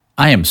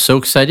I am so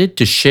excited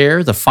to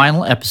share the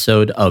final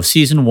episode of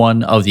Season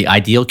 1 of the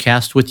Ideal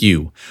Cast with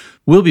you.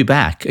 We'll be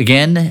back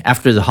again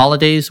after the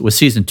holidays with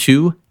Season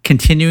 2,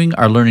 continuing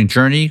our learning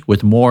journey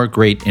with more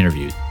great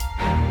interviews.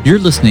 You're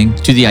listening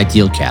to the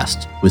Ideal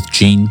Cast with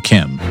Gene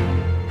Kim,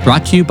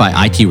 brought to you by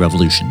IT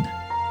Revolution.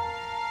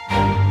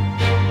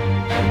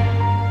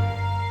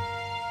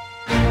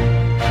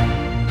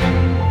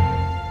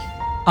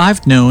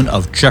 I've known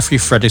of Jeffrey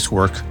Fredrick's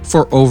work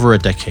for over a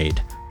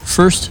decade.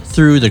 First,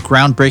 through the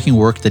groundbreaking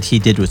work that he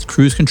did with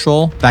cruise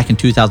control back in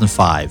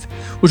 2005,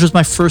 which was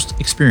my first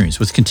experience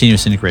with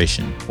continuous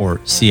integration, or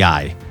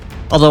CI.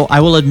 Although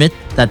I will admit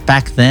that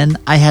back then,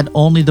 I had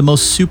only the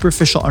most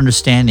superficial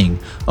understanding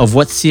of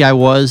what CI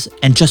was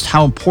and just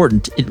how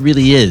important it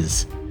really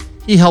is.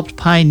 He helped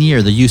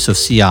pioneer the use of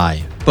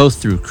CI,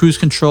 both through cruise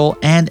control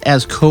and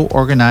as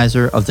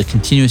co-organizer of the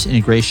Continuous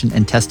Integration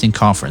and Testing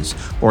Conference,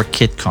 or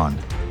KitCon.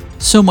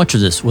 So much of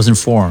this was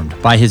informed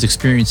by his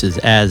experiences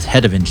as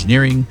head of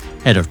engineering,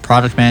 head of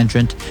product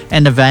management,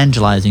 and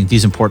evangelizing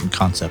these important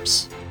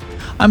concepts.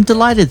 I'm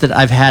delighted that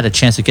I've had a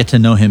chance to get to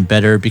know him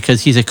better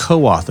because he's a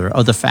co-author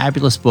of the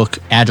fabulous book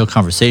Agile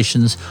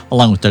Conversations,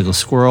 along with Douglas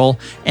Squirrel,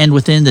 and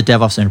within the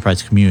DevOps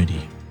Enterprise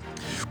community.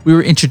 We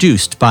were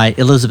introduced by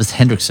Elizabeth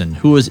Hendrickson,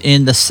 who was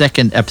in the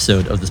second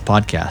episode of this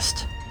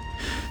podcast.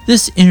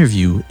 This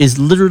interview is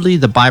literally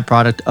the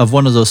byproduct of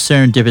one of those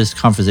serendipitous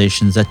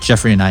conversations that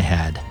Jeffrey and I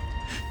had.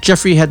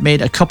 Jeffrey had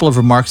made a couple of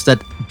remarks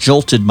that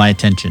jolted my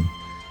attention.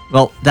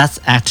 Well, that's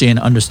actually an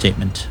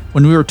understatement.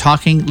 When we were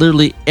talking,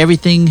 literally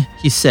everything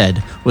he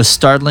said was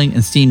startling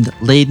and seemed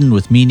laden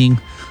with meaning,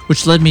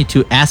 which led me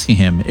to asking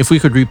him if we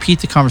could repeat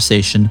the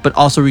conversation, but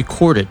also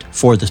record it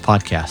for this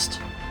podcast.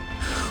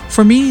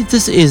 For me,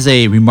 this is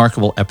a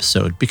remarkable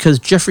episode because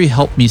Jeffrey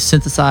helped me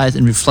synthesize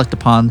and reflect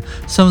upon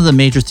some of the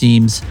major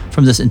themes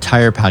from this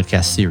entire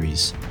podcast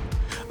series.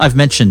 I've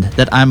mentioned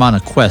that I'm on a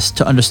quest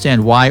to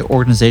understand why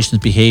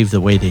organizations behave the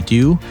way they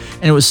do,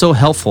 and it was so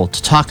helpful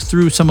to talk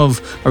through some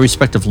of our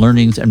respective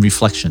learnings and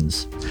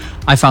reflections.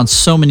 I found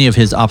so many of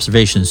his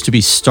observations to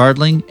be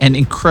startling and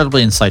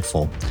incredibly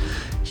insightful.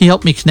 He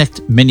helped me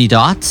connect many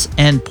dots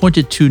and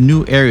pointed to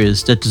new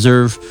areas that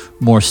deserve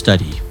more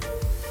study.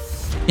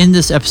 In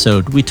this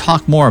episode, we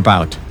talk more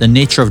about the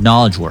nature of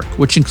knowledge work,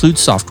 which includes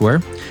software,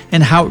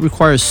 and how it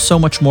requires so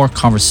much more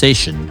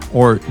conversation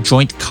or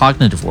joint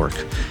cognitive work,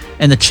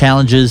 and the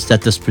challenges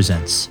that this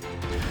presents.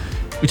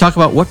 We talk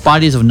about what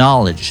bodies of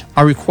knowledge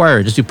are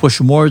required as we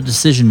push more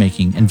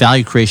decision-making and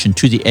value creation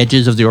to the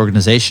edges of the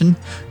organization.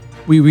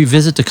 We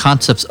revisit the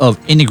concepts of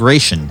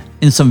integration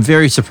in some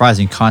very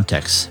surprising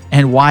contexts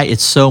and why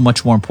it's so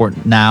much more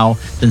important now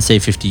than, say,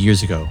 50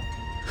 years ago.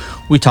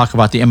 We talk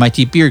about the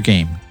MIT beer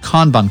game,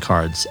 Kanban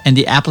cards, and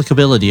the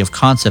applicability of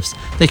concepts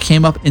that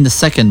came up in the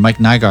second Mike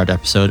Nygaard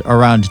episode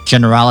around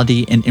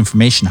generality and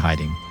information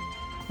hiding.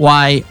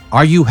 Why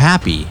are you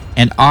happy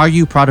and are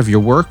you proud of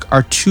your work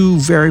are two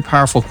very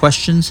powerful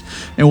questions,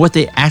 and what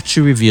they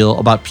actually reveal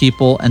about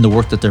people and the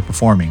work that they're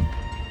performing.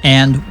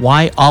 And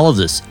why all of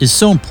this is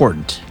so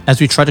important as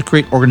we try to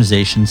create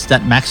organizations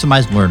that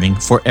maximize learning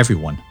for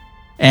everyone.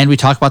 And we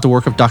talk about the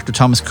work of Dr.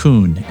 Thomas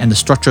Kuhn and the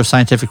structure of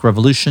scientific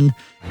revolution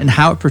and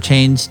how it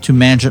pertains to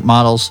management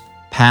models,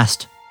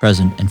 past,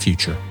 present, and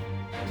future.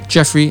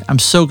 Jeffrey, I'm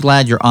so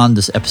glad you're on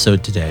this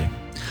episode today.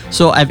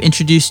 So I've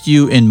introduced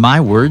you in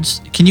my words.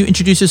 Can you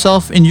introduce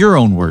yourself in your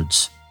own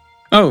words?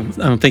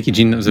 Thank you,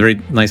 Gene. That was very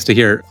nice to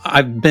hear.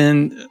 I've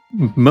been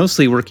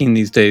mostly working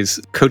these days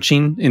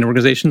coaching in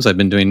organizations. I've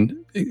been doing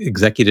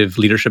executive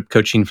leadership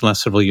coaching for the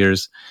last several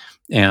years,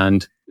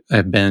 and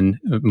I've been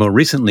more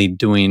recently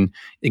doing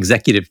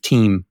executive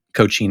team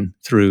coaching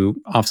through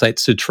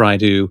offsites to try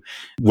to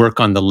work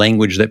on the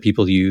language that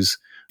people use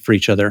for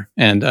each other.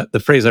 And the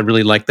phrase I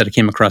really like that I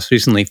came across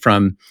recently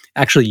from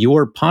actually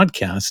your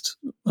podcast,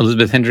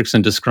 Elizabeth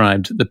Hendrickson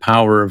described the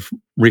power of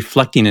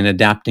reflecting and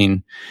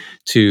adapting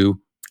to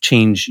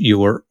change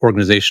your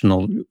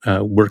organizational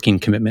working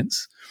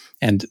commitments.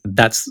 And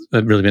that's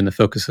really been the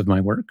focus of my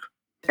work.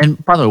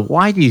 And by the way,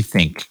 why do you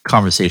think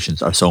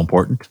conversations are so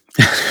important?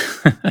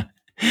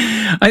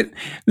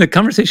 The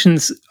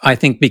conversations, I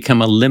think, become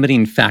a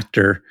limiting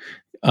factor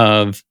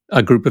of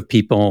a group of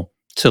people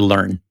to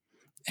learn.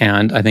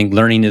 And I think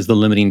learning is the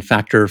limiting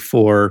factor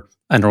for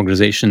an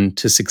organization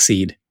to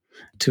succeed,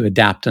 to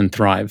adapt and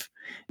thrive.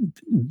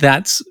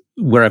 That's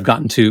where I've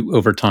gotten to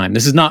over time.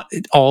 This is not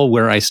all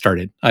where I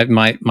started.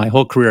 My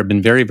whole career, I've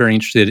been very, very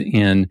interested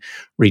in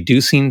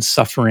reducing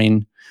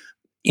suffering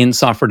in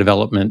software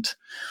development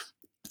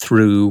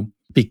through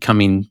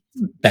becoming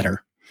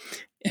better.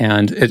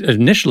 And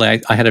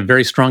initially, I had a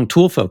very strong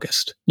tool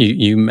focused.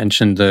 You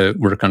mentioned the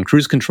work on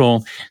cruise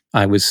control.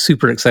 I was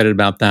super excited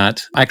about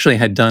that. I actually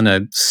had done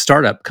a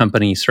startup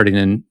company starting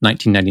in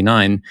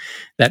 1999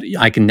 that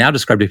I can now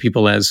describe to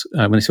people as,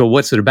 when they say, well,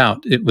 what's it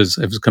about? It was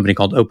a company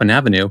called Open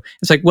Avenue.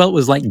 It's like, well, it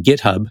was like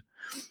GitHub,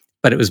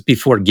 but it was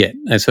before Git.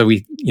 And so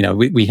we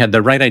had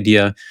the right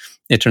idea.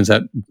 It turns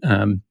out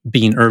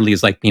being early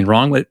is like being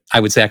wrong. But I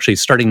would say actually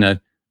starting a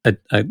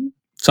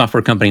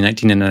software company in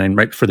 1999,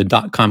 right before the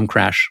dot-com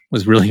crash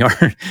was really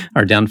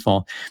our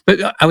downfall.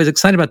 But I was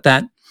excited about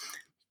that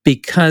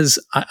because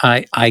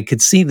I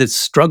could see the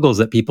struggles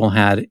that people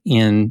had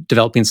in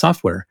developing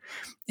software.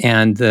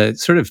 And the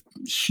sort of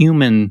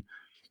human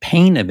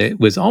pain of it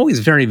was always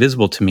very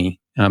visible to me.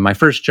 My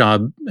first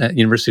job at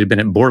university had been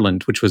at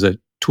Borland, which was a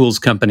tools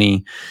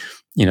company.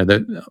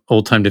 The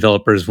old-time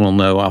developers will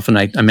know. Often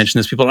I mention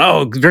this, people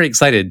are, very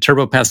excited,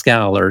 Turbo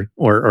Pascal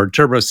or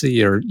Turbo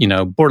C or,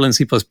 Borland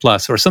C++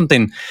 or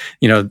something,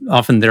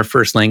 often their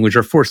first language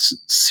or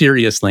first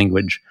serious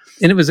language.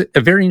 And it was a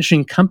very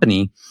interesting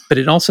company, but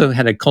it also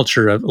had a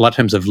culture of a lot of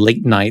times of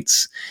late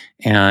nights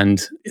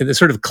and the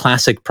sort of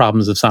classic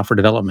problems of software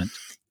development.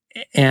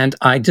 And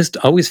I just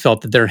always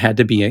felt that there had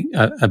to be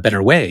a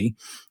better way.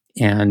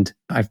 And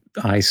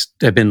I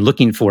have been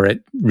looking for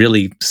it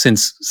really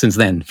since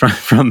then,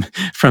 from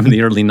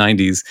the early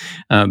 90s,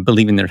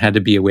 believing there had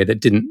to be a way that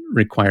didn't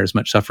require as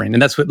much suffering.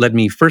 And that's what led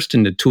me first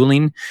into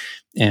tooling,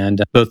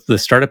 and both the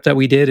startup that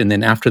we did, and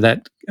then after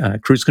that,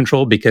 cruise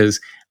control, because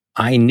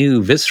I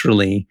knew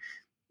viscerally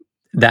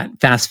that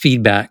fast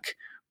feedback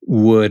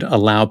would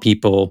allow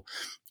people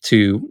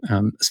to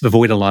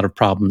avoid a lot of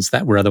problems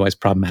that were otherwise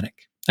problematic.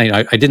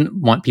 I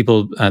didn't want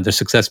people, their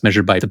success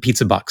measured by the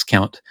pizza box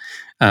count.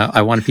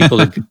 I wanted people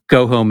to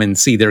go home and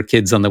see their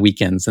kids on the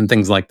weekends and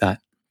things like that.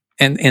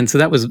 And so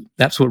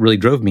that's what really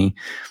drove me.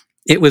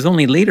 It was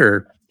only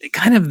later,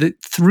 kind of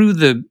through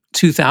the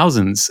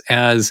 2000s,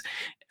 as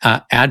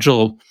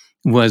Agile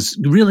was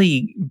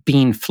really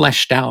being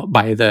fleshed out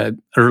by the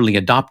early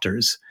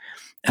adopters.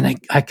 And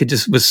I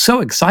was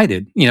so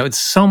excited. It's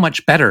so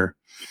much better.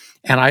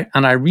 And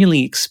I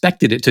really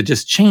expected it to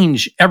just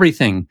change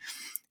everything.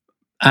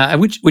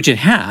 Which it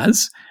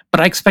has, but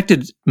I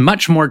expected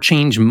much more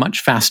change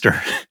much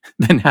faster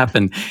than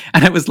happened,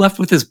 and I was left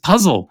with this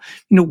puzzle.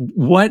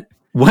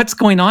 What's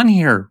going on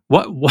here?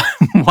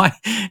 Why?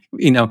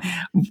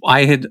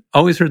 I had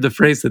always heard the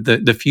phrase that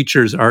the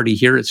future is already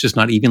here; it's just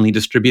not evenly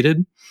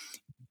distributed,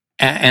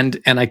 and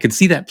I could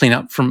see that playing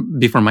out from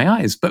before my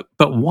eyes. But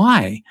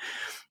why?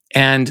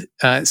 And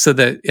so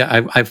that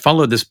I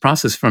followed this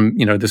process from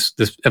this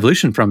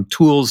evolution from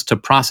tools to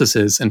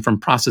processes, and from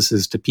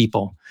processes to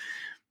people.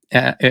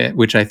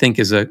 Which I think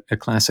is a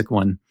classic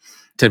one,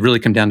 to really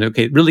come down to,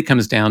 it really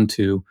comes down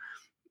to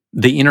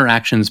the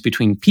interactions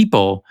between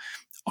people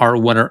are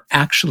what are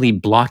actually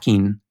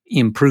blocking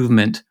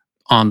improvement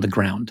on the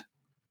ground.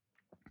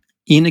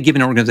 In a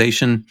given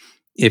organization,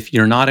 if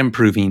you're not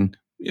improving,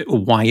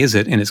 why is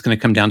it? And it's going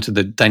to come down to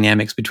the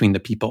dynamics between the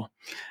people.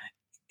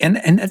 And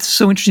that's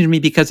so interesting to me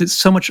because it's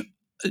so much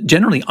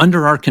generally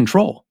under our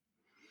control.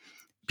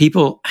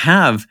 People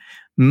have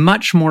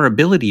much more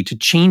ability to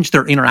change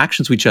their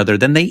interactions with each other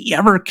than they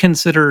ever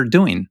consider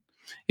doing.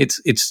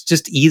 It's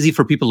just easy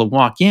for people to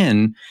walk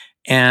in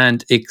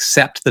and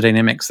accept the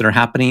dynamics that are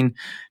happening,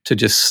 to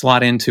just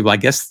slot into, I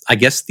guess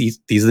these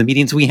are the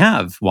meetings we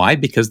have. Why?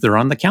 Because they're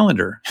on the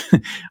calendar.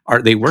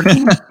 Are they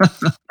working?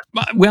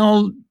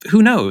 Well,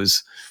 who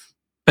knows?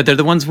 But they're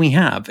the ones we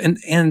have. And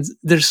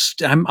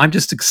I'm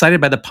just excited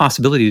by the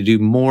possibility to do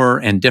more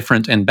and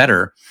different and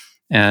better.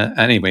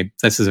 Anyway,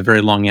 this is a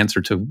very long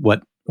answer to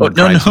what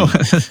drives me.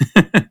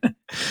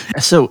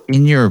 So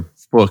in your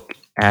book,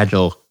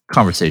 Agile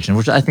Conversation,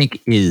 which I think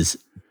is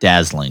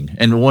dazzling,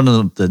 and one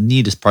of the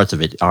neatest parts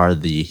of it are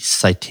the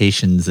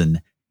citations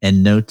and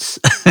endnotes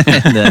and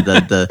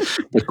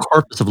the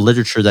corpus of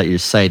literature that you're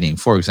citing.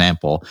 For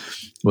example,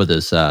 whether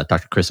it's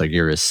Dr. Chris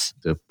Argyris,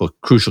 the book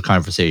Crucial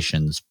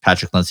Conversations,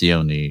 Patrick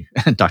Lencioni,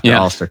 Dr.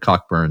 Alistair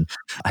Cockburn.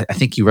 I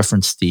think you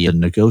referenced the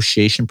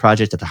negotiation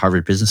project at the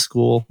Harvard Business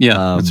School.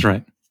 Yeah, that's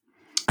right.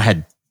 I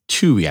had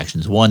two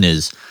reactions. One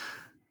is,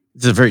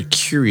 it's a very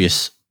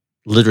curious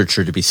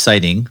literature to be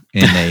citing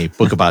in a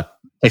book about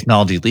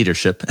technology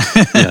leadership.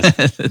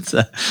 Yes.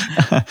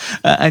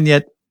 And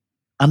yet,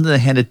 on the other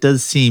hand, it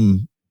does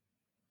seem,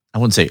 I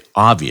wouldn't say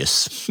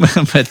obvious,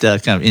 but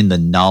kind of in the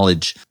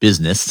knowledge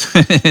business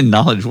and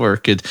knowledge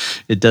work, it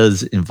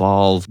does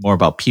involve more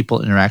about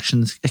people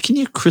interactions. Can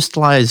you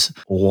crystallize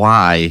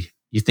why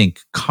you think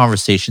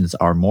conversations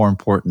are more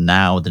important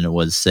now than it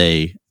was,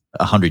 say,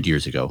 100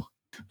 years ago?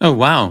 Oh,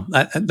 wow.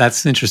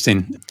 That's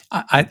interesting.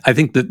 I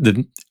think that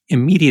the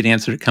immediate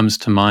answer that comes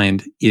to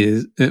mind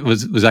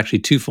was actually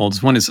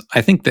twofold. One is,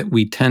 I think that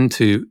we tend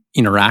to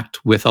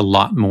interact with a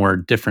lot more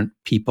different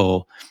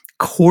people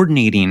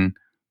coordinating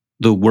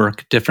the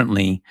work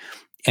differently,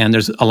 and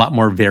there's a lot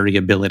more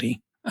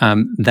variability.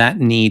 That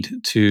need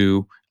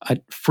to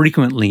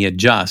frequently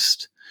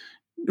adjust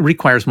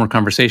requires more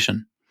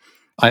conversation.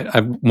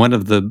 One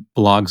of the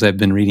blogs I've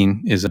been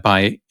reading is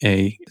by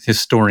a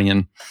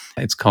historian.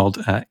 It's called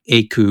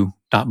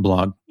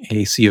ACOUP.blog,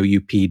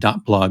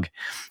 ACOUP.blog.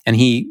 And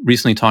he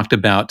recently talked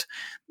about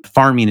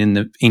farming in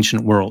the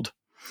ancient world.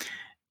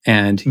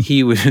 And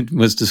he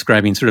was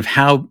describing sort of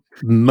how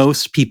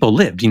most people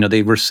lived.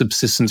 They were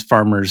subsistence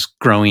farmers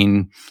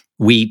growing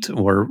wheat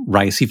or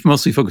rice. He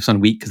mostly focused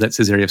on wheat because that's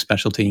his area of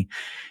specialty.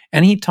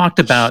 And he talked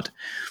about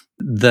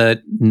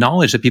the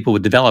knowledge that people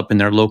would develop in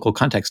their local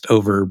context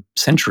over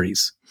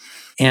centuries.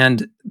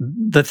 And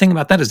the thing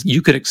about that is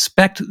you could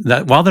expect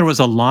that while there was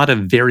a lot of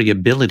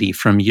variability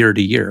from year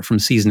to year, from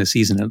season to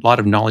season, a lot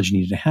of knowledge you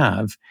needed to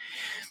have,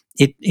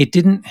 it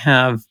didn't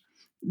have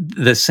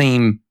the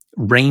same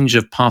range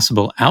of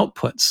possible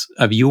outputs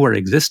of your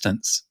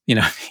existence.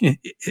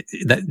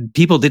 That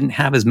people didn't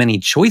have as many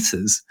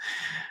choices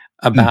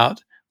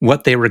about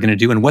what they were going to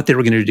do and what they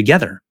were going to do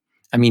together.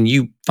 I mean,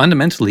 you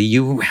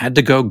had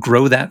to go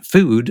grow that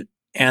food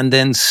and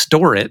then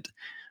store it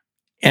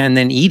and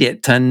then eat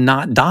it to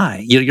not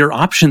die. Your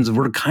options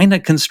were kind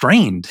of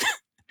constrained.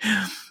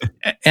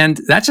 And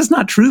that's just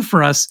not true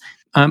for us,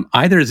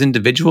 either as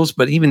individuals,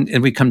 but even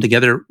when we come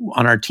together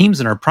on our teams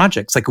and our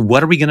projects. Like,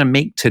 what are we going to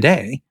make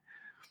today?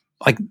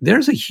 Like,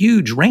 there's a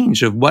huge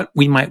range of what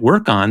we might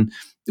work on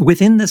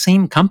within the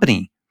same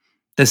company.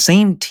 The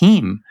same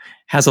team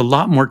has a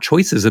lot more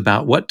choices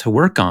about what to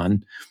work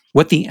on,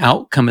 what the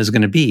outcome is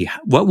going to be,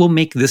 what will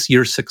make this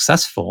year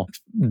successful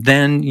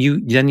than you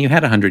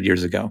had 100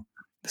 years ago.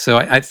 So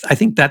I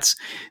think that's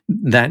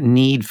that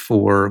need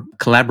for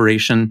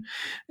collaboration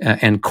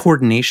and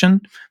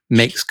coordination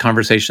makes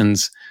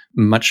conversations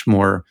much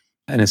more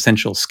an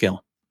essential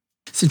skill.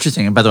 It's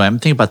interesting. And by the way, I'm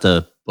thinking about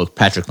the book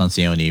Patrick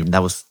Lencioni.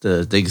 That was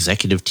the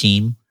executive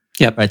team.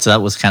 Yep. Right. So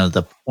that was kind of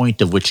the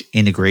point of which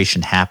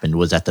integration happened,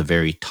 was at the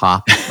very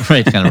top,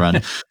 right? Kind of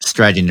around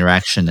strategy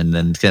interaction, and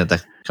then kind of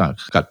that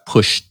got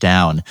pushed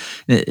down.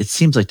 It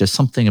seems like there's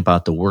something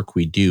about the work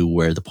we do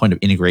where the point of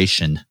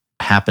integration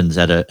happens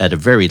at a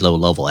very low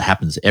level. It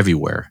happens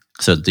everywhere.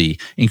 So the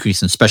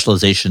increase in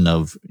specialization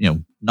of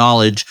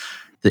knowledge,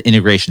 the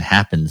integration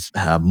happens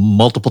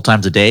multiple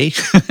times a day.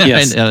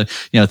 Yes. And,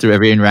 through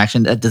every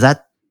interaction. Does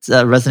that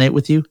resonate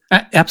with you?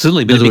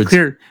 Absolutely. But to be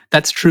clear,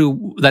 that's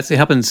true. It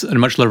happens at a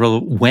much lower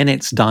level when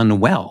it's done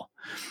well.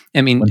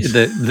 I mean,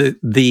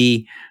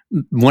 the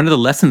one of the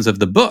lessons of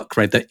the book,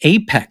 right? The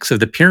apex of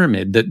the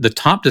pyramid, the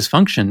top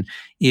dysfunction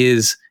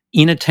is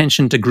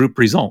inattention to group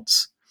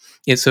results.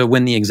 So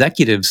when the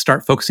executives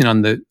start focusing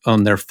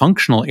on their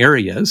functional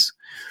areas,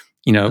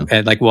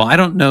 and like, well, I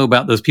don't know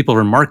about those people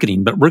from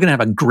marketing, but we're going to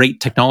have a great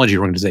technology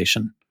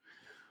organization.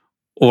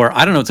 Or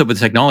I don't know what's up with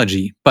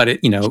technology, but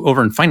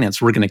over in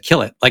finance, we're going to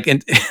kill it. Like,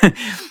 and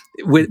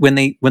when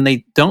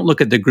they don't look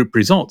at the group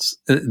results,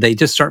 they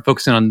just start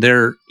focusing on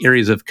their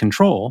areas of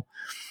control.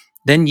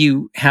 Then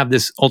you have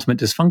this ultimate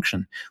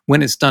dysfunction.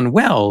 When it's done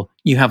well,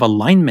 you have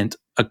alignment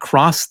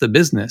across the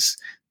business,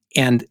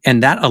 and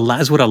that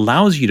is what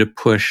allows you to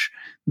push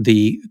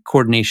the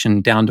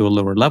coordination down to a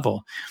lower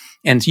level.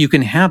 And so you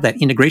can have that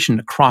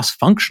integration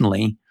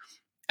cross-functionally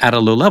at a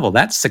low level.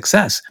 That's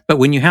success. But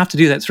when you have to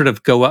do that, sort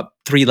of go up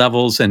 3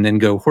 levels and then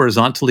go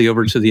horizontally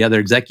over to the other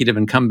executive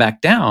and come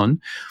back down,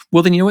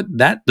 well, then you know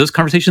what? Those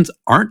conversations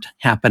aren't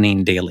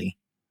happening daily.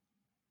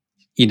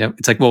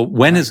 It's like, well,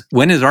 when is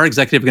our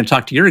executive going to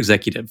talk to your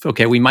executive?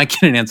 Okay, we might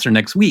get an answer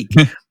next week.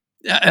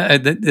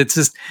 It's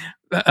just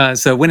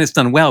so when it's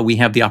done well, we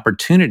have the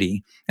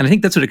opportunity, and I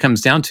think that's what it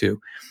comes down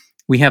to.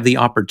 We have the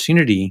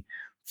opportunity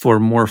for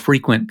more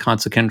frequent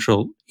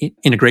consequential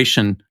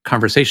integration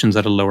conversations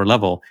at a lower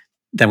level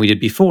than we did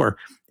before.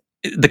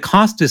 The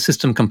cost is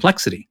system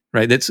complexity,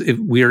 right?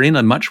 We are in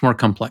a much more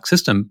complex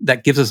system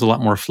that gives us a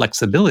lot more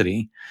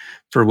flexibility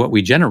for what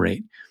we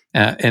generate,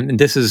 but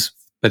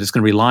it's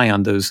going to rely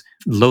on those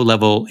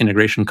low-level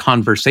integration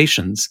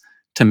conversations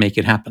to make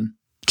it happen.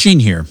 Gene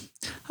here.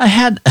 I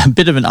had a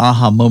bit of an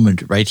aha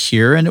moment right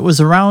here, and it was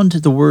around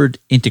the word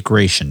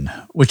integration,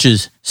 which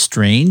is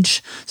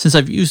strange since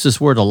I've used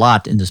this word a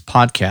lot in this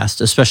podcast,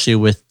 especially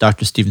with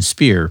Dr. Stephen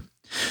Spear.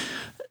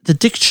 The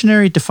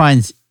dictionary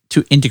defines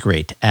to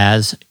integrate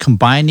as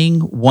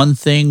combining one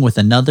thing with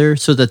another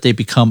so that they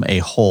become a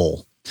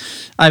whole.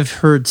 I've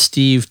heard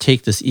Steve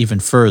take this even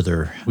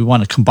further. We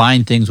want to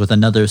combine things with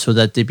another so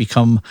that they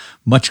become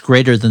much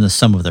greater than the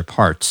sum of their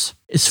parts.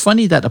 It's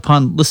funny that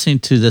upon listening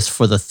to this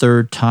for the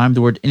third time,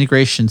 the word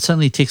integration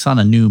suddenly takes on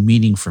a new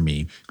meaning for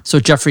me.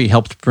 So Jeffrey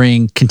helped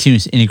bring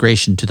continuous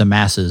integration to the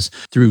masses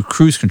through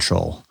cruise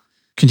control.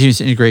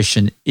 Continuous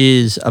integration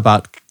is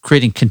about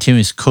creating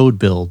continuous code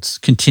builds,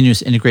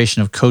 continuous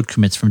integration of code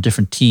commits from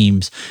different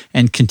teams,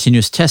 and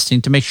continuous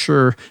testing to make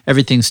sure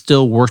everything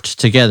still worked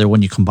together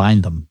when you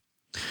combine them.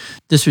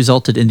 This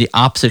resulted in the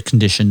opposite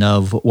condition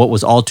of what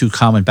was all too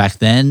common back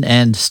then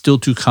and still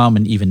too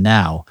common even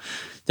now,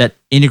 that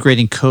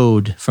integrating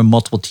code from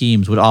multiple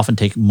teams would often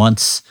take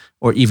months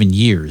or even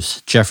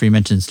years. Jeffrey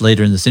mentions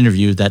later in this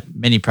interview that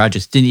many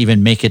projects didn't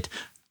even make it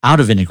out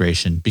of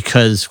integration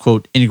because,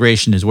 quote,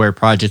 integration is where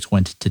projects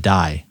went to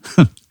die.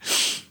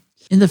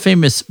 In the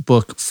famous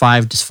book,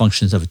 5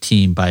 Dysfunctions of a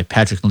Team by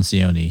Patrick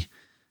Lencioni,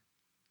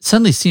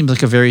 suddenly seems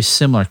like a very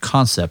similar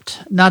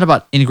concept, not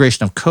about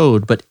integration of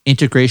code, but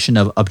integration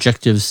of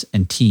objectives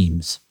and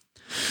teams.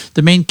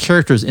 The main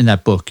characters in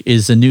that book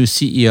is the new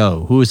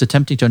CEO who is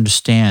attempting to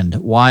understand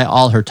why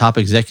all her top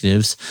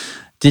executives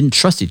didn't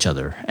trust each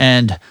other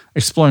and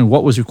exploring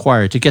what was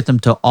required to get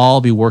them to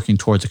all be working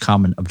towards a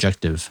common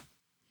objective.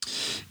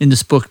 In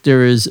this book,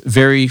 there is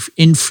very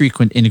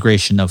infrequent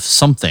integration of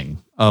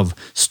something, of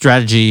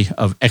strategy,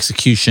 of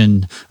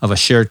execution, of a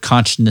shared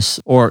consciousness,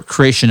 or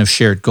creation of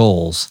shared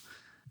goals.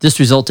 This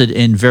resulted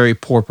in very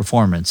poor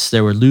performance.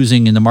 They were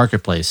losing in the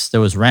marketplace. There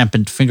was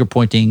rampant finger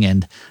pointing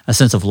and a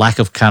sense of lack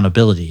of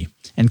accountability.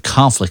 And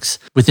conflicts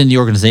within the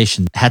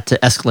organization had to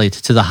escalate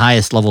to the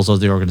highest levels of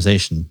the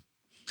organization.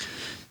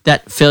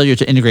 That failure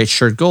to integrate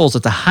shared goals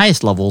at the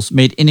highest levels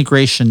made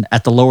integration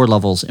at the lower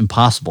levels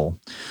impossible,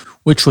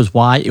 which was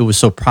why it was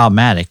so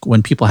problematic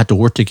when people had to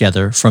work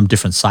together from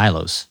different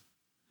silos.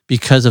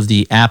 Because of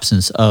the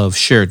absence of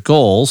shared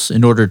goals,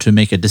 in order to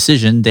make a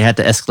decision, they had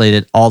to escalate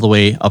it all the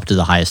way up to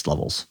the highest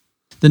levels.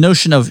 The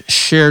notion of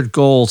shared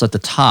goals at the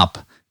top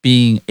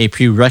being a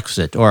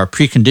prerequisite or a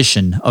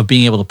precondition of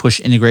being able to push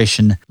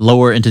integration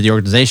lower into the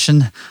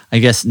organization, I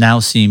guess now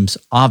seems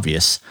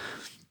obvious.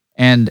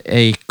 And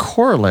a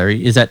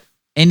corollary is that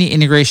any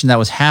integration that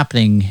was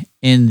happening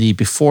in the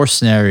before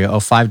scenario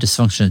of 5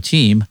 dysfunctional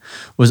team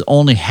was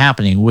only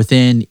happening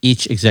within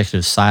each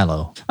executive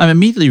silo. I'm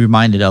immediately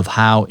reminded of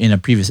how in a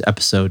previous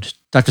episode,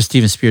 Dr.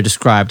 Stephen Spear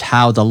described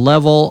how the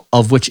level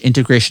of which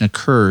integration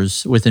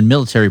occurs within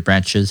military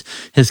branches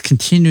has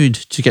continued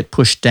to get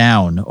pushed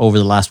down over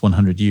the last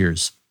 100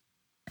 years.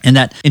 And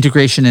that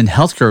integration in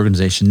healthcare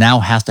organization now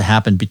has to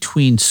happen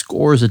between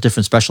scores of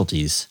different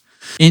specialties.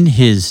 In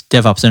his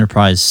DevOps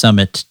Enterprise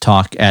Summit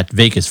talk at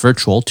Vegas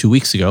Virtual 2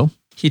 weeks ago,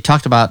 he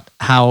talked about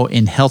how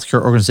in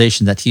healthcare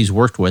organizations that he's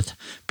worked with,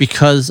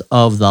 because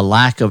of the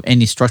lack of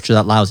any structure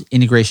that allows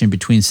integration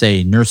between,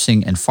 say,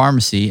 nursing and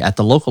pharmacy at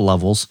the local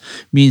levels,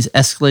 means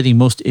escalating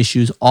most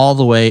issues all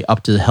the way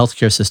up to the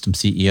healthcare system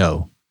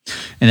CEO.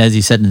 And as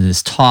he said in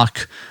his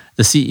talk,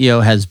 the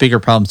CEO has bigger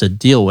problems to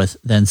deal with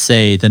than,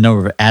 say, the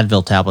number of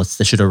Advil tablets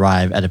that should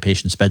arrive at a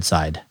patient's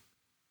bedside.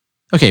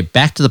 Okay,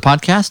 back to the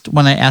podcast.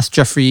 When I asked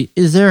Jeffrey,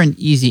 is there an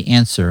easy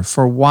answer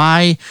for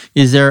why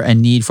is there a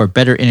need for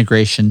better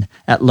integration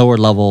at lower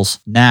levels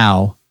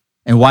now,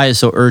 and why is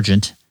it so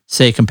urgent,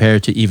 say,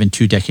 compared to even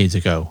 2 decades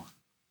ago?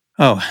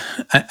 Oh,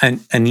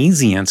 an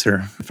easy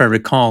answer, if I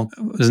recall,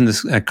 wasn't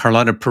this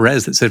Carlota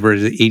Perez that said we're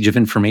at the age of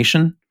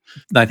information?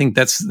 I think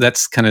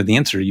that's kind of the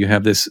answer. You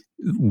have this,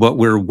 what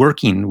we're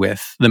working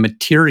with, the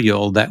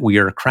material that we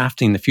are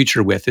crafting the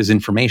future with is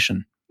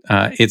information.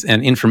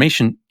 And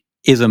information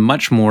is a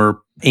much more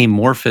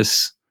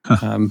amorphous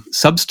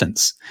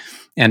substance.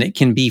 And it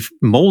can be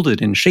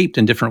molded and shaped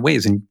in different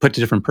ways and put to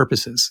different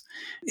purposes.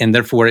 And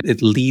therefore,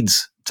 it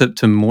leads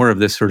to more of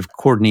this sort of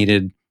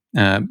coordinated,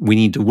 we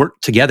need to work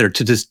together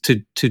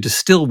to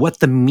distill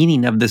what the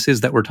meaning of this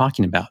is that we're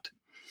talking about.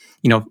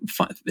 You know,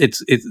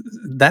 it's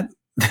that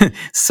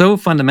so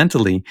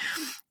fundamentally,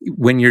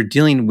 when you're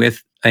dealing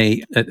with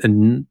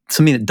something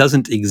that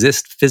doesn't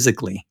exist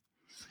physically,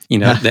 you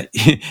know, that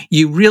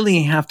you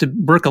really have to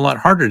work a lot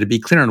harder to be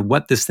clear on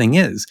what this thing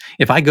is.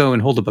 If I go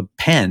and hold up a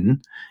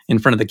pen in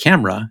front of the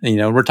camera, you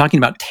know, we're talking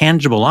about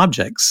tangible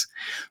objects,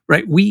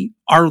 right?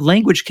 Our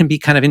language can be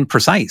kind of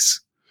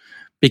imprecise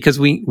because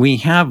we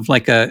have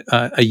like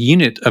a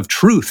unit of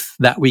truth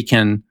that we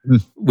can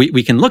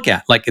look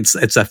at, like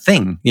it's a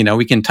thing, you know,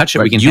 we can touch it,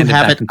 right. we can you hand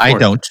have it back it, I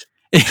don't.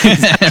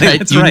 Exactly, right?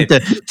 That's you right.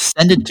 need to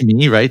send it to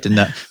me, right? And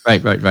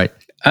right.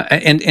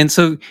 And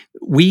so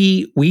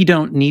we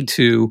don't need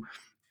to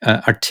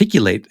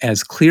articulate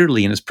as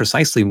clearly and as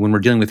precisely when we're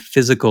dealing with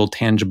physical,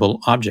 tangible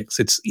objects.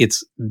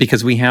 It's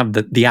because we have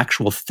the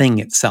actual thing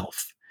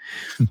itself.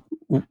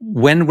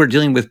 When we're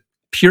dealing with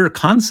pure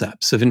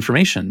concepts of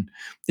information,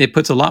 it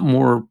puts a lot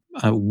more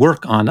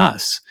work on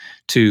us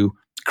to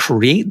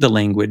create the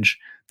language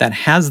that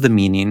has the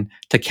meaning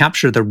to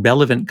capture the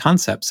relevant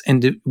concepts.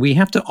 And we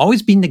have to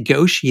always be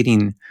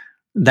negotiating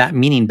that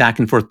meaning back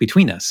and forth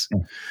between us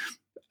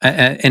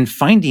and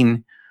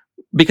finding,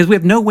 because we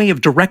have no way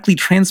of directly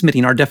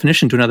transmitting our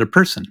definition to another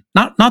person,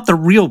 not the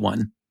real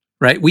one,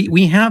 right?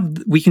 We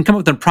can come up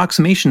with an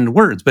approximation in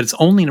words, but it's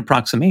only an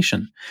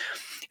approximation.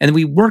 And then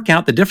we work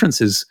out the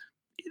differences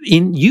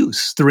in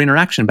use through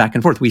interaction back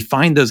and forth. We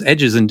find those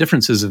edges and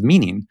differences of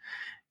meaning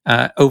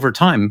over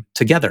time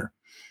together.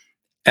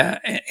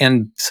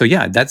 And so,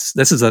 yeah, this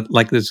is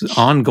like this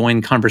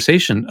ongoing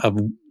conversation of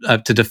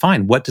to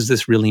define, what does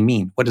this really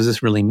mean? What does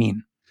this really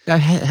mean? I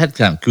had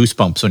kind of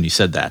goosebumps when you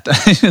said that.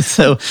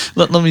 So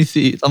let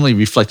me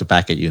reflect it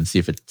back at you and see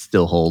if it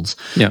still holds.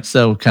 Yeah.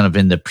 So kind of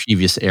in the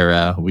previous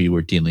era, we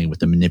were dealing with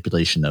the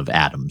manipulation of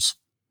atoms,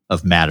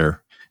 of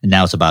matter, and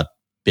now it's about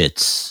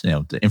bits, you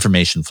know, the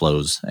information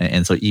flows.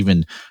 And so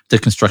even the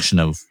construction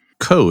of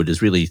code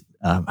is really,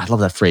 I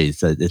love that phrase,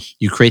 that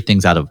you create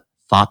things out of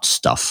thought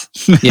stuff.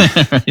 Yeah.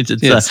 Right?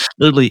 It's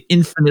literally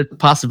infinite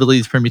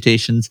possibilities,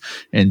 permutations,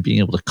 and being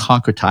able to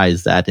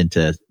concretize that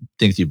into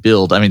things you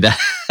build. I mean,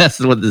 that's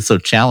what is so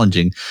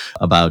challenging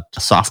about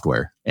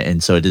software.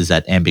 And so it is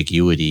that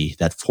ambiguity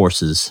that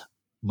forces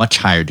much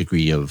higher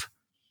degree of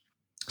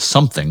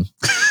something.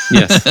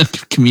 Yes.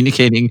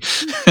 Communicating,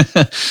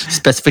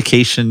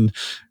 specification,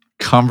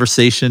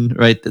 conversation,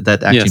 right?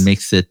 That actually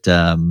makes it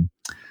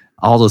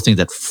all those things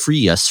that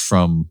free us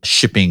from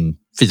shipping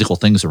physical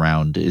things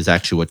around is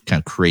actually what kind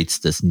of creates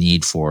this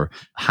need for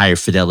higher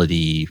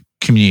fidelity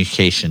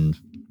communication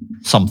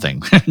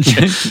something.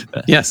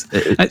 Yes.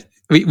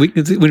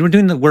 When we're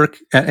doing the work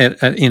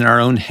in our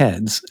own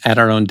heads, at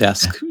our own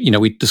desk,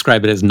 we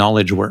describe it as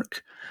knowledge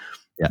work.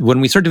 Yeah.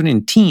 When we start doing it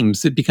in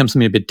teams, it becomes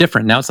something a bit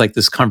different. Now it's like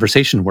this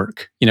conversation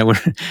work.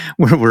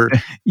 We're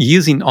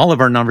using all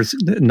of our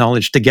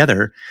knowledge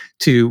together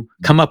to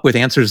come up with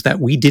answers that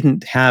we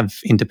didn't have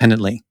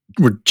independently.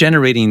 We're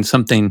generating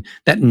something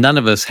that none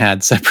of us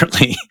had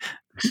separately.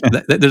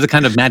 There's a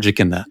kind of magic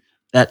in that.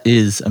 That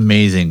is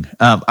amazing.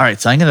 All right,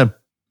 so I'm going to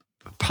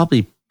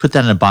probably put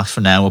that in a box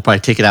for now. We'll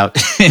probably take it out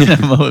in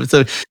a moment.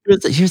 So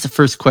here's the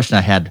first question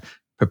I had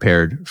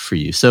prepared for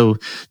you. So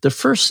the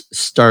first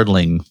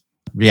startling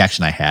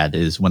reaction I had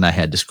is when I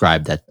had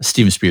described that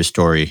Steven Spears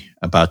story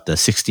about the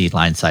 60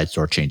 line-side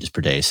store changes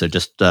per day. So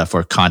just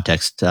for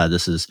context,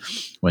 this is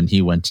when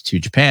he went to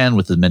Japan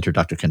with his mentor,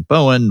 Dr. Kent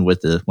Bowen,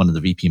 with one of the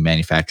VP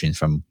manufacturing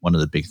from one of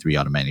the big three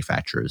auto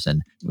manufacturers.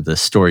 And the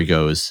story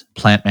goes,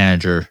 plant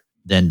manager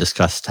then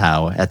discussed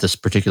how at this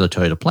particular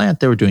Toyota plant,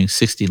 they were doing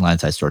 60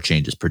 line-side store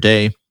changes per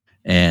day.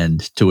 And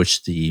to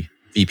which the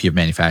VP of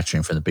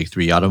manufacturing for the big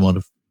three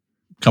automotive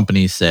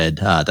company said,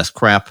 that's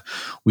crap.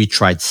 We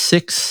tried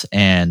 6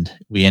 and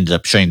we ended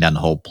up shutting down the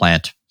whole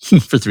plant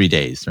for 3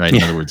 days, right?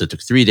 In other words, it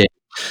took 3 days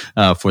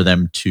for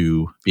them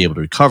to be able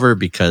to recover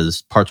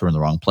because parts were in the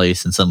wrong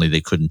place and suddenly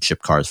they couldn't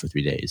ship cars for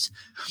 3 days.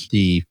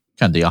 The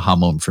kind of the aha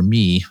moment for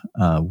me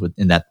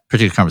in that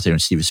particular conversation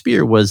with Steven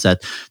Spear was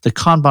that the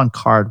Kanban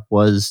card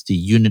was the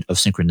unit of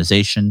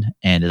synchronization,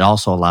 and it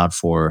also allowed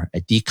for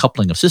a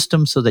decoupling of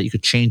systems so that you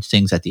could change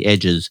things at the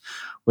edges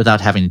without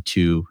having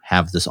to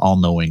have this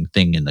all-knowing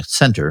thing in the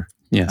center,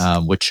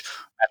 which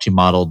actually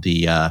modeled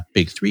the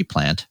Big Three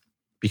plant,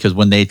 because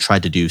when they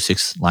tried to do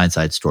 6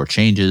 line-side store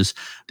changes,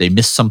 they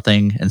missed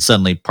something and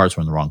suddenly parts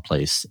were in the wrong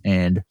place.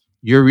 And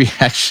your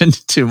reaction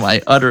to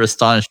my utter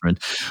astonishment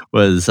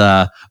was,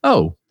 I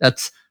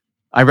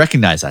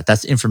recognize that.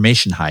 That's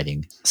information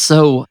hiding.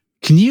 So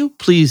can you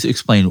please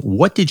explain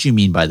what did you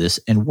mean by this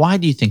and why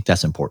do you think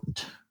that's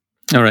important?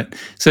 All right.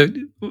 So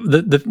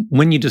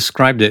when you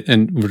described it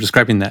and we're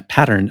describing that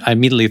pattern, I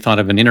immediately thought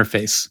of an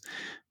interface.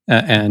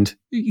 What's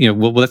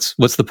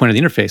the point of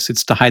the interface?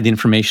 It's to hide the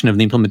information of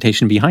the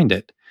implementation behind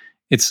it.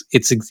 It's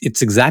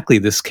exactly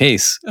this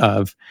case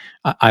of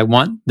I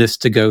want this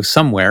to go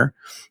somewhere,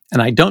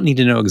 and I don't need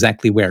to know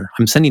exactly where.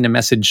 I'm sending a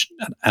message,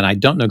 and I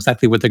don't know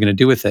exactly what they're going to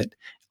do with it.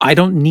 I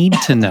don't need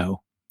to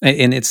know,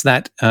 and it's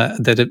that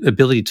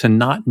ability to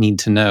not need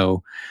to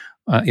know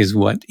is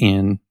what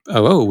in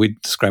OO we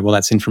describe. Well,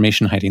 that's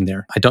information hiding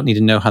there. I don't need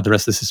to know how the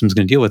rest of the system is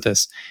going to deal with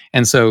this.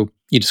 And so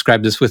you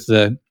describe this with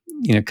the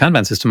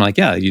Kanban system. Like,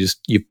 yeah, you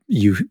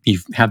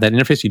have that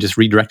interface. You just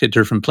redirect it to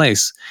a different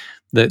place.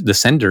 The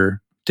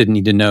sender didn't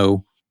need to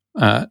know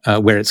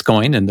where it's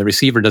going, and the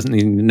receiver doesn't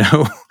need to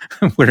know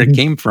where it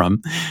came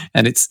from,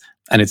 and it's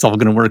all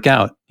going to work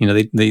out.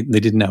 They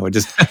didn't know.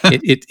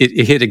 It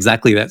hit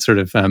exactly that sort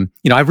of.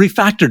 I've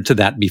refactored to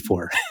that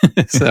before,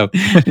 so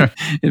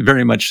it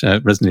very much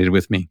resonated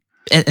with me.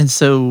 And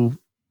so,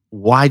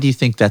 why do you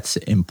think that's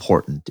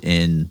important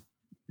in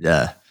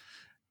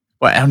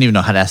Well, I don't even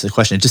know how to ask the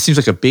question. It just seems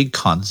like a big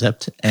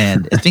concept,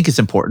 and I think it's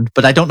important,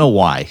 but I don't know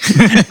why.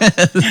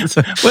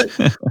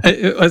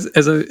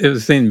 As I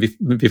was saying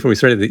before we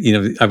started,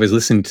 I was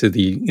listening to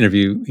the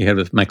interview he had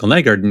with Michael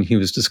Nygaard, and he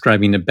was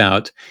describing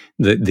about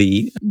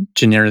the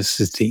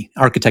genericity,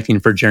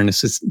 architecting for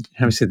genericity.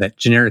 How do you say that?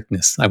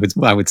 Genericness,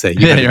 I would say.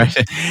 Yeah,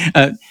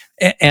 right.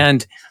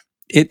 And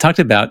it talked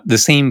about the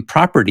same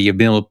property of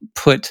being able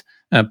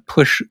to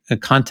push a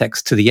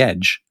context to the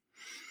edge.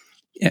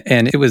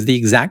 And it was the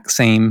exact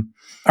same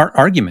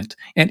argument.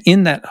 And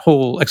in that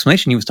whole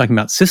explanation, he was talking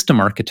about system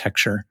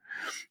architecture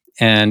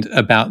and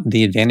about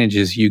the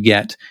advantages you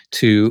get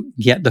to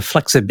get the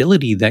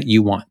flexibility that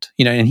you want.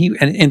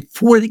 And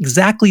for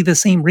exactly the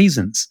same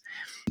reasons.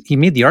 He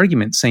made the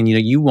argument saying,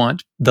 you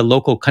want the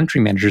local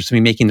country managers to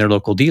be making their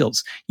local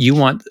deals. You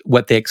want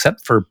what they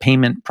accept for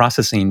payment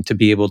processing to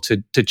be able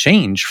to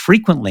change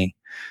frequently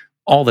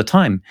all the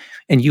time.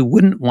 And you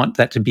wouldn't want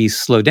that to be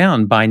slowed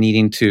down by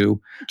needing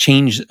to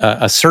change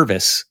a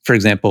service, for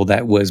example,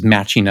 that was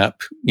matching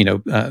up,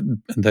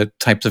 the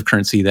types of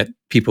currency that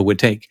people would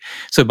take.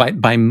 So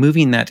by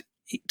moving that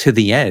to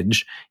the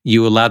edge,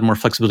 you allowed more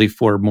flexibility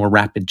for more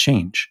rapid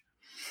change.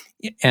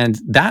 And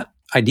that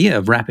idea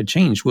of rapid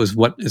change was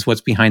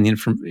what's behind the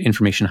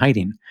information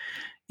hiding.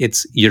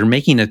 You're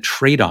making a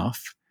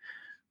trade-off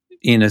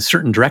in a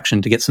certain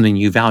direction to get something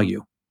you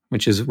value,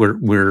 which is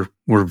we're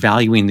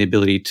valuing the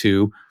ability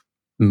to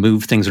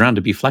move things around,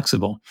 to be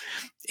flexible.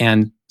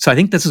 And so I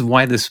think this is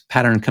why this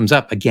pattern comes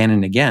up again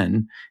and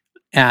again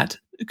at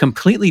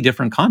completely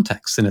different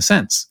contexts in a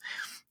sense.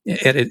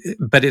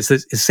 But it's the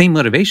same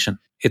motivation.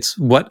 It's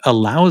what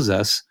allows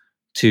us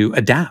to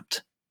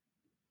adapt.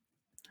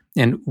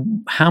 And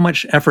how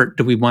much effort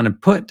do we want to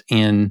put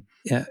in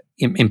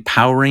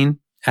empowering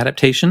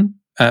adaptation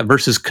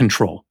versus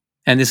control?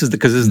 And this is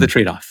the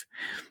trade-off.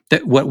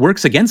 That what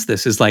works against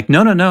this is like,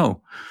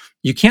 no,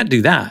 you can't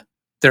do that.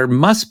 There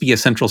must be a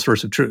central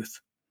source of truth.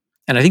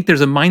 And I think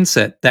there's a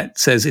mindset that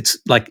says it's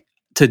like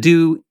to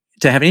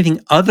To have anything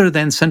other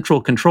than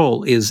central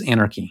control is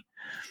anarchy.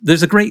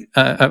 There's a great,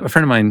 a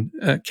friend of mine,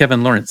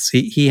 Kevin Lawrence,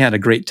 he had a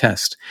great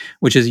test,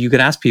 which is you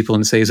could ask people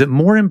and say, is it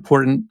more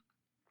important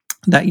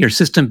that your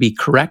system be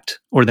correct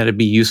or that it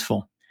be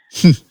useful?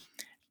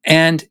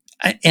 and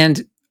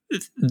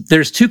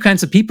there's two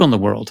kinds of people in the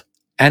world.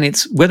 And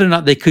it's whether or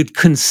not they could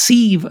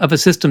conceive of a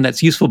system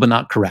that's useful but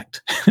not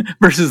correct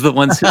versus the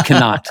ones who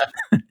cannot.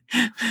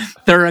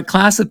 There are a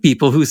class of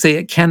people who say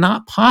it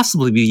cannot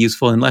possibly be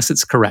useful unless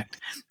it's correct.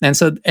 And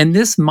so, and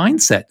this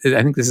mindset,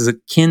 I think this is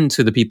akin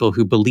to the people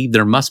who believe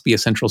there must be a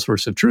central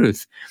source of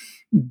truth.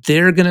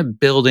 They're going to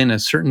build in a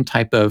certain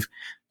type of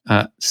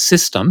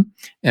system,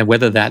 and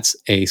whether that's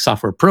a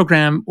software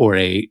program or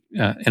a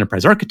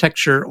enterprise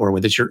architecture, or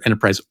whether it's your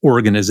enterprise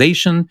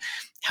organization,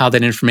 how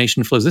that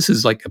information flows. This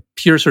is like a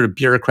pure sort of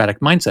bureaucratic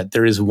mindset.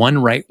 There is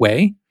one right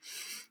way,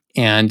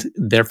 and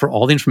therefore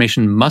all the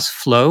information must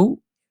flow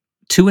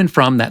to and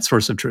from that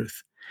source of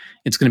truth.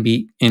 It's going to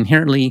be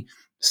inherently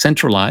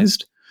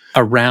centralized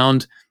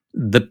around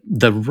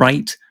the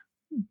right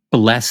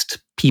blessed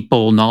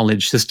people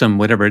knowledge system,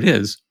 whatever it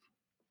is,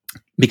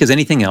 because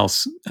anything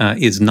else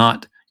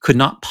could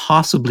not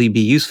possibly be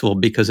useful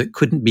because it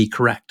couldn't be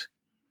correct.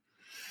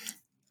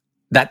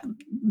 That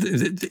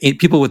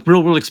people with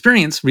real world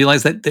experience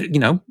realize that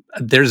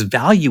there's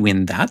value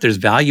in that. There's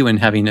value in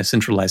having a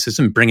centralized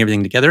system, bring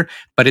everything together,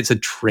 but it's a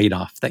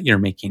trade-off that you're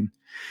making.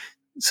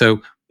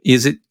 So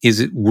is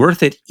it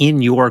worth it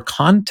in your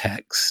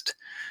context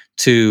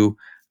to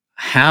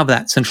have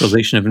that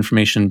centralization of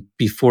information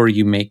before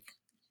you make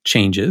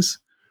changes?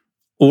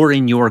 Or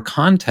in your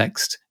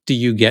context, do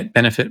you get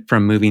benefit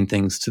from moving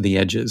things to the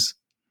edges?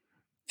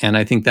 And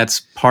I think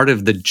that's part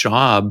of the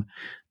job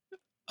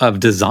of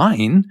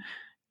design,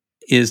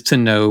 is to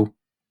know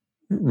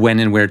when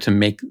and where to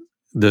make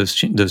those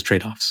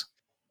trade-offs.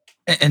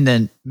 And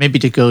then maybe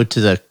to go to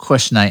the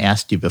question I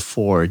asked you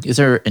before, is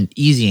there an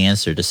easy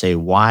answer to say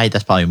why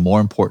that's probably more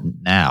important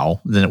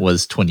now than it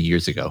was 20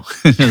 years ago?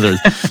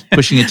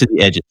 Pushing it to the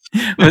edges.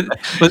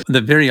 But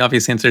the very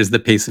obvious answer is the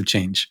pace of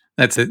change.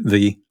 That's it,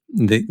 the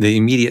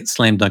immediate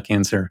slam dunk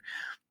answer.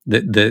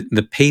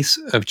 The pace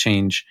of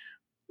change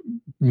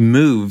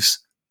moves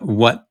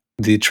what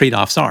the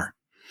trade-offs are.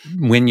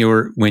 When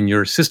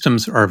your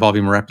systems are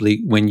evolving more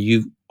rapidly, when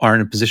you are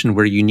in a position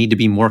where you need to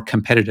be more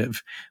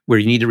competitive, where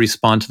you need to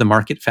respond to the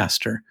market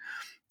faster,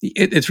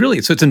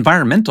 it's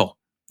environmental.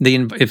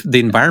 If the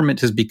environment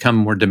has become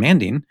more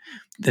demanding,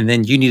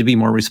 then you need to be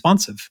more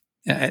responsive,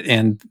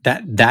 and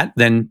that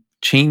then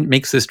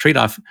makes this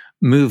trade-off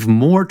move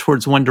more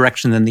towards one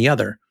direction than the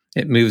other.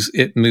 It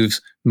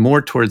moves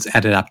more towards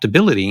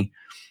adaptability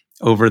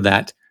over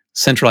that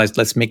centralized,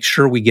 let's make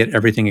sure we get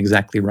everything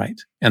exactly right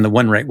and the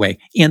one right way,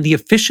 and the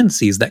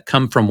efficiencies that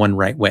come from one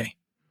right way.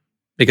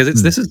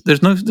 Because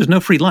there's no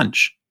free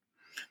lunch.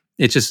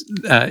 It's just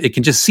it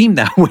can just seem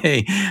that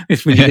way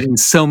when you're getting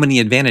so many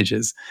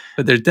advantages.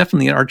 But there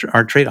definitely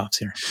are trade-offs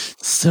here.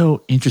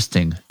 So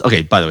interesting.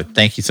 Okay, by the way,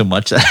 thank you so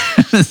much.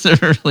 It's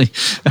really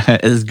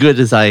as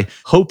good as I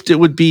hoped it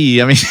would be.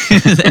 I mean,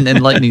 and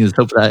enlightening as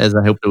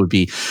I hoped it would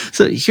be.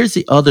 So here's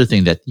the other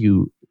thing that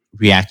you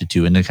reacted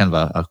to in a kind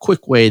of a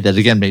quick way that,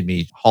 again, made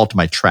me halt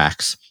my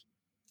tracks.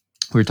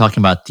 We were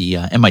talking about the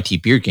MIT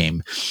beer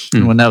game.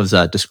 And when I was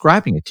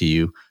describing it to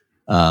you,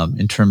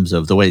 in terms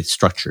of the way it's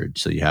structured.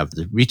 So you have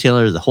the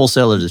retailer, the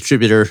wholesaler, the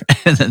distributor,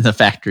 and then the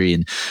factory,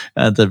 and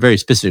the very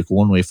specific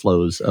one-way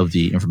flows of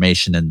the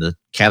information and the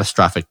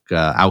catastrophic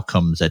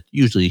outcomes that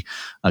usually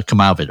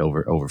come out of it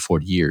over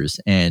 40 years.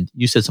 And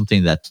you said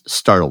something that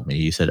startled me.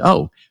 You said,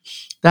 "Oh,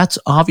 that's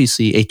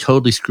obviously a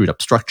totally screwed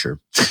up structure,"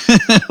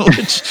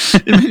 which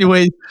in many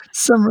ways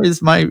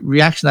summarizes my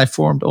reaction I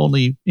formed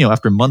only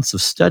after months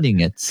of studying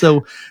it.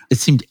 So it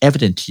seemed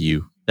evident to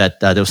you that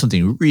there was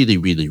something really,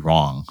 really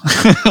wrong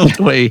with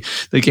the way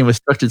the game was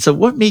structured. So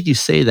what made you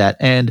say that?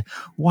 And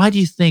why do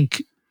you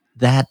think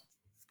that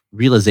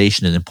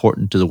realization is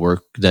important to the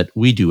work that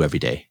we do every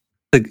day?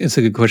 It's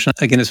a good question.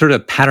 Again, it's sort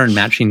of pattern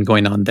matching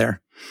going on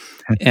there.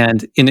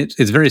 And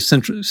it's very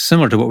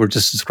similar to what we're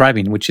just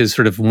describing, which is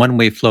sort of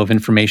one-way flow of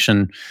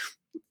information,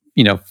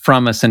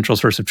 from a central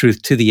source of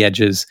truth to the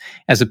edges,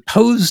 as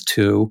opposed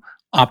to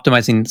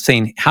optimizing,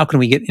 saying, how can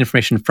we get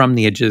information from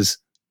the edges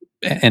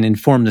and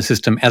inform the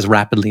system as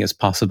rapidly as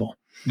possible?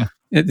 Yeah.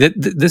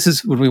 This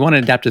is when we want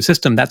an adaptive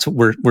system. That's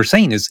what we're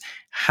saying is,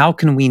 how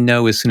can we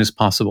know as soon as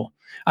possible?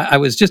 I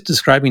was just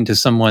describing to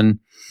someone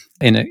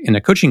in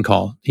a coaching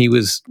call. He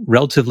was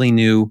relatively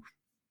new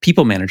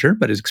people manager,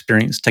 but an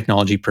experienced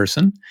technology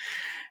person.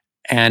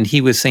 And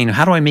he was saying,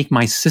 how do I make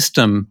my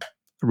system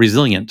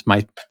resilient,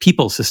 my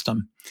people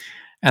system?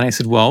 And I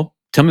said, well,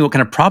 tell me what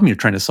kind of problem you're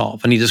trying to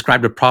solve. And he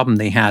described a problem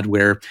they had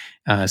where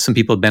some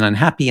people had been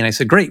unhappy. And I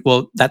said, great,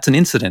 well, that's an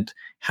incident.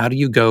 How do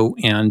you go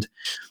and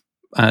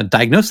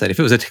diagnose that? If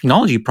it was a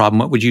technology problem,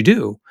 what would you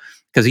do?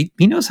 because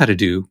he knows how to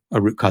do a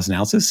root cause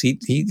analysis.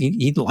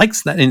 He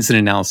likes that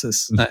incident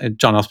analysis.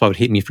 John Oswald would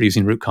hate me for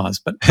using root cause,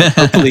 but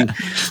hopefully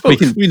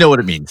we know what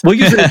it means. We'll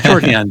use it as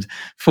shorthand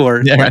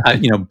for Yeah.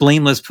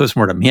 blameless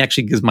postmortem. He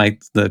actually gives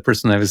the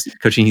person I was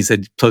coaching. He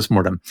said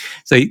postmortem.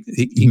 So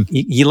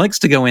he likes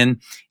to go in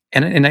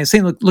and I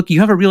say, look, you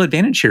have a real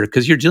advantage here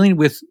because you're dealing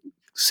with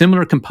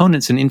similar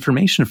components in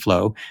information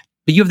flow.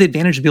 But you have the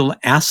advantage to be able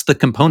to ask the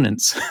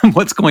components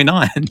what's going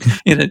on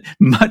in a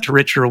much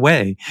richer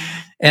way.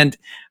 And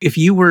if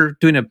you were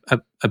doing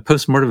a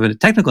postmortem of a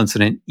technical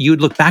incident, you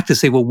would look back to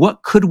say, well,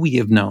 what could we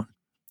have known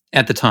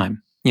at the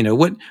time?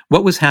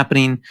 What was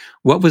happening,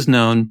 what was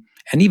known,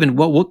 and even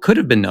what could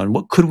have been known?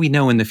 What could we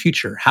know in the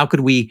future? How could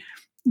we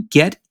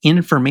get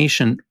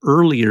information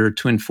earlier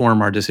to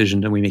inform our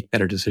decision and we make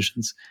better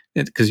decisions?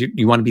 Because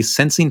you want to be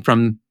sensing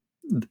from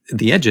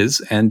the edges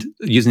and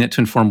using it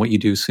to inform what you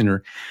do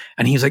sooner.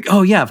 And he was like,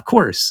 oh yeah, of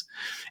course.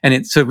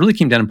 And so it really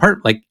came down in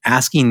part like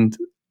asking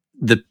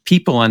the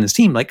people on his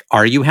team, like,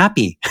 are you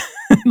happy?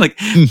 Like,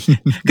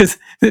 because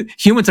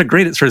humans are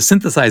great at sort of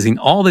synthesizing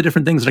all the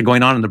different things that are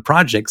going on in the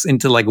projects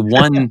into like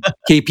one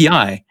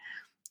KPI.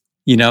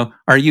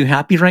 Are you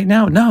happy right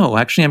now? No,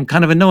 actually, I'm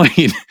kind of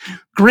annoyed.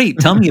 Great,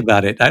 tell me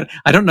about it.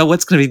 I don't know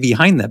what's going to be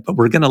behind that, but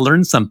we're going to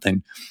learn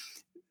something.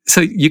 So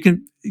you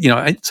can,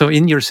 so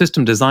in your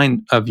system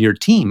design of your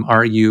team,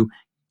 are you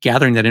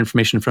gathering that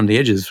information from the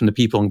edges, from the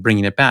people, and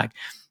bringing it back?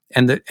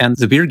 And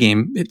the beer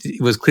game,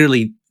 it was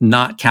clearly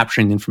not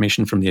capturing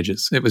information from the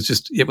edges. It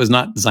was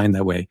not designed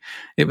that way.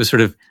 It was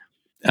sort of,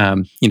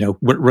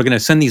 we're going to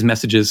send these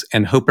messages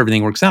and hope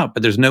everything works out,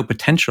 but there's no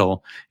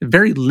potential,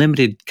 very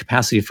limited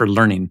capacity for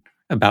learning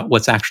about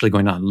what's actually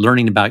going on,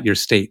 learning about your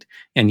state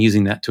and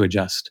using that to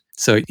adjust.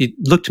 So it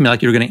looked to me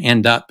like you were going to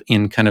end up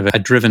in kind of a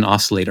driven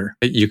oscillator.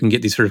 You can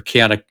get these sort of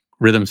chaotic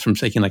rhythms from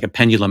taking like a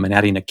pendulum and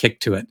adding a kick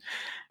to it.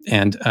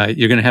 And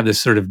you're going to have this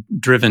sort of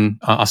driven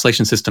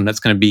oscillation system that's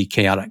going to be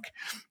chaotic,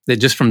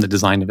 just from the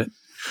design of it.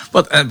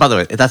 But by the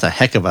way, that's a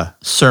heck of a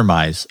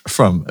surmise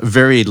from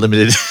very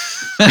limited.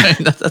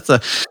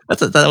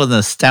 That was an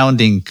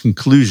astounding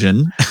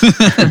conclusion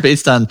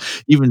based on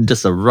even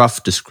just a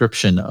rough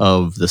description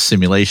of the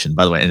simulation.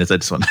 By the way, and I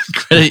just want to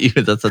credit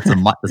you. That's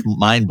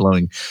mind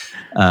blowing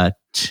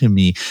to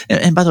me.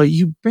 And by the way,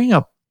 you bring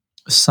up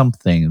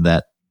something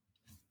that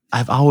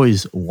I've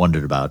always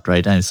wondered about,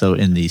 right? And so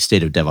in the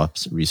state of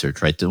DevOps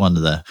research, right, one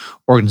of the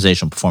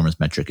organizational performance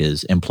metric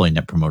is employee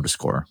net promoter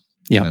score.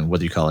 Yeah. And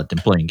whether you call it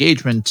employee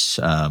engagement,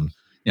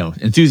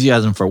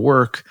 enthusiasm for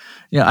work.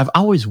 I've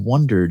always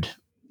wondered,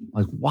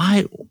 like,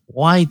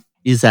 why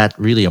is that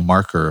really a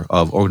marker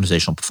of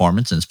organizational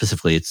performance? And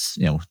specifically, it's,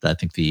 I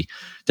think the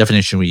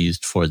definition we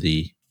used for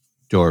the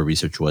DORA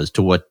research was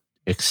to what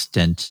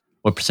extent,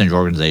 what percentage of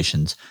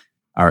organizations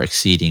are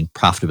exceeding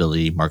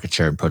profitability, market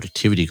share, and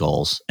productivity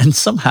goals. And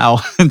somehow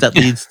that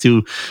leads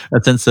to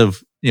a sense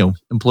of,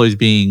 employees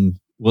being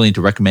willing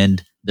to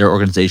recommend their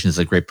organization is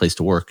a great place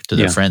to work to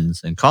their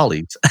friends and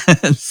colleagues.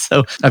 And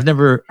so I've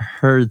never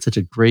heard such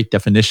a great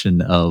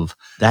definition of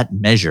that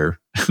measure.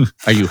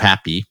 Are you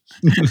happy?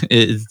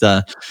 Is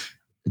the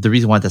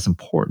reason why that's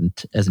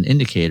important as an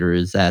indicator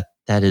is that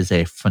is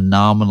a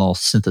phenomenal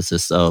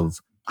synthesis of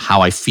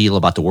how I feel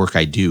about the work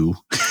I do.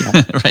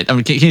 Yeah. Right. I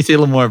mean, can you say a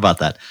little more about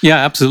that? Yeah,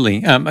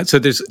 absolutely. So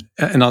there's,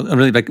 and I'll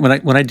really like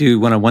when I do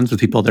one-on-ones with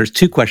people, there's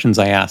two questions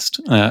I asked,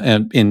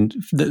 and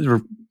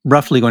they're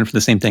roughly going for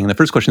the same thing. And the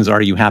first question is,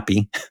 are you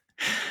happy?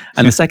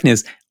 And the second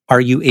is,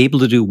 are you able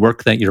to do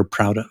work that you're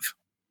proud of?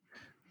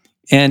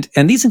 And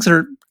these things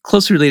are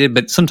closely related,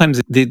 but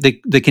sometimes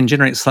they can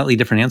generate slightly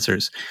different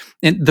answers.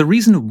 And the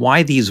reason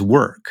why these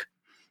work,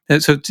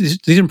 so these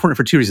are important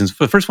for two reasons.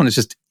 The first one is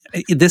just,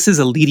 this is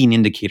a leading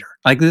indicator.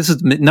 Like, this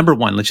is number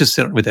one. Let's just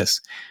start with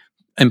this.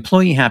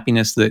 Employee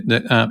happiness,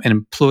 an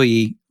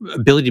employee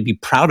ability to be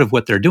proud of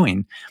what they're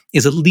doing,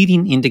 is a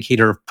leading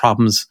indicator of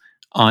problems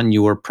on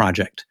your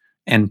project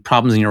and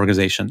problems in your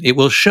organization. It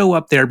will show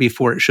up there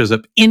before it shows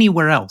up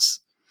anywhere else.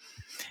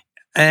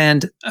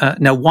 And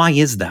now, why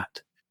is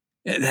that?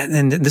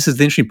 And this is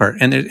the interesting part.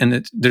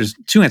 And there's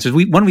two answers.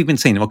 One, we've been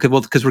saying, okay,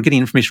 well, because we're getting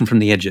information from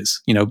the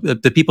edges.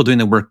 The people doing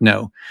the work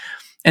know.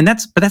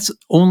 But that's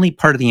only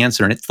part of the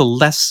answer, and it's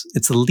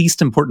the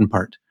least important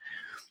part.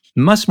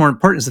 Much more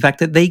important is the fact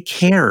that they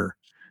care.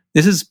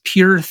 This is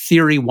pure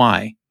theory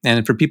Y.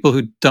 And for people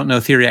who don't know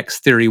theory X,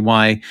 theory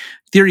Y,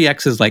 theory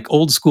X is like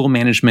old school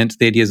management.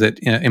 The idea is that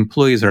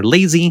employees are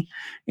lazy,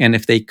 and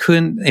if they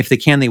can,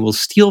 they will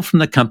steal from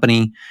the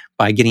company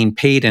by getting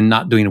paid and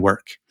not doing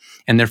work.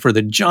 And therefore,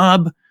 the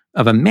job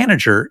of a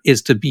manager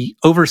is to be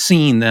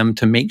overseeing them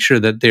to make sure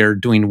that they're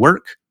doing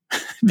work,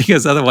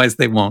 because otherwise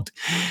they won't.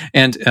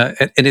 And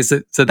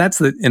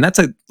that's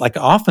like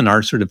often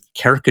our sort of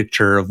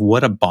caricature of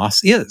what a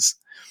boss is,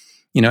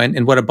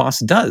 and what a boss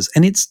does.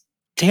 And it's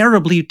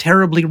terribly,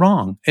 terribly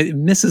wrong. It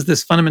misses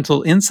this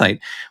fundamental insight,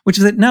 which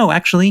is that no,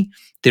 actually,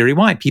 theory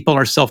Y, people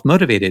are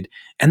self-motivated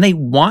and they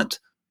want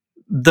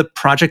the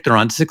project they're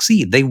on to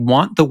succeed. They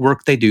want the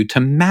work they do to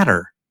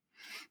matter.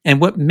 And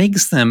what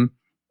makes them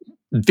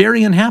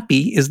very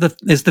unhappy is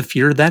the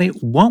fear that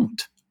it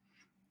won't.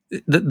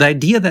 the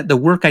idea that the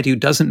work I do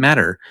doesn't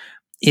matter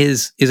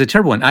is a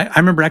terrible one. I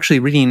remember actually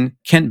reading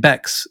Kent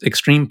Beck's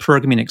Extreme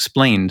Programming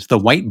Explained, the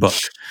White Book,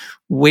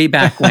 way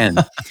back when.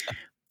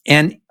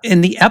 And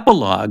in the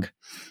epilogue,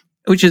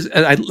 which is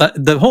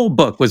the whole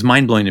book was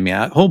mind-blowing to me.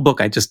 The whole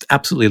book I just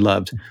absolutely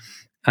loved.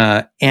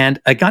 And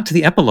I got to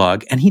the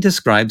epilogue, and he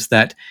describes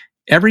that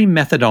every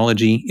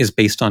methodology is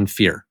based on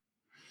fear.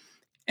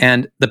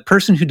 And the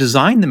person who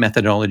designed the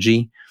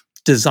methodology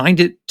designed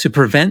it to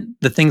prevent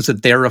the things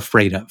that they're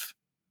afraid of.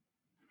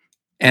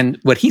 And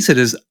what he said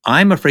is,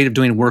 I'm afraid of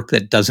doing work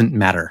that doesn't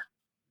matter.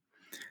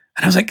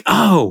 And I was like,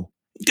 oh,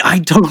 I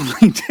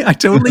totally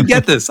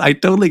get this. I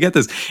totally get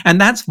this. And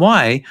that's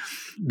why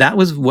that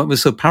was what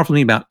was so powerful to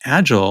me about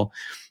Agile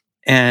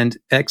and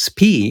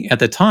XP at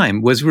the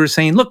time was we were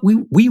saying, look,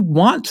 we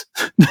want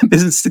the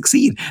business to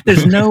succeed.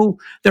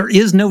 There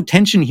is no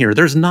tension here.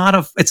 It's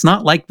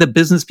not like the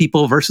business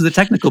people versus the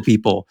technical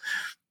people.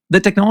 The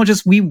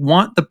technologists, we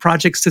want the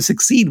projects to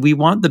succeed. We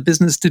want the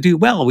business to do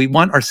well. We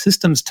want our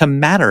systems to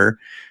matter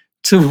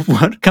to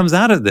what comes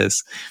out of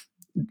this.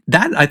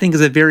 That, I think,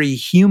 is a very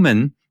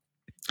human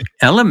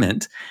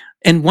element.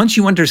 And once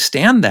you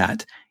understand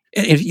that,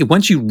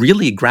 once you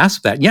really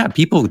grasp that, yeah,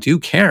 people do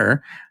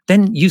care,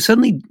 then you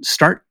suddenly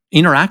start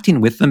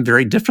interacting with them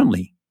very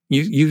differently.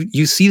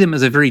 You see them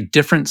as a very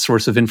different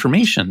source of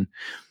information.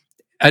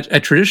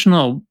 A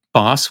traditional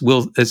boss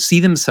will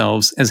see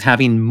themselves as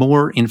having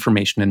more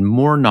information and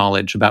more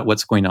knowledge about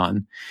what's going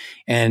on.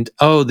 And,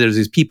 oh, there's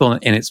these people,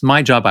 and it's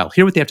my job. I'll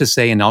hear what they have to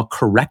say, and I'll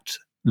correct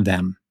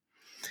them.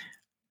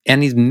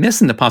 And he's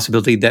missing the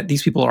possibility that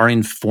these people are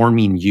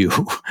informing you.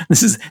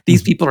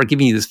 These people are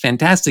giving you this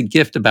fantastic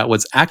gift about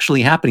what's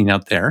actually happening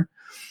out there.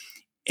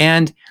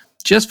 And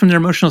just from their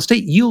emotional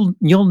state, you'll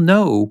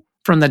know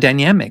from the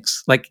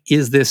dynamics, like,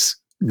 is this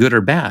good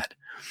or bad?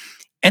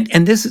 And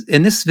this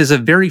is a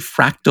very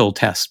fractal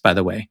test, by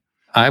the way.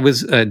 I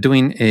was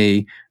doing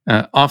a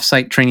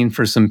offsite training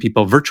for some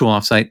people, virtual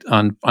offsite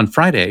on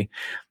Friday,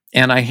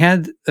 and I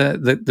had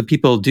the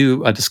people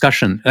do a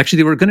discussion. Actually,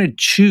 they were going to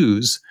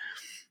choose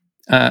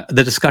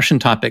the discussion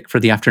topic for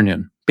the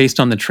afternoon based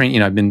on the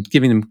training. I've been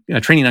giving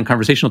them training on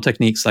conversational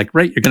techniques. Like,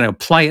 right, you're going to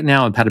apply it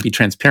now of how to be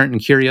transparent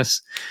and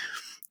curious.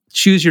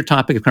 Choose your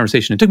topic of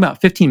conversation. It took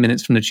about 15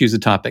 minutes from to choose a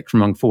topic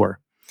from among 4,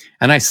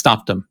 and I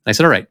stopped them. I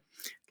said, "All right,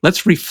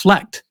 let's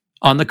reflect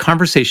on the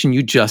conversation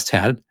you just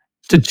had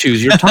to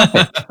choose your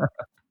topic.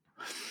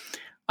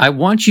 I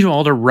want you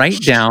all to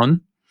write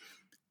down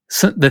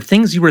the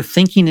things you were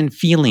thinking and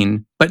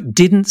feeling but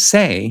didn't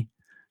say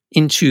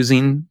in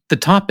choosing the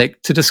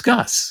topic to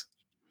discuss."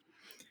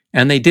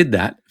 And they did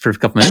that for a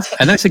couple minutes.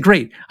 And I said,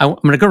 great, I'm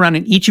going to go around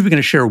and each of you are going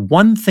to share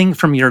one thing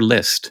from your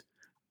list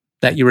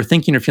that you were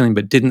thinking or feeling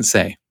but didn't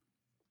say.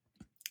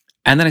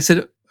 And then I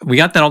said, we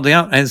got that all day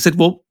out. And I said,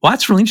 well,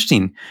 that's really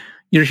interesting.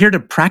 You're here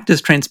to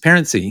practice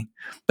transparency,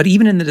 but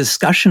even in the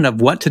discussion of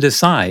what to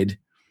decide,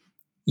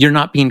 you're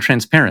not being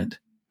transparent.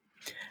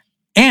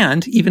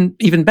 And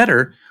even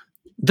better,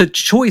 the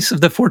choice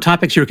of the 4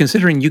 topics you were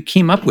considering, you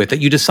came up with,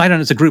 that you decided on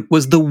as a group,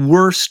 was the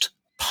worst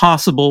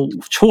possible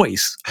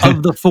choice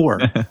of the 4.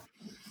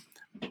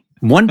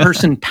 One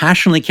person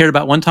passionately cared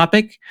about one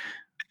topic,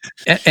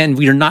 and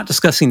we are not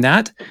discussing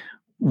that.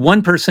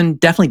 One person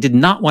definitely did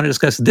not want to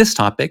discuss this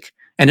topic,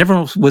 and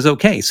everyone was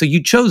okay. So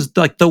you chose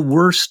like the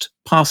worst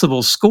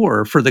possible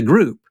score for the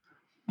group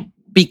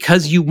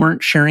because you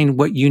weren't sharing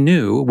what you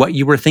knew, what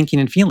you were thinking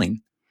and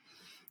feeling.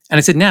 And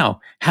I said,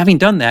 now, having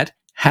done that,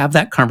 have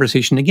that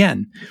conversation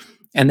again.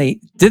 And they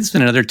did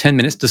spend another 10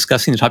 minutes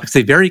discussing the topics.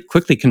 They very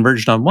quickly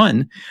converged on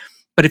one.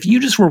 But if you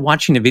just were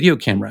watching a video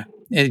camera,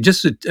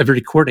 just a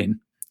recording,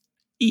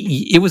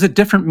 it was a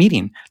different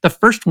meeting. The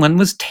first one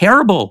was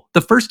terrible. The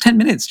first 10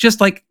 minutes,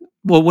 just like,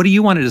 well, what do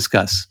you want to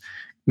discuss?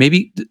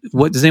 Maybe,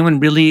 what does anyone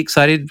really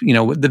excited?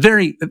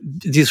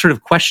 These sort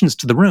of questions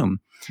to the room.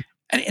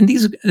 And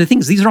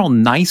these are all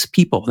nice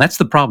people. That's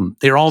the problem.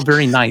 They're all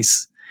very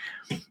nice.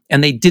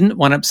 And they didn't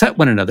want to upset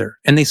one another.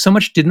 And they so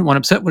much didn't want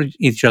to upset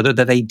each other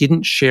that they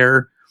didn't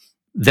share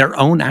their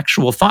own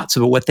actual thoughts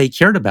about what they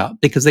cared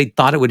about because they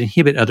thought it would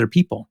inhibit other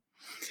people.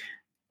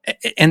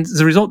 And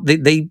as a result,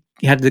 they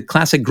had the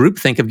classic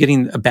groupthink of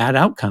getting a bad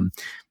outcome.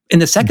 In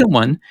the second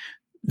one,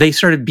 they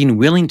started being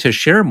willing to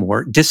share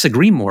more,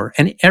 disagree more.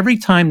 And every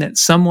time that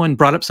someone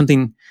brought up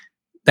something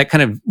that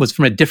kind of was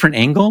from a different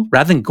angle,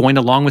 rather than going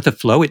along with the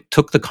flow, it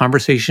took the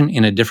conversation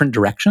in a different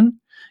direction.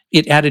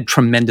 It added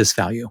tremendous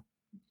value.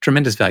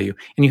 And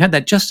you had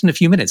that just in a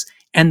few minutes.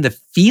 And the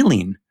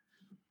feeling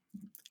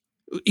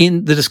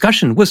in the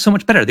discussion was so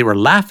much better. They were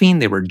laughing,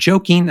 they were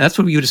joking. That's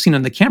what you would have seen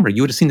on the camera.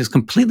 You would have seen this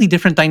completely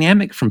different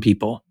dynamic from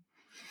people.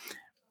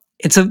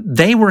 And so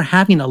they were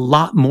having a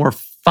lot more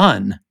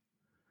fun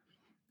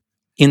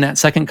in that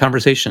second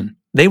conversation.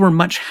 They were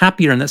much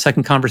happier in that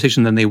second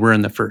conversation than they were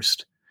in the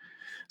first.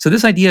 So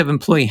this idea of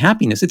employee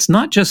happiness, it's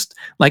not just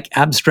like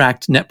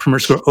abstract net promoter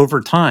score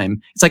over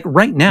time. It's like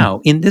right now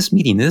in this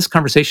meeting, in this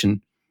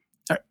conversation,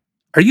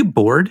 are you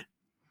bored?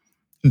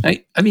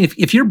 I mean,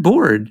 if you're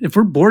bored, if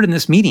we're bored in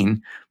this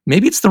meeting,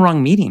 maybe it's the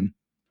wrong meeting.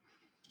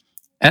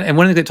 And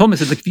one of the things they told me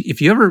is that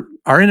if you ever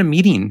are in a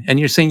meeting and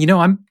you're saying,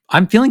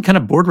 I'm feeling kind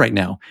of bored right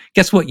now,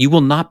 guess what? You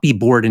will not be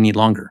bored any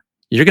longer.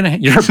 You're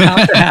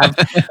about to have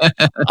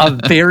a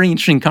very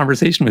interesting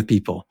conversation with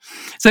people.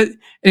 So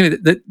anyway,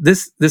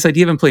 this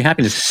idea of employee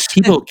happiness,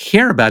 people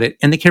care about it,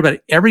 and they care about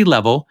it at every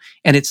level,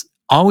 and it's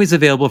always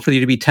available for you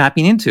to be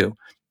tapping into.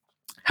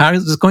 How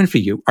is this going for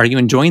you? Are you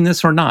enjoying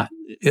this or not?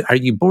 Are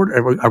you bored?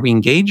 Are we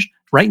engaged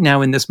right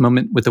now in this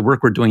moment with the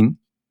work we're doing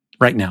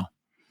right now?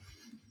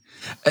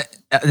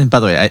 And by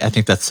the way, I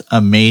think that's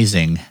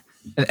amazing.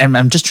 And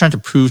I'm just trying to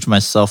prove to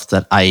myself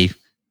that I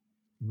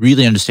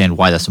really understand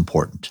why that's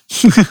important.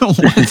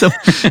 so,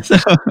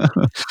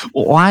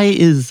 why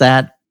is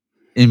that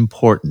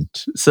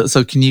important?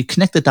 So can you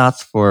connect the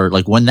dots for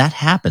like when that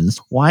happens?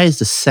 Why is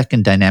the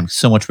second dynamic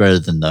so much better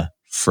than the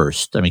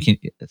first? I mean, can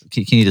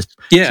you just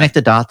connect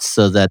the dots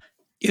so that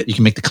you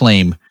can make the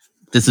claim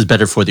this is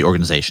better for the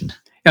organization?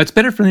 Yeah, it's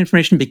better for the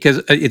information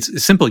because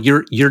it's simple.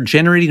 You're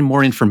generating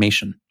more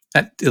information.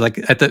 At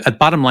the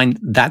bottom line,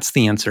 that's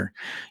the answer.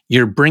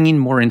 You're bringing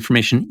more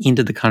information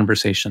into the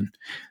conversation.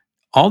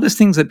 All these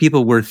things that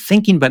people were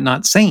thinking but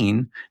not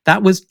saying,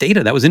 that was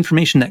data. That was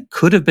information that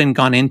could have been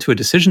gone into a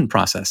decision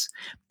process,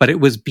 but it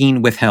was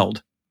being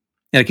withheld.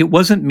 Like it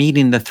wasn't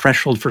meeting the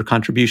threshold for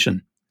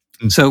contribution.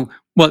 Mm-hmm. So,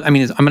 well, I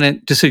mean, I'm going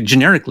to just say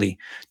generically,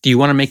 do you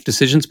want to make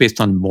decisions based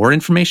on more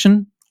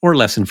information or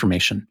less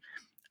information?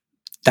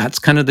 That's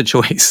kind of the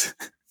choice.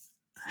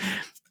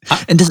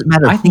 And does it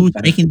matter who's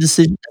making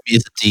decisions? I mean,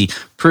 is it the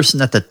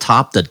person at the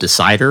top, the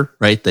decider,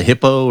 right? The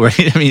hippo,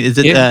 right? I mean, is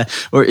it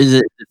or is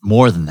it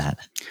more than that?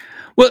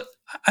 Well,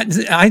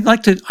 I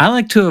like to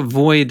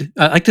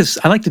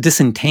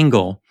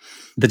disentangle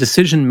the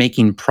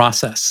decision-making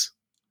process,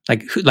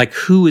 like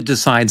who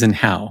decides and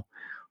how,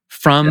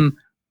 from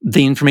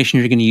the information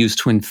you're going to use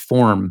to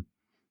inform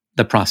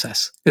the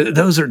process.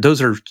 Those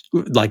are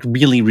like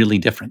really, really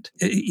different.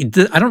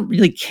 I don't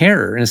really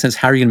care in a sense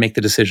how are you going to make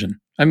the decision.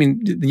 I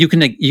mean, you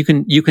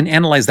can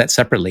analyze that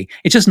separately.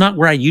 It's just not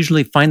where I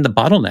usually find the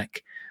bottleneck.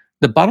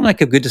 The bottleneck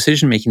of good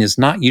decision making is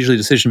not usually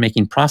the decision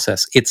making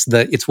process. It's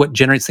what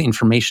generates the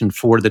information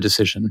for the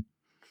decision.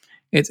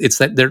 It's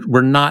that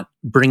we're not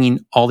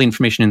bringing all the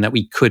information in that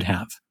we could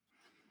have,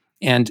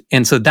 and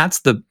so that's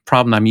the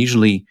problem I'm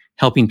usually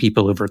helping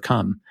people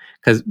overcome.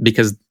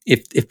 Because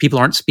if people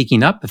aren't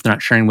speaking up, if they're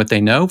not sharing what they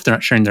know, if they're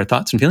not sharing their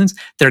thoughts and feelings,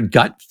 their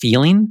gut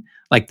feeling,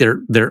 like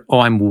they're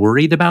I'm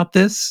worried about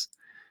this.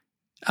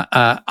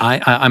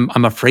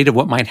 I'm afraid of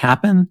what might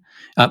happen.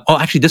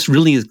 Actually, this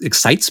really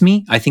excites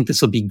me. I think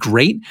this will be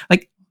great.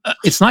 Like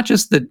it's not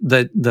just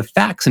the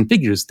facts and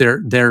figures.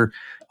 They're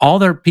all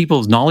their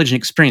people's knowledge and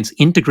experience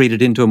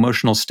integrated into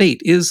emotional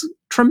state is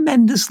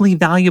tremendously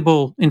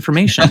valuable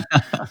information.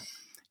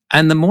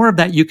 And the more of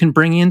that you can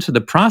bring into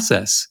the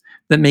process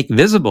that make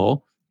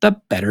visible, the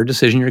better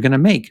decision you're going to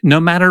make, no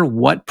matter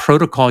what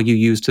protocol you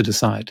use to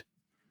decide.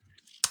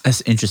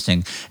 That's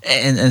interesting.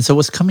 And so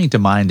what's coming to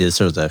mind is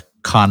sort of the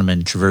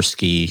Kahneman,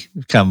 Tversky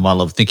kind of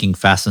model of thinking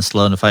fast and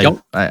slow. And if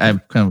I'm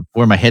kind of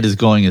where my head is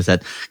going is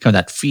that kind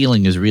of that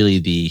feeling is really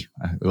the,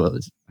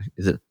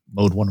 is it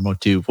mode 1 or mode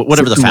 2?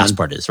 Whatever system the fast 1.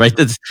 Part is, right?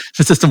 That's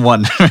the system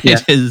 1,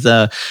 right? Is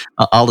all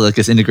of that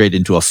gets integrated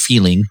into a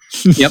feeling,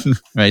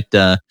 right?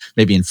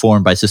 Maybe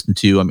informed by system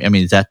 2. I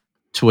mean, is that,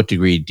 to what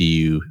degree do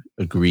you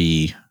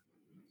agree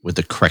with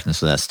the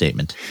correctness of that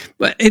statement?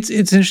 But it's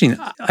interesting.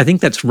 I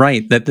think that's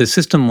right, that the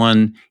system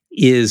 1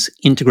 is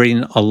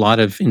integrating a lot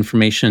of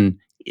information,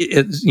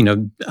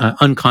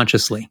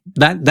 unconsciously.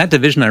 That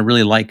division I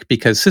really like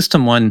because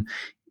system 1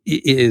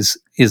 is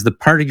the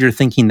part of your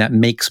thinking that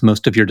makes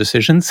most of your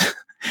decisions.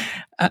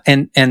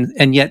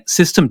 And yet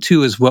system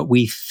 2 is what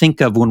we think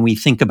of when we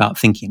think about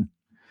thinking.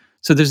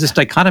 So there's this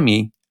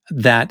dichotomy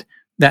that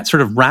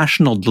sort of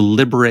rational,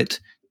 deliberate,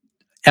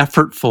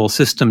 effortful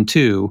system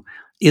 2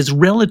 is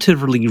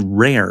relatively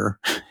rare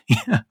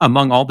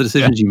among all the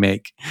decisions you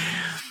make.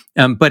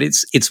 But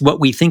it's what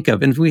we think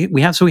of. And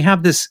we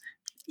have this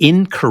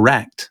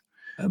incorrect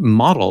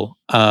model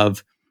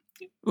of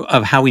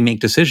how we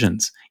make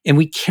decisions. And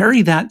we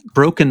carry that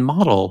broken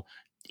model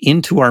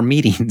into our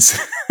meetings.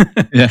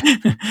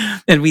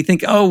 And we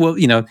think, we're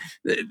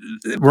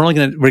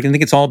going to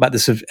think it's all about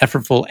this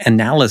effortful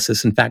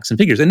analysis and facts and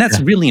figures. And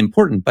that's really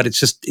important, but it's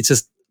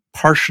just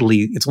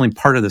partially, it's only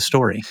part of the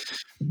story.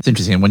 It's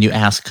interesting. When you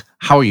ask,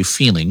 how are you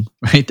feeling,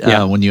 right?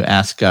 When you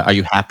ask, are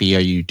you happy? Are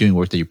you doing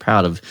work that you're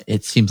proud of?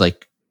 It seems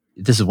like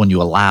this is when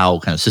you allow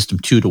kind of system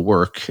 2 to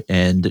work.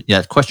 And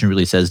the question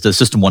really says, does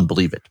system 1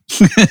 believe it?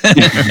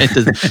 Right?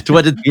 To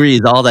what degree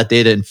is all that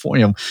data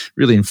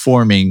really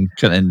informing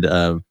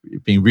and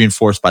being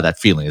reinforced by that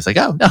feeling? It's like,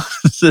 oh, no,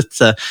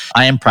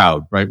 I am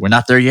proud, right? We're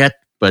not there yet,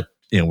 but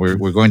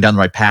we're going down the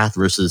right path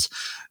versus,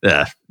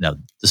 no,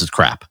 this is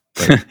crap.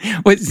 Right?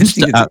 Well, it's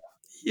interesting.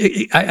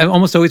 I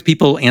almost always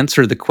people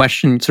answer the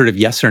question sort of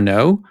yes or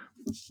no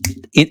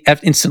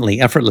instantly,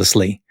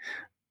 effortlessly.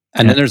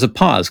 And then there's a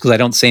pause because I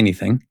don't say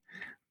anything.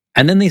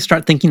 And then they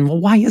start thinking, well,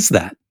 why is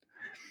that?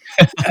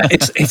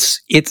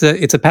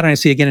 It's a pattern I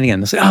see again and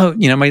again. They say,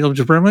 my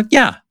algebra. I'm like,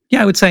 yeah,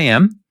 I would say I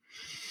am.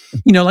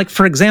 Like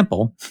for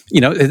example,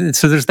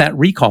 so there's that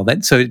recall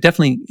so it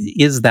definitely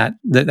is that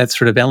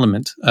sort of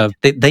element of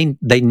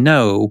they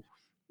know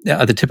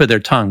at the tip of their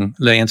tongue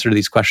the answer to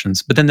these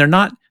questions, but then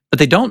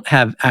they don't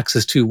have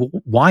access to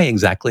why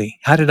exactly.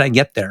 How did I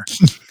get there?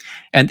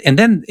 And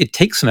then it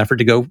takes some effort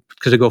to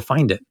go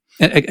find it.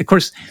 And of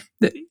course,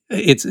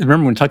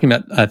 remember when talking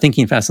about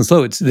thinking fast and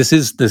slow,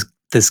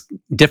 this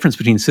difference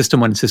between system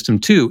 1 and system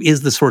 2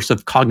 is the source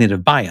of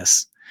cognitive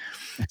bias.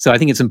 So I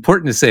think it's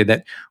important to say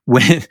that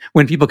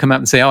when people come out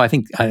and say, "Oh, I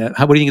think, what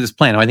do you think of this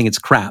plan? Oh, I think it's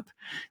crap."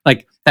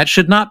 Like that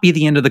should not be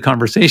the end of the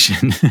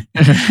conversation.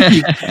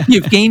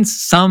 You've gained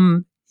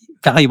some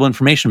valuable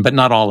information, but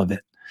not all of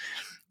it.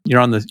 You're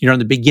on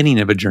the beginning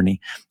of a journey.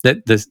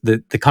 That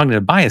the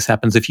cognitive bias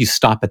happens if you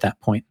stop at that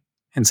point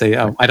and say,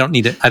 "Oh, I don't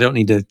need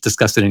to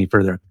discuss it any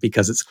further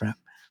because it's crap."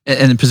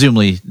 And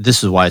presumably,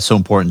 this is why it's so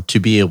important to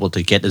be able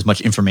to get as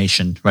much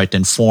information, right, to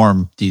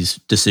inform these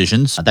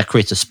decisions. That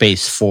creates a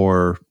space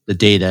for the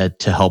data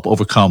to help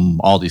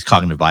overcome all these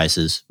cognitive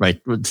biases,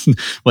 right?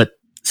 What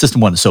System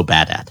 1 is so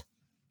bad at.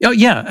 Oh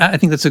yeah, I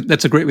think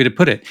that's a great way to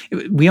put it.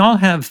 We all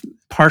have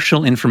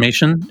partial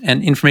information,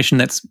 and information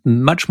that's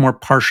much more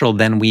partial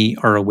than we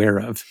are aware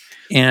of.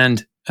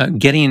 And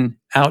getting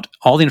out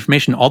all the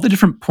information, all the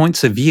different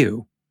points of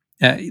view,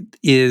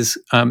 is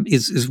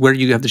where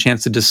you have the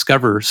chance to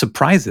discover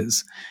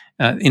surprises,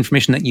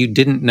 information that you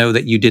didn't know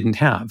that you didn't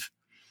have,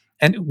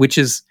 and which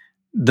is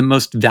the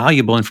most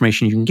valuable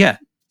information you can get.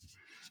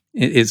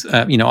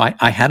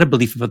 I had a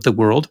belief about the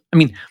world. I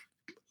mean,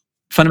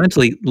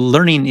 fundamentally,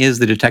 learning is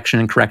the detection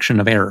and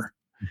correction of error.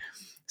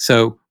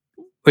 So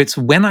it's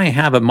when I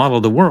have a model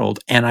of the world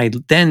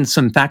and then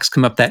some facts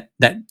come up that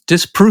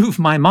disprove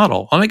my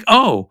model. I'm like,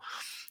 oh,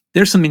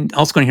 there's something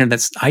else going here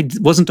that I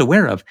wasn't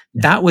aware of.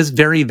 Yeah. That was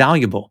very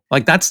valuable.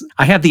 Like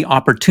I have the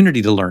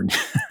opportunity to learn.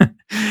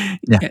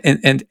 Yeah.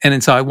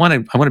 And so I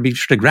want to be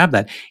sure to grab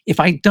that. If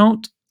I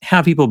don't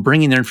have people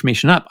bringing their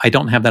information up, I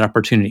don't have that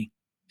opportunity.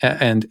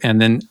 And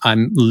then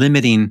I'm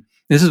limiting.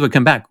 This is what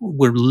come back.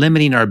 We're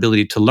limiting our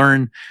ability to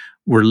learn.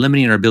 We're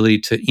limiting our ability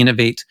to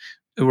innovate.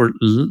 We're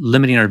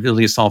limiting our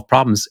ability to solve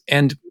problems.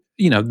 And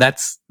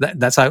that's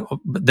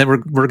how that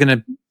we're going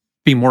to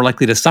be more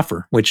likely to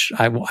suffer, which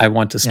I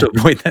want to still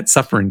avoid that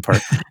suffering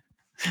part.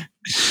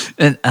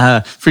 And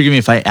forgive me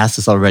if I asked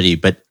this already,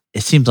 but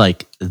it seems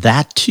like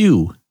that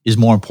too is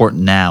more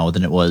important now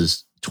than it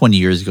was 20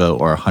 years ago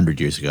or 100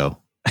 years ago.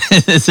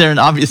 Is there an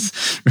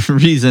obvious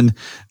reason,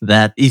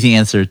 that easy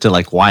answer to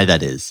like why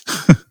that is?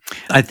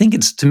 I think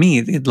to me,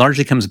 it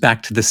largely comes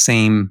back to the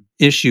same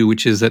issue,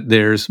 which is that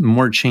there's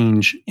more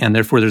change and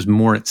therefore there's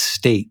more at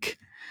stake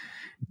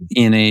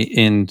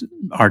in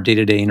our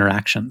day-to-day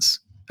interactions.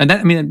 And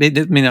that, I mean,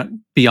 it may not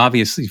be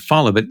obviously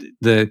follow, but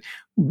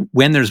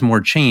when there's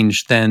more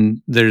change,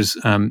 then there's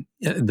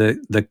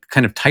the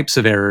kind of types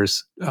of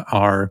errors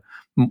are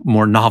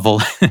more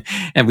novel,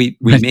 and we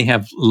may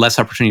have less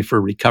opportunity for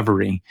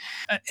recovery,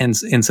 and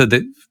so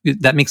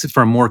that makes it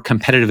for a more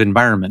competitive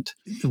environment.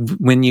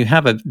 When you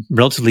have a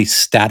relatively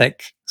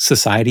static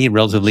society,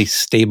 relatively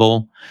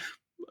stable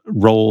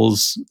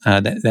roles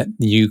that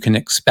you can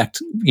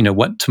expect,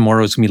 what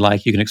tomorrow is going to be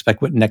like. You can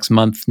expect what next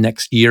month,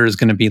 next year is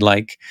going to be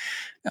like.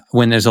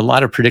 When there's a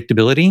lot of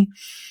predictability,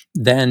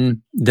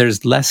 then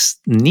there's less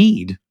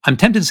need. I'm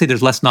tempted to say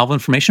there's less novel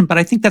information, but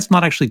I think that's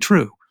not actually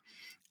true.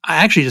 I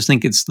actually just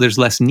think there's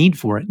less need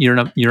for it. You're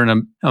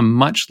in a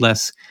much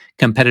less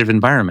competitive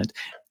environment,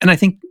 and I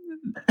think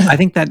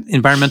that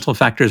environmental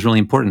factor is really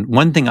important.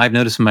 One thing I've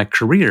noticed in my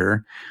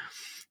career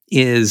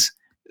is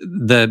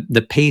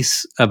the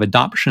pace of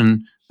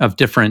adoption of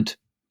different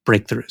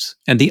breakthroughs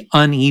and the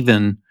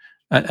uneven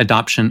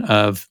adoption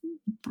of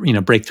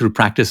breakthrough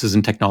practices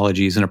and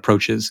technologies and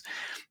approaches.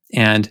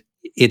 And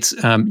it's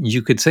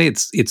you could say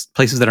it's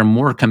places that are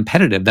more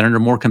competitive, that are under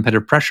more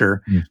competitive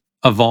pressure,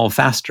 evolve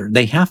faster.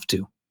 They have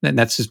to. And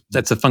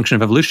that's a function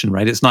of evolution,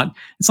 right? It's not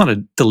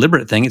a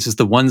deliberate thing. It's just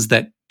the ones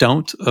that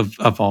don't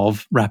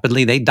evolve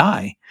rapidly, they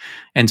die.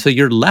 And so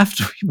you're left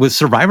with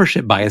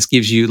survivorship bias.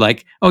 Gives you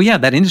like, oh yeah,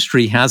 that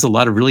industry has a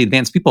lot of really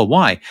advanced people.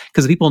 Why?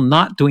 Because the people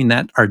not doing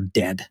that are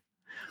dead.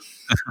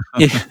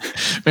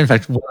 In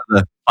fact, one of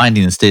the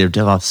findings in the State of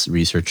DevOps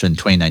research in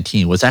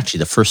 2019 was actually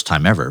the first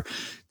time ever.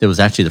 There was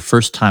actually the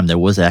first time there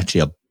was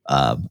actually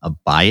a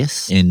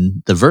bias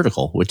in the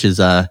vertical, which is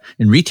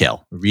in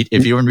retail.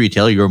 If you're in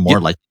retail, you're more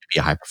likely to be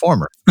a high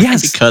performer.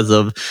 Yes, because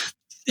of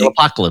the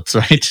apocalypse,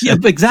 right? Yeah,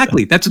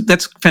 exactly.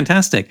 That's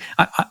fantastic.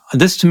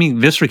 This to me,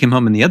 Vistra came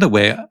home in the other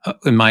way.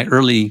 In my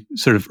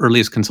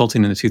earliest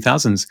consulting in the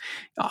 2000s,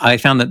 I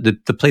found that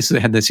the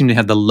places that seemed to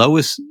have the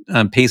lowest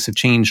pace of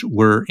change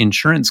were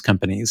insurance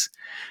companies,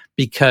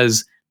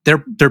 because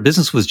their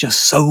business was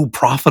just so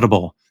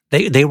profitable.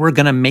 They were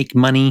going to make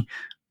money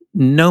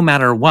no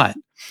matter what.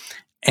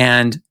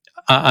 And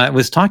I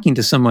was talking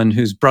to someone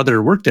whose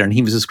brother worked there, and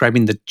he was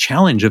describing the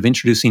challenge of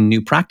introducing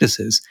new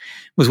practices.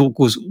 Was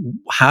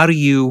how do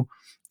you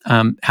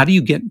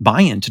get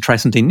buy-in to try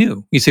something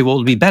new? You say, well,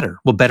 it'll be better.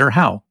 Well, better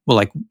how?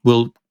 Well,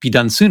 will be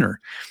done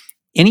sooner.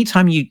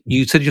 Anytime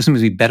you said something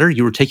would be better,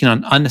 you were taking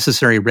on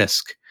unnecessary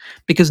risk.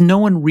 because no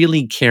one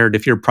really cared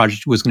if your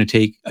project was going to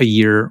take a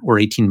year or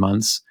 18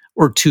 months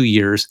or 2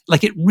 years.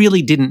 Like, it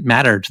really didn't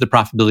matter to the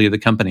profitability of the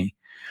company.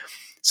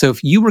 So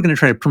if you were going to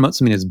try to promote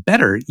something as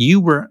better, you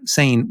were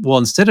saying, well,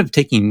 instead of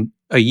taking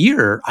a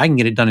year, I can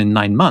get it done in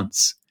 9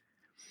 months.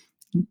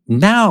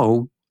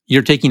 Now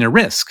you're taking a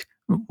risk.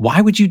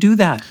 Why would you do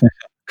that?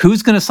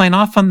 Who's going to sign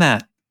off on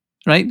that?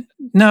 Right?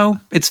 No,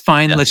 it's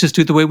fine. Yeah. Let's just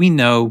do it the way we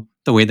know,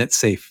 the way that's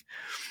safe.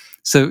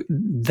 So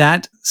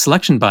that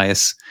selection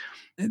bias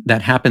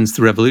that happens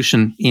through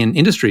evolution in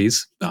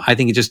industries, I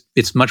think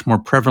it's much more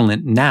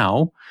prevalent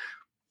now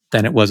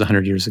than it was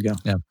 100 years ago.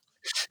 Yeah.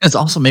 It's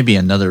also maybe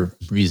another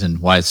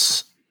reason why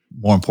it's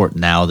more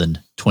important now than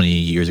 20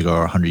 years ago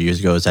or 100 years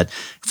ago, is that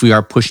if we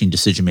are pushing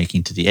decision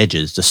making to the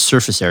edges, the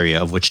surface area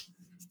of which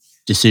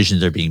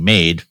decisions are being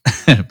made,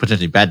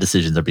 potentially bad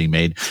decisions are being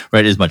made,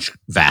 right, is much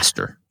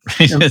vaster.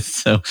 Right? Yep.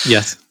 So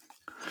Yes.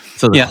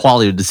 So the Yeah.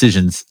 quality of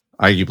decisions,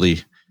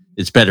 arguably,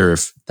 it's better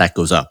if that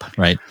goes up,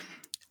 right?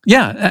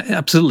 Yeah,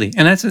 absolutely.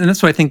 And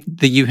that's why I think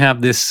that you have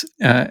this,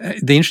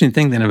 the interesting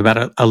thing then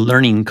about a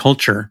learning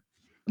culture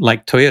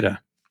like Toyota,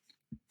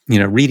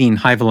 reading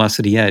High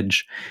Velocity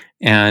Edge.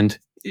 And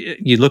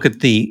you look at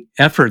the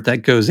effort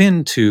that goes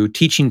into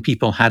teaching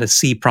people how to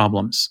see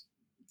problems,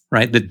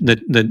 right?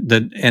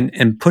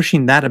 And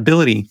pushing that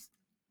ability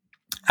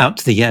out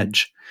to the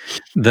edge.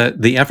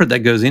 The effort that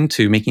goes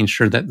into making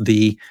sure that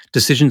the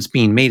decisions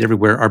being made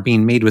everywhere are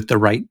being made with the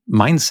right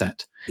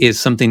mindset is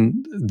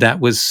something that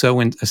was so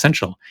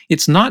essential.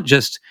 It's not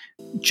just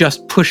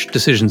push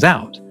decisions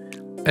out.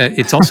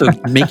 It's also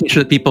making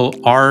sure that people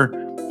are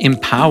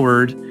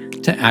empowered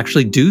to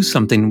actually do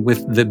something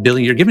with the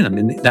ability you're giving them.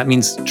 And that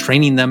means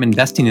training them,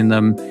 investing in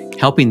them,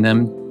 helping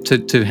them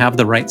to have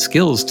the right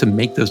skills to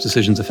make those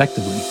decisions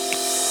effectively.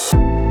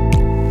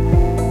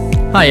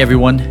 Hi,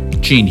 everyone.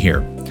 Gene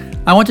here.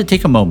 I want to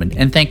take a moment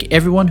and thank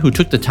everyone who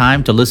took the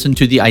time to listen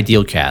to the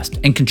Idealcast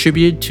and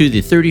contributed to the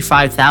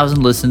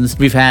 35,000 listens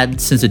we've had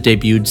since it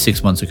debuted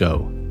 6 months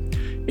ago.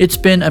 It's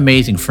been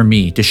amazing for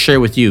me to share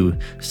with you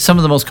some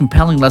of the most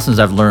compelling lessons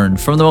I've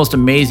learned from the most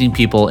amazing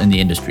people in the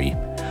industry.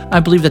 I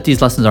believe that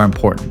these lessons are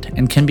important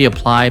and can be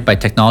applied by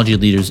technology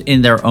leaders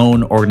in their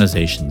own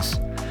organizations.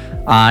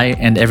 I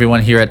and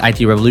everyone here at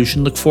IT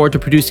Revolution look forward to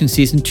producing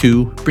Season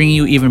 2, bringing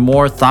you even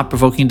more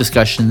thought-provoking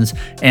discussions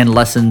and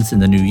lessons in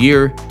the new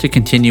year to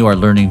continue our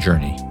learning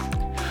journey.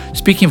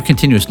 Speaking of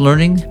continuous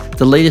learning,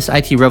 the latest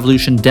IT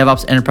Revolution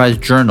DevOps Enterprise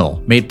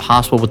Journal, made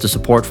possible with the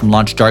support from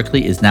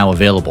LaunchDarkly, is now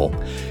available.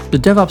 The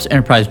DevOps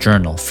Enterprise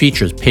Journal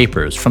features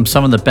papers from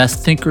some of the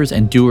best thinkers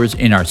and doers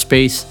in our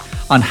space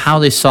on how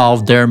they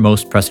solve their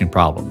most pressing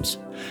problems.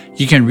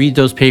 You can read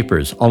those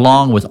papers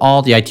along with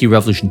all the IT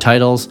Revolution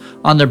titles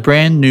on their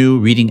brand new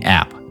reading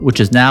app,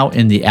 which is now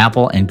in the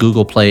Apple and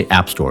Google Play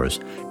app stores.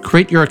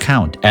 Create your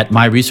account at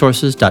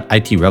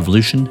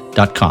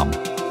myresources.itrevolution.com.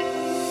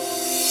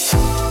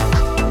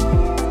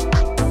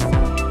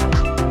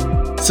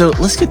 So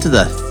let's get to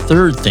the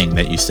third thing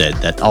that you said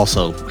that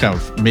also kind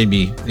of made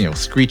me,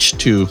 screech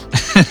to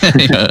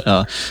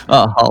a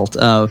halt.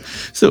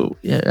 So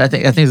I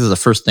think this is the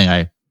first thing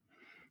I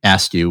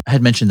asked you. I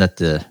had mentioned that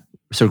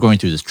so we're going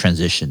through this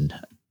transition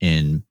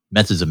in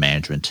methods of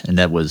management, and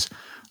that was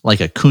like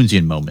a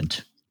Kuhnsian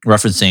moment,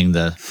 referencing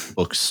the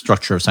book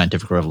Structure of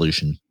Scientific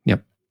Revolution.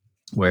 Yep.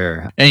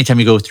 Where anytime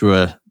you go through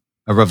a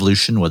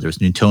revolution, whether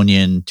it's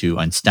Newtonian to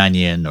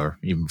Einsteinian, or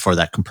even before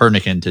that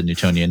Copernican to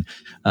Newtonian,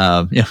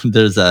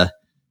 there's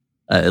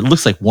it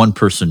looks like one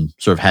person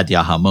sort of had the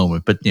aha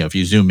moment, but if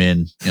you zoom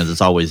in,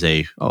 there's always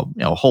a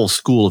whole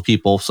school of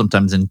people,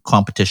 sometimes in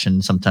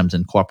competition, sometimes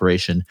in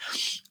cooperation.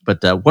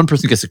 But one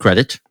person gets the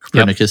credit: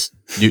 Copernicus,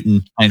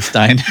 Newton,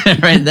 Einstein.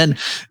 Right? And then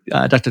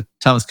Dr.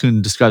 Thomas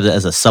Kuhn describes it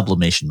as a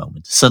sublimation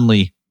moment.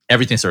 Suddenly,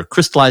 everything sort of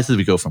crystallizes.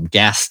 We go from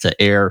gas to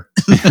air,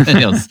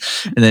 and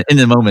then in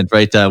the moment,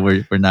 right,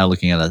 we're now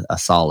looking at a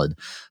solid.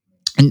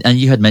 And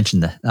you had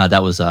mentioned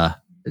that was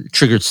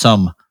triggered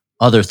some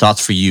other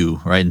thoughts for you,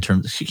 right?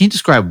 Can you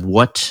describe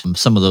what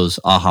some of those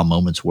aha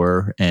moments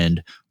were,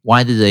 and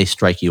why did they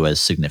strike you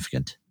as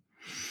significant?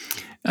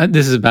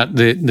 This is about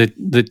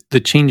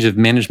the change of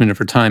management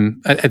over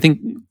time. I think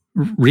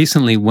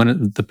recently one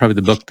of probably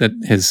the book that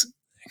has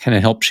kind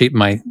of helped shape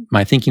my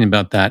thinking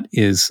about that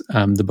is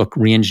the book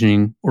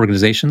Reengineering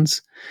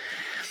Organizations,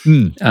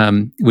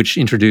 which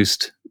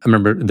introduced, I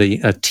remember,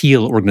 the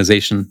TEAL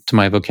organization to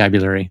my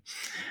vocabulary.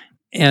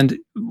 And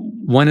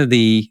one of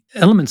the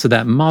elements of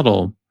that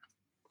model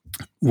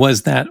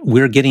was that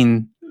we're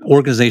getting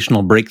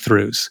organizational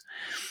breakthroughs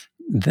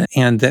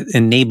and that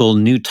enable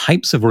new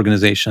types of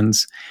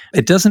organizations.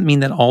 It doesn't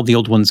mean that all the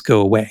old ones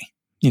go away.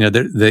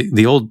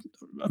 The old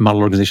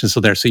model organization is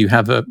still there. So you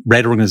have a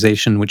red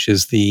organization, which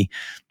is the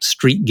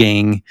street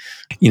gang,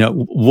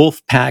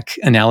 wolf pack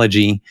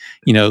analogy,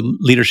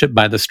 leadership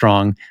by the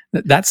strong.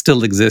 That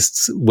still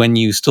exists when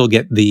you still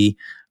get the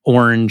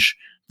orange,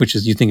 which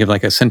is, you think of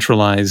like a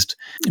centralized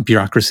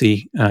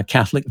bureaucracy,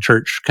 Catholic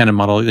Church kind of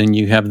model. Then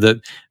you have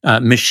the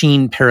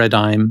machine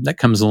paradigm that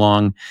comes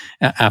along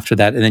after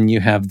that. And then you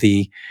have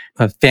the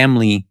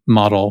family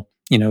model,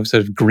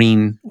 sort of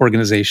green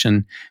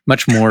organization,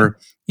 much more,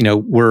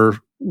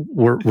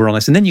 we're on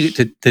this. And then you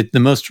get to the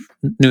most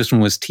newest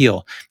one was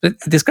teal. But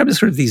it describes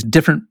sort of these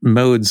different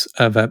modes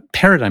of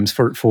paradigms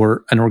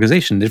for an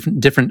organization,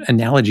 different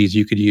analogies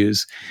you could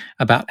use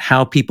about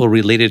how people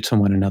related to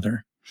one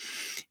another.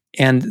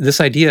 And this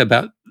idea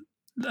about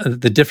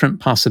the different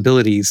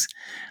possibilities,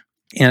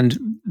 and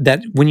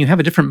that when you have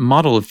a different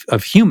model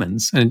of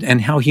humans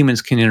and how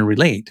humans can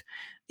interrelate,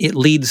 it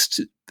leads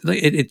to,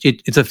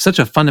 it's such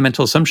a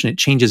fundamental assumption, it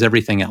changes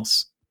everything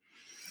else.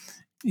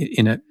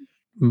 In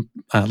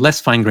a less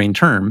fine-grained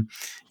term,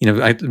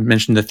 I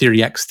mentioned the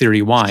theory X,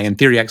 theory Y, and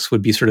theory X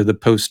would be sort of the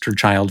poster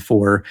child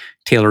for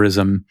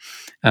Taylorism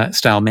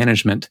style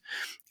management.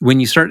 When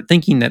you start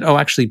thinking that,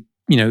 actually,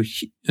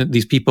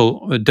 these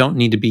people don't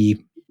need to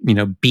be,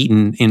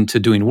 beaten into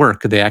doing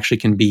work, they actually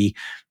can be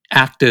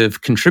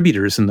active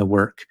contributors in the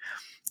work.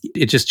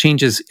 It just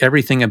changes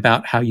everything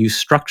about how you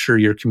structure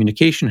your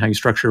communication, how you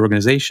structure your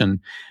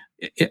organization.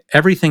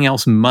 Everything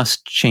else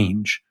must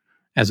change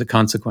as a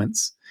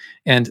consequence.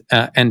 And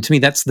to me,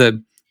 that's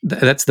the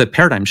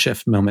paradigm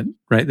shift moment,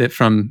 right? That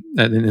from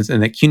in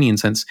that Kuhnian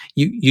sense,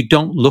 you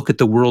don't look at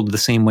the world the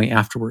same way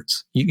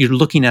afterwards. You're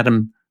looking at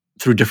them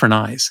through different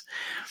eyes.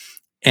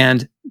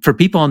 And for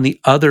people on the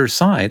other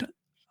side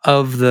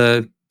of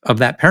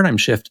that paradigm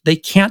shift, they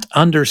can't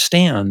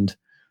understand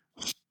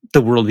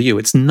the worldview.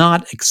 It's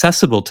not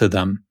accessible to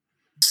them.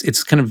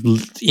 It's kind of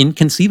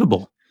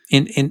inconceivable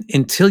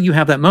until you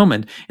have that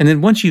moment. And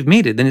then once you've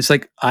made it, then it's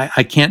like,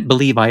 I can't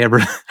believe I ever,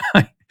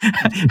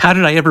 how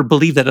did I ever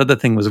believe that other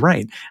thing was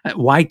right?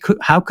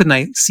 How couldn't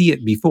I see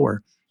it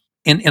before?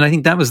 And I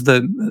think that was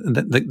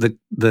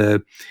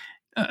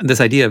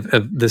this idea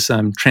of this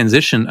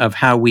transition of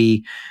how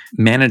we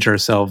manage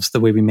ourselves,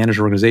 the way we manage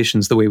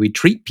organizations, the way we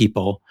treat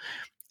people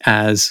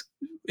as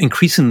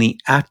increasingly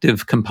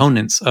active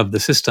components of the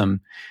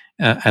system,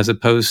 as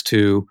opposed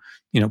to,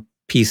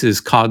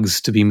 pieces, cogs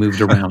to be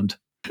moved around.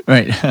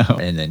 Right.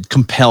 And then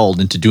compelled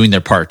into doing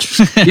their part.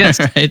 Yes.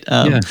 Right.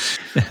 Yeah.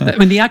 I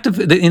mean,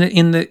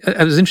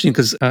 I was interesting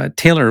because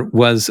Taylor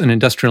was an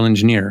industrial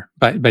engineer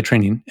by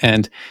training.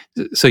 And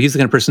so he's the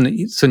kind of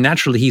person so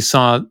naturally he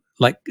saw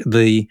like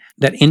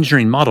that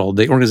engineering model,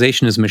 the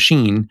organization is a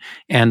machine,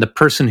 and the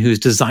person who's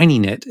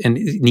designing it and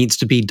it needs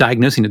to be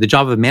diagnosing it. The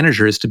job of a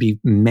manager is to be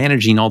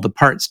managing all the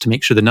parts to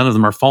make sure that none of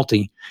them are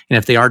faulty. And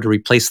if they are, to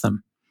replace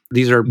them.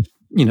 These are,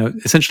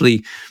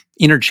 essentially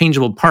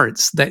interchangeable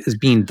parts that is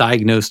being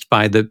diagnosed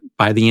by the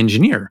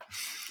engineer.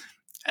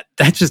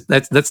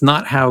 That's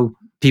not how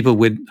people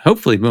would.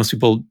 Hopefully, most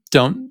people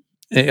don't.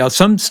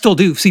 Some still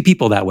do see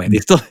people that way. They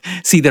still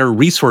see their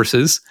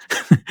resources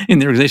in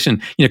the organization.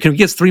 Can we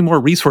get 3 more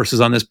resources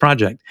on this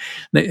project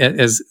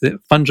as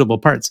fungible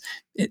parts?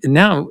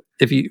 Now,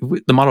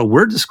 the model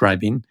we're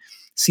describing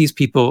sees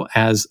people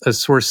as a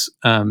source,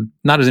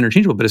 not as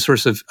interchangeable, but a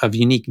source of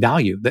unique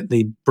value, that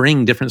they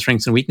bring different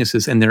strengths and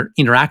weaknesses, and their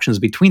interactions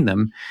between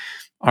them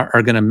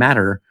are going to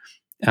matter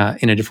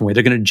in a different way.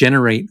 They're going to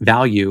generate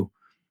value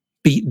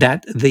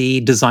that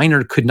the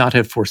designer could not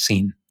have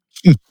foreseen.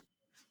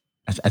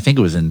 I think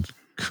it was in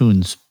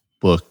Kuhn's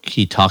book.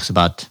 He talks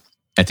about,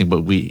 I think,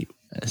 what we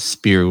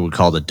Spear would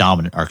call the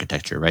dominant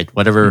architecture, right?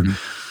 Whatever,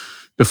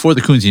 before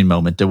the Kuhnsian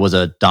moment, there was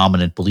a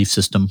dominant belief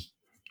system.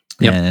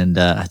 Yep. And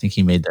I think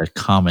he made the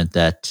comment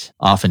that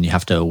often you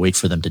have to wait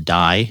for them to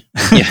die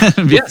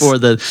before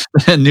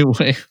the new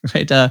way,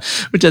 right?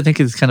 Which I think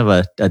is kind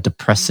of a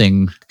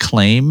depressing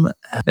claim.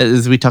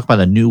 As we talk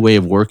about a new way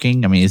of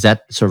working, I mean, is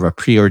that sort of a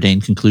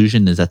preordained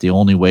conclusion? Is that the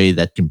only way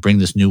that can bring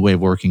this new way of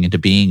working into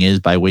being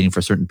is by waiting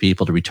for certain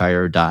people to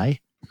retire or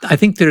die? I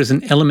think there's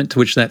an element to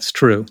which that's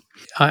true.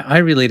 I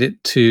relate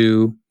it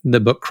to the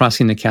book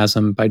Crossing the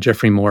Chasm by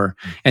Jeffrey Moore,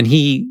 and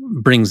he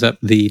brings up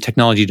the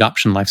technology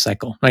adoption life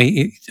cycle.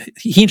 Right?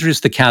 He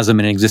introduced the chasm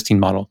in an existing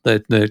model.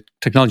 The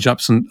technology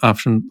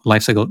adoption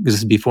life cycle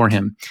existed before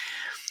him.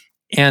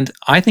 And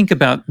I think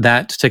about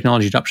that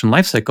technology adoption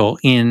life cycle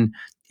in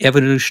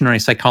evolutionary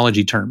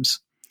psychology terms.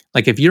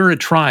 Like if you're a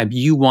tribe,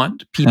 you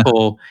want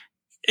people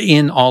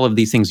in all of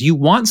these things. You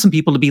want some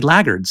people to be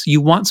laggards.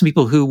 You want some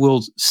people who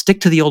will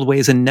stick to the old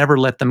ways and never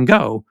let them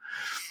go,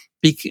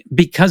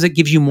 because it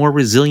gives you more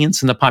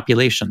resilience in the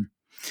population.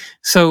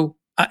 So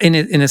in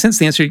a sense,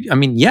 the answer, I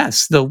mean,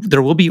 yes,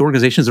 there will be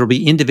organizations, there will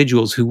be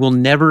individuals who will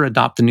never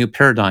adopt the new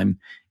paradigm.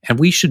 And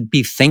we should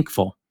be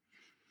thankful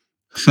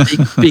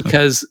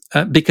because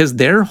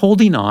they're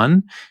holding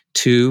on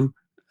to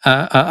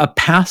a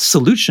past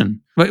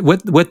solution.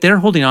 What they're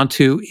holding on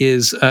to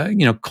is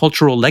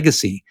cultural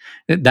legacy.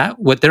 That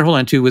what they're holding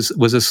on to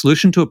was a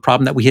solution to a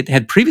problem that we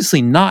had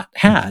previously not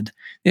had.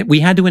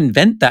 We had to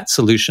invent that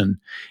solution,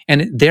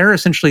 and they're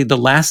essentially the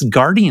last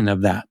guardian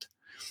of that.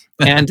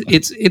 And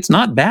it's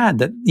not bad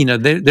that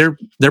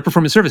they're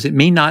performing service. It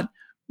may not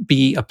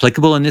be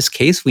applicable in this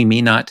case. We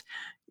may not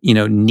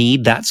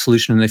need that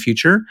solution in the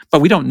future,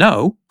 but we don't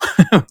know.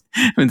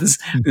 I mean,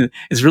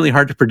 it's really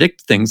hard to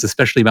predict things,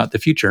 especially about the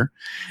future.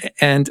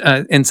 And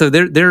so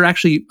they're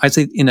actually, I'd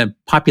say, in a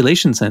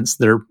population sense,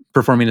 they're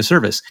performing a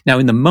service. Now,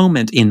 in the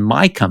moment in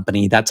my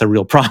company, that's a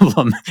real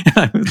problem.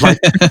 I would like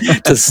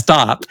to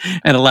stop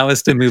and allow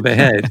us to move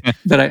ahead.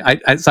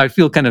 But so I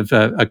feel kind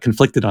of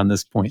conflicted on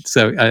this point.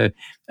 So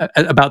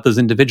about those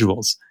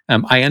individuals,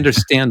 I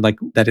understand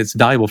that it's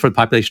valuable for the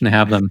population to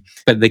have them,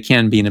 but they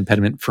can be an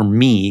impediment for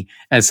me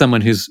as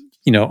someone who's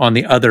on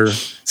the other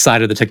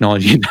side of the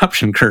technology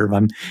adoption curve.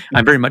 I'm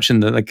very much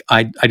in the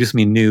I just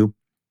mean new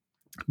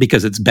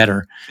because it's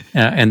better,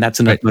 and that's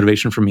enough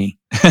motivation for me.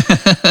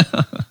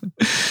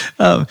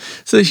 So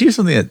here's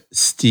something that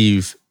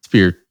Steve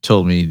Spear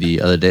told me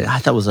the other day. I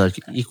thought was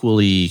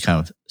equally kind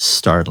of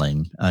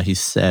startling. He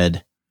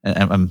said,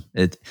 and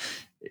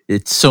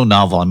it's so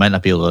novel, I might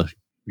not be able to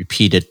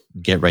repeat it,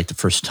 get right the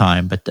first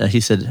time, but he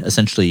said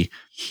essentially,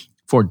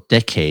 for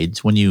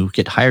decades, when you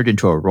get hired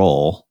into a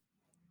role,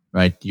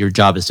 right, your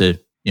job is to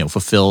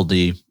fulfill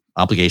the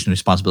obligation and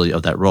responsibility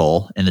of that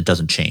role, and it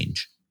doesn't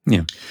change.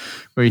 Yeah.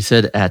 Where he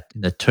said at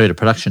the Toyota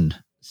production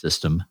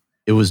system,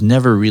 it was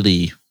never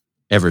really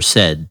ever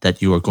said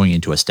that you are going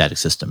into a static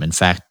system. In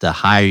fact, the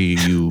higher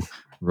you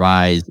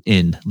rise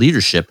in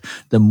leadership,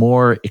 the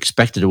more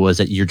expected it was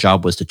that your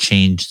job was to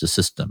change the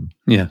system.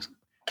 Yes.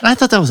 And I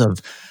thought that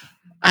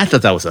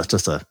was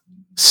just a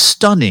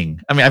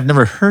stunning. I mean, I've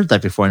never heard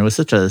that before, and it was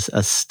such a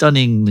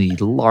stunningly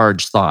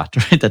large thought,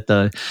 right?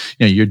 That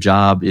your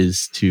job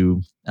is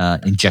to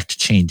inject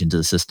change into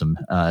the system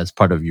as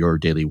part of your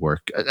daily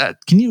work.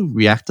 Can you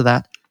react to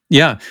that?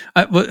 Yeah.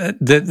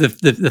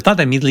 The thought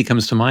that immediately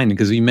comes to mind,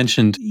 because you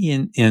mentioned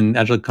in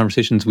Agile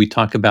Conversations, we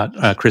talk about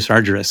Chris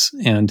Argyris,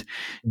 and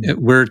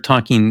we're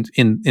talking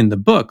in the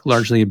book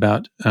largely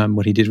about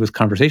what he did with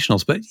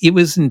conversationals, but it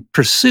was in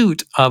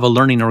pursuit of a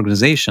learning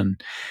organization.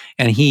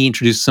 And he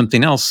introduced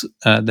something else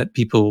that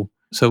people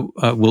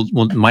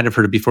might have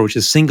heard of before, which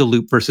is single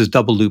loop versus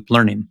double loop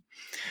learning.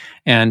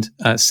 And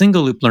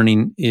single loop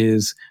learning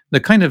is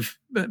the kind of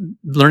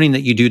learning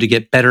that you do to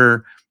get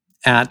better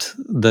at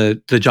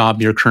the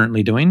job you're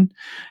currently doing.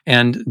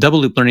 And double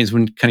loop learning is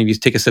when kind of you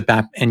take a step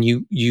back and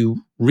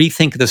you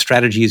rethink the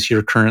strategies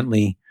you're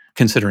currently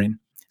considering.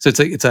 So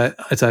it's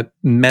a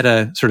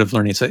meta sort of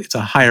learning. It's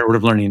a higher order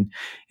of learning.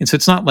 And so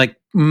it's not like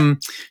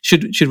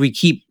should we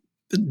keep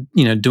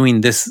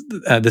doing this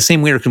the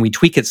same way, or can we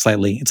tweak it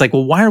slightly? It's like,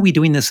 well, why are we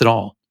doing this at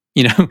all?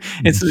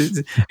 It's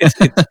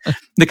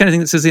the kind of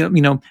thing that says,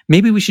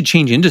 maybe we should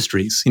change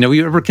industries.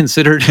 We ever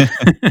considered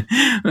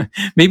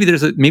maybe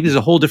there's a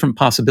whole different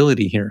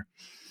possibility here.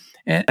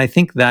 And I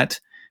think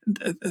that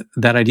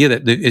idea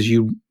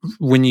that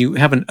when you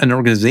have an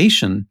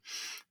organization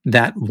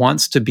that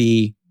wants to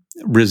be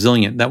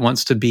resilient, that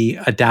wants to be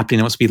adapting,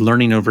 that wants to be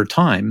learning over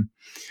time,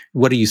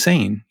 what are you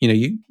saying?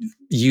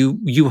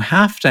 You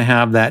have to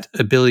have that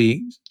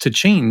ability to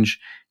change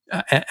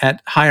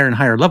at higher and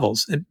higher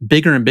levels,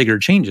 bigger and bigger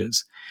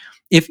changes.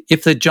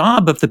 If the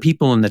job of the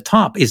people in the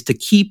top is to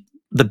keep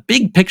the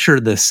big picture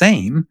the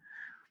same,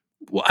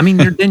 well, I mean,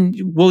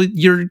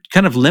 you're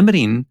kind of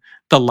limiting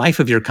the life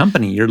of your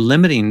company. You're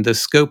limiting the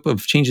scope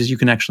of changes you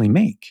can actually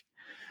make.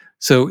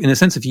 So, in a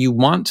sense, if you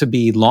want to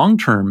be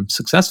long-term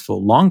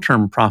successful,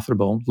 long-term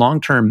profitable,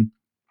 long-term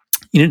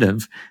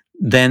innovative,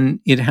 then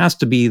it has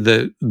to be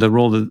the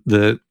role of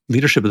the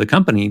leadership of the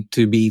company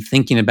to be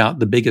thinking about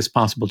the biggest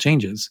possible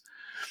changes.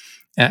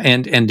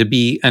 And to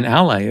be an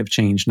ally of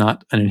change,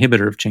 not an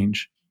inhibitor of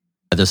change.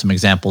 There's some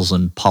examples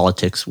in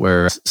politics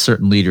where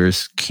certain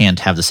leaders can't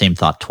have the same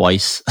thought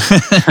twice,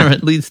 or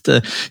it leads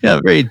to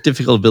a very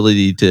difficult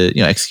ability to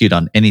execute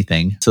on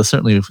anything. So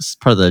certainly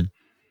part of the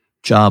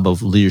job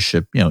of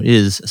leadership,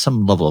 is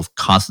some level of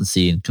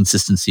constancy and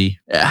consistency.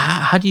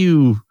 How do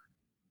you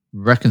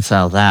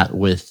reconcile that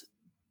with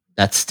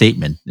that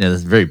statement?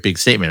 It's a very big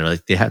statement.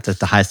 Like they have at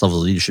the highest level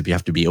of leadership, you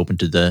have to be open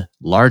to the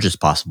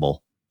largest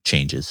possible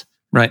changes.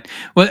 Right.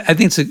 Well, I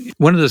think it's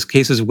one of those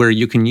cases where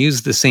you can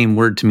use the same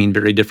word to mean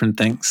very different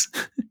things.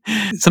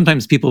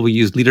 Sometimes people will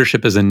use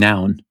leadership as a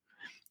noun,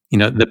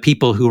 the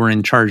people who are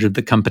in charge of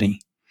the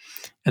company.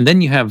 And then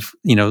you have,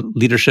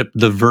 leadership,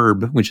 the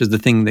verb, which is the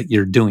thing that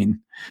you're doing.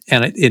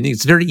 And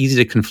it's very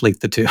easy to conflate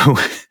the two,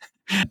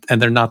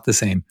 and they're not the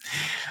same.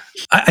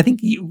 I think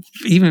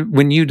even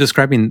when you're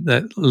describing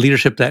the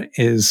leadership that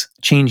is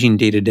changing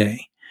day to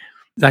day,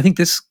 I think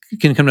this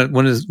can come to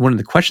one of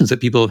the questions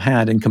that people have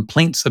had, and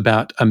complaints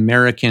about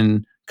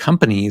American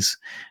companies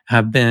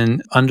have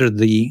been under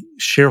the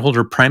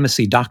shareholder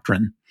primacy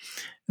doctrine,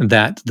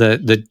 that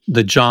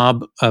the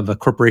job of a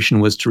corporation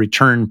was to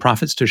return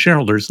profits to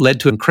shareholders, led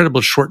to incredible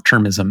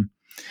short-termism.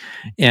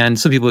 And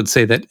some people would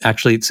say that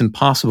actually it's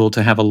impossible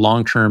to have a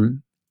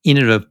long-term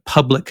innovative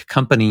public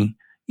company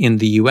in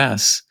the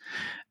US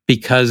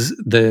because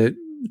the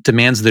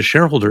demands of the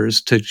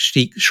shareholders to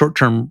seek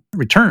short-term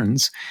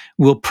returns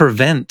will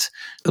prevent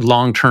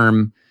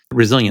long-term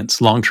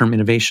resilience, long-term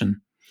innovation.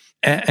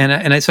 So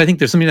I think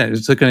there's something that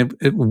is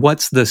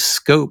what's the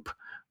scope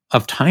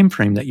of time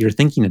frame that you're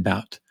thinking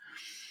about?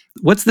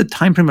 what's the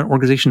time frame and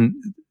organization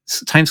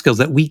timescales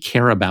that we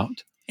care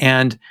about?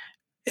 And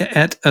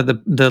at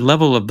the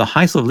level of the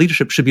highest level of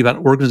leadership should be about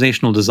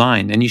organizational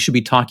design, and you should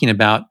be talking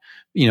about,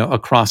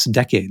 across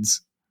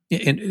decades.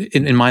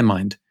 In my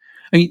mind,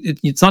 I mean,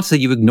 it's not to say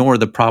you ignore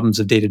the problems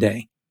of day to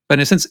day, but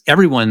in a sense,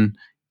 everyone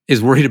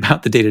is worried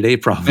about the day to day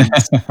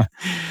problems.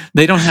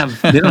 They don't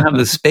have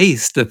the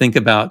space to think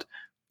about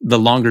the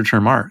longer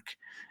term arc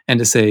and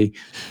to say,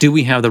 do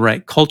we have the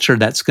right culture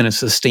that's going to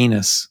sustain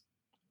us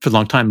for a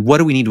long time? What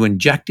do we need to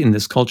inject in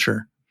this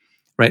culture?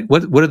 Right?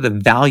 What are the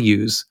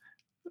values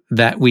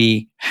that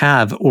we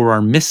have or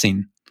are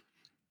missing?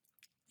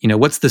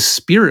 What's the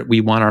spirit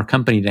we want our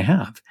company to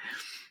have?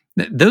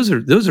 Those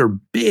are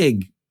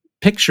big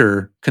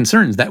picture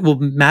concerns that will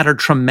matter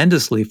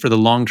tremendously for the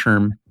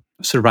long-term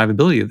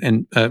survivability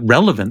and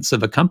relevance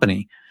of a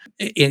company.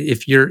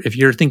 If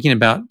you're thinking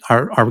about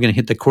are we going to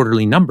hit the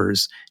quarterly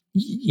numbers,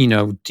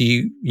 you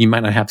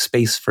might not have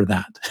space for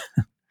that.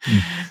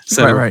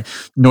 So, right.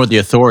 Nor the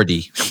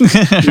authority.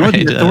 Nor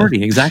the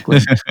authority, exactly.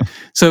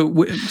 So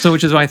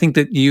which is why I think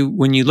that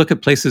when you look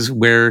at places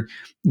where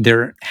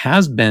there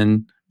has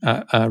been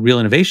real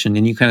innovation,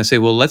 and you kind of say,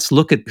 well, let's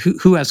look at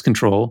who has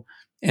control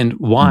and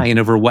why and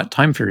over what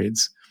time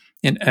periods,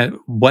 and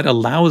what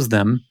allows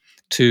them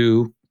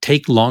to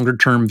take longer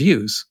term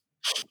views,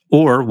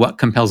 or what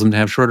compels them to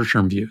have shorter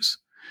term views.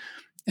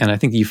 And I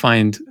think you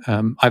find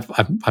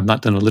I've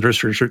not done a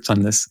literature research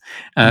on this,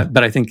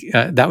 but I think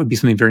that would be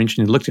something very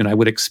interesting to look to. And I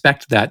would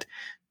expect that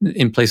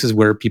in places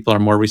where people are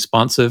more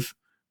responsive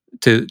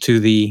to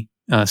the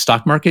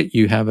stock market,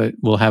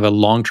 will have a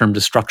long-term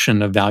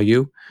destruction of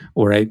value,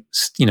 or a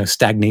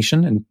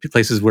stagnation. And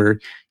places where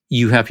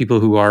you have people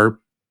who are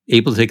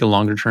able to take a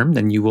longer term,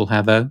 then you will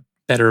have a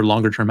better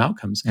longer-term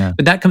outcomes. Yeah.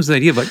 But that comes to the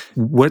idea of, like,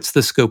 what's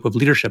the scope of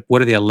leadership?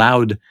 What are they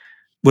allowed?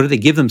 What do they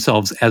give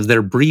themselves as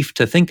their brief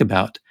to think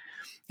about?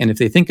 And if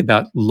they think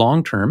about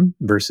long-term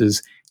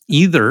versus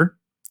either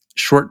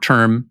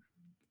short-term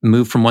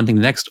move from one thing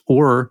to the next,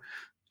 or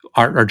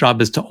our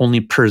job is to only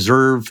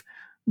preserve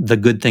the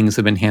good things that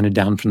have been handed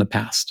down from the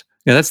past.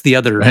 That's the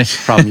other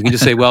problem. You can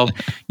just say, well,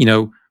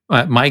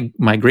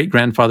 my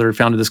great-grandfather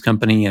founded this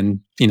company, and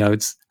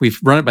we've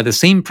run it by the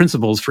same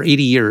principles for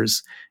 80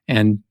 years,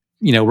 and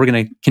we're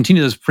going to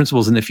continue those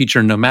principles in the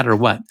future no matter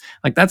what.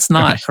 Like, that's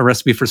not a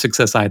recipe for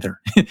success either.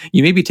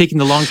 You may be taking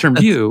the long-term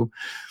view,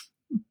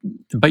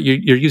 but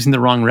you're using the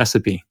wrong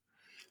recipe.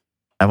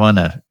 I want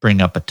to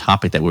bring up a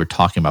topic that we were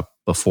talking about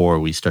before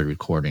we started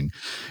recording,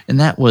 and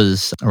that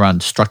was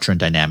around structure and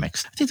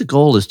dynamics. I think the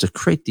goal is to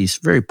create these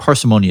very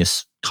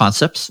parsimonious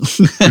concepts,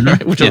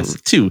 right, which are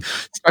two,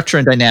 structure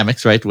and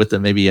dynamics, right, with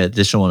maybe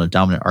additional and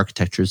dominant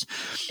architectures,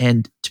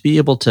 and to be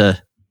able to,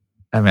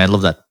 I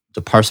love that,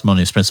 the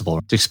parsimonious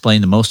principle, to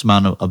explain the most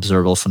amount of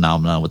observable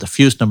phenomena with the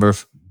fewest number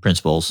of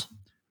principles,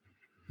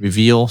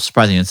 reveal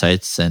surprising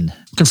insights, and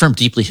confirm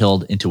deeply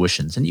held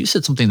intuitions. And you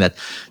said something that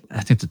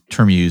I think the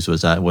term you used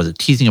was it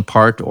teasing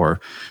apart,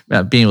 or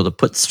being able to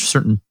put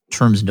certain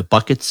terms into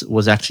buckets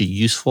was actually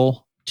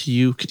useful to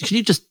you. Could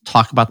you just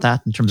talk about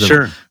that in terms of?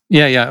 Sure.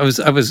 Yeah.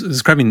 I was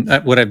describing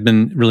what I've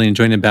been really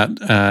enjoying about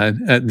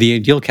the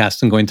Ideal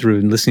Cast and going through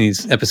and listening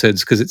to these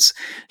episodes, because it's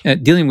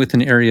dealing with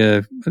an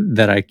area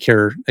that I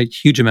care a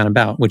huge amount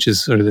about, which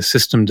is sort of the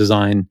system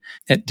design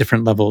at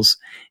different levels.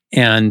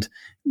 And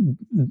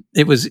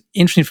it was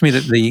interesting for me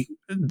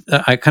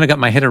that I kind of got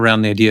my head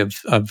around the idea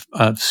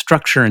of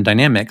structure and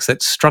dynamics.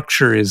 That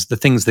structure is the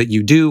things that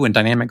you do, and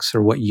dynamics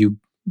are what you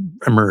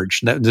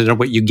emerge. That are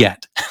what you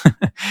get.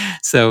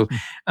 So,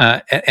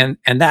 and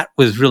that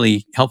was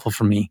really helpful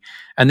for me.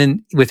 And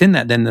then within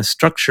that, then the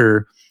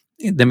structure,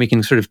 then we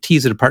can sort of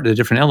tease it apart to the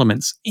different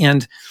elements.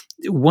 And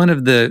one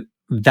of the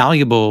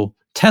valuable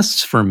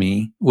tests for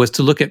me was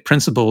to look at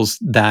principles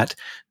that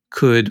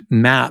could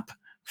map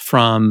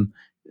from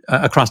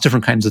across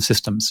different kinds of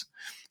systems.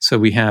 So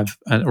we have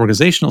an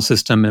organizational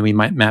system, and we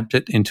might map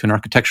it into an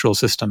architectural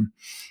system.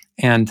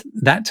 And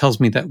that tells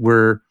me that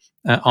we're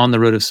on the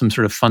road of some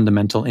sort of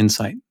fundamental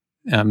insight,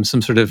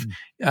 some sort of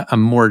a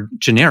more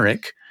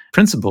generic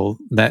principle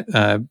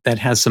that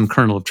has some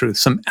kernel of truth,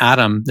 some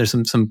atom. There's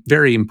some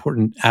very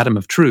important atom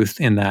of truth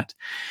in that.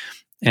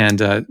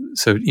 And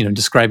so,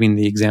 describing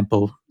the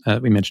example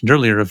we mentioned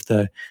earlier of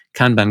the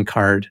Kanban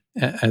card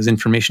as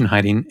information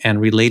hiding, and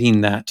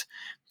relating that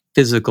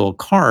physical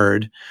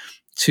card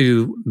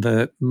to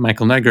the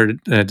Michael Niger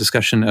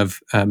discussion of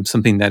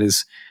something that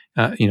is,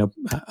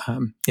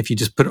 if you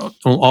just put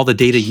all the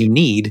data you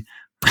need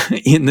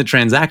in the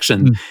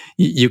transaction,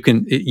 you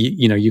can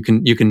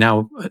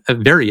now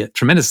vary it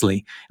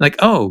tremendously. Like,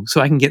 oh, so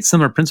I can get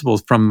similar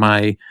principles from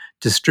my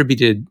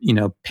distributed,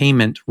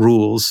 payment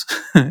rules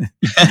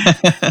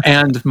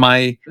and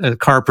my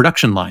car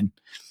production line.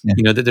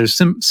 Yeah. That there's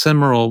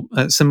similar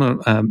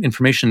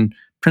information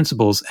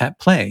principles at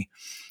play.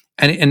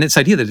 And this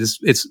idea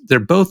that they're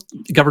both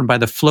governed by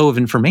the flow of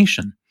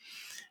information,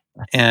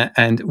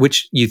 and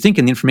which you think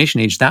in the information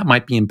age that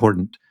might be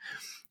important.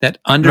 That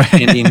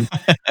understanding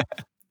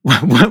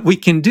what we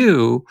can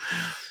do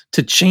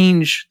to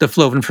change the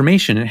flow of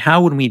information. And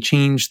how, when we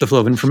change the flow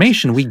of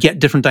information, we get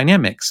different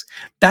dynamics.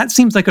 That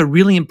seems like a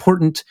really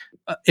important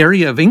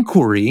area of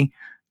inquiry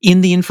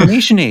in the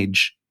information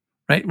age,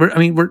 right?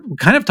 We're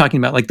kind of talking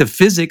about like the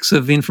physics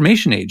of the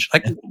information age.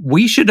 Like,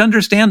 we should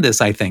understand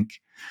this, I think.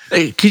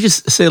 Hey, could you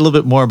just say a little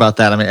bit more about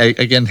that? I mean, I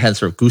again had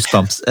sort of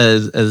goosebumps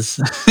as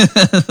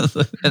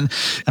and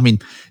I mean,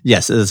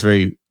 yes, it is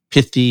very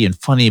pithy and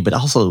funny, but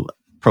also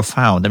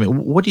profound. I mean,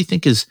 what do you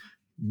think is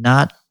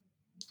not,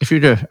 if you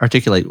were to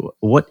articulate,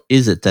 what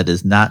is it that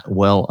is not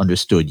well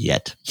understood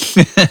yet?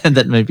 And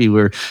that maybe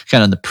we're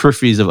kind of on the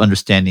peripheries of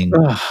understanding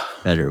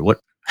better.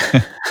 What?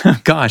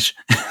 Gosh.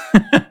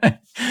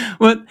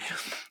 Well,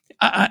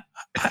 I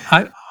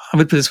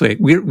would put it this way: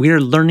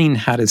 we're learning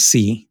how to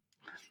see.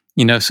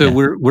 So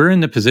Yeah. we're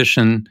in the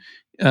position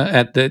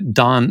at the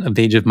dawn of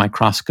the age of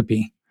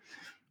microscopy.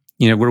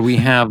 Where we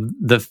have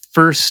the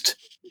first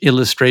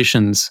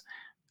illustrations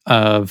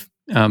of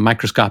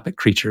microscopic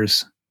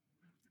creatures.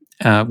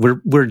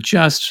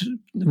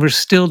 We're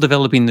still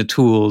developing the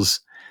tools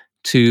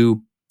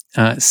to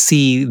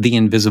see the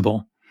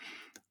invisible,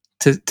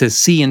 to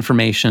see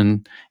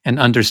information and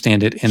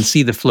understand it, and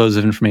see the flows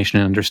of information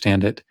and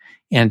understand it,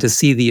 and to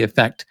see the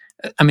effect.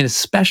 I mean,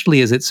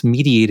 especially as it's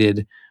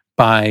mediated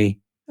by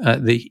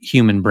the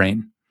human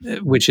brain,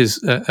 which is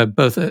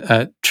both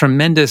a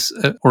tremendous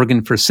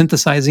organ for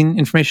synthesizing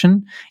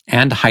information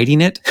and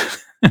hiding it.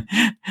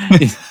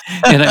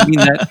 And I mean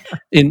that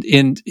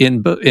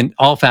in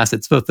all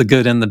facets, both the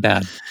good and the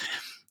bad.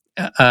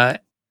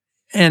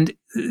 And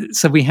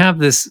so we have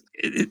this.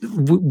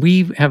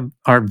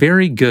 Are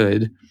very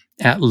good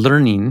at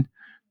learning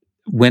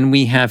when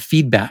we have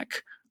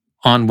feedback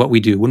on what we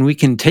do, when we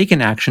can take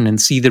an action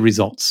and see the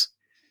results.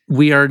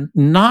 We are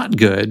not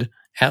good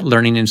at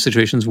learning in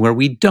situations where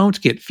we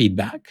don't get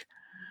feedback.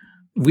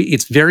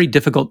 It's very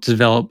difficult to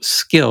develop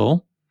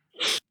skill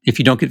if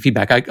you don't get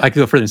feedback. I could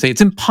go further and say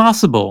it's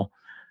impossible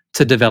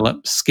to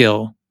develop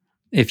skill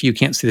if you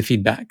can't see the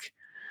feedback.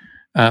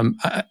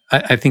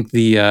 I think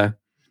the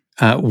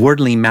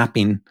Wordley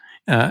mapping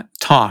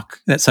talk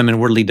that Simon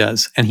Wordley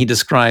does, and he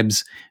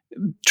describes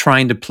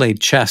trying to play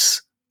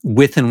chess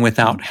with and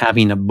without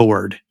having a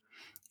board,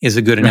 is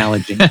a good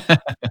analogy.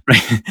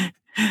 Right?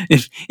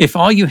 If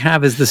all you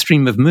have is the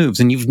stream of moves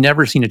and you've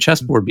never seen a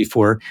chessboard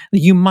before,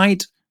 you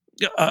might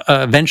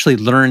eventually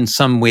learn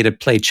some way to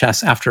play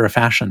chess after a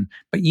fashion,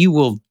 but you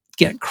will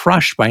get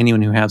crushed by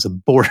anyone who has a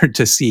board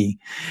to see.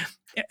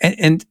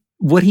 And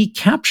what he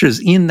captures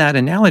in that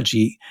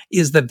analogy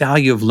is the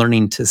value of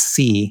learning to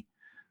see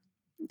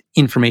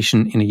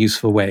information in a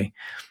useful way.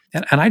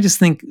 And I just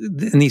think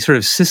in these sort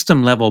of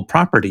system level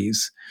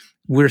properties,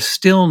 we're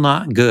still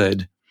not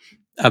good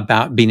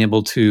about being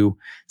able to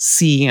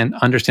see and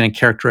understand and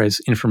characterize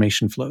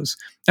information flows.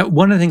 Now,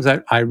 one of the things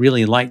I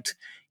really liked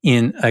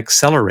in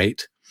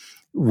Accelerate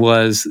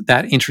was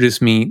that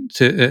introduced me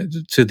to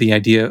the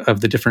idea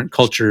of the different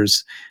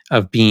cultures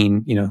of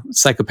being,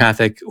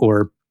 psychopathic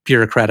or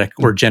bureaucratic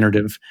or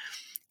generative,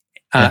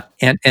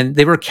 and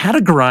they were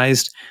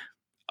categorized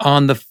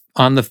on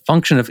the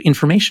function of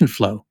information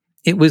flow.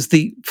 It was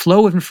the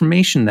flow of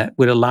information that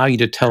would allow you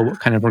to tell what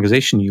kind of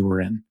organization you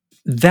were in.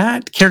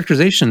 That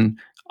characterization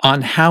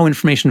on how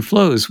information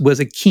flows was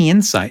a key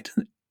insight,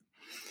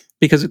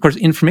 because, of course,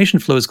 information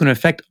flow is going to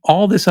affect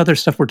all this other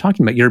stuff we're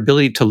talking about: your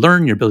ability to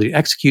learn, your ability to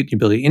execute, your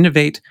ability to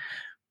innovate.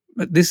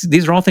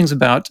 These are all things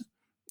about,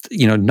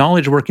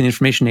 knowledge work in the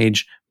information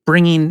age,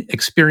 bringing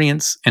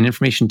experience and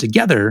information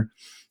together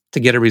to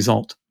get a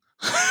result.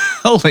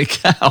 Holy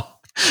cow.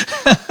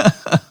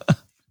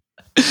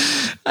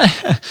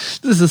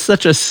 This is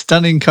such a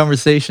stunning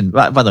conversation.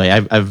 By the way,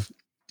 I've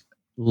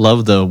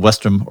loved the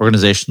Western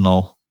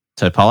organizational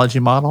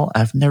typology model.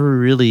 I've never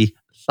really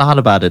thought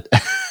about it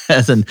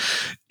as an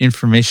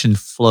information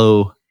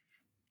flow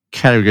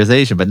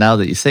categorization, but now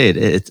that you say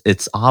it,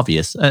 it's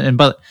obvious.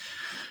 But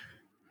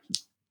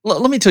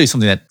let me tell you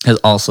something that has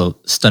also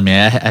stunned me.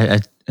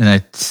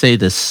 I say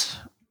this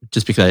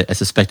just because I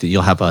suspect that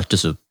you'll have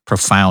just a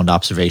profound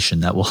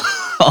observation that will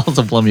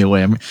also blow me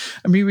away. I'm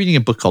rereading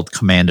a book called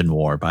Command and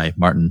War by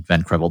Martin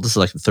Van Crevel. This is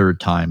like the third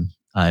time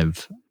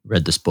I've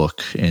read this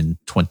book in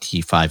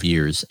 25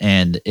 years,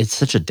 and it's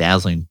such a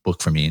dazzling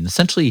book for me. And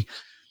essentially,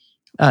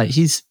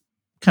 he's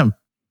kind of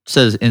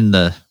says in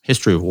the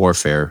history of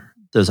warfare,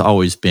 there's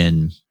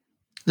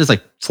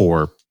like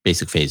four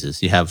basic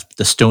phases. You have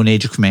the Stone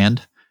Age of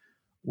command,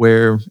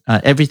 where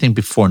everything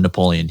before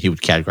Napoleon he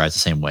would categorize the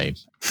same way.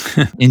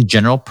 In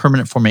general,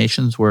 permanent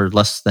formations were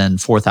less than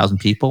 4,000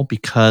 people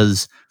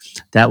because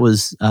that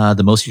was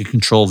the most you could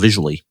control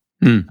visually.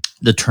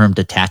 The term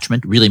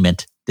detachment really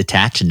meant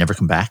detach and never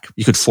come back.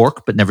 You could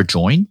fork but never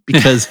join,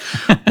 because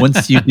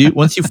once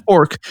you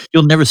fork,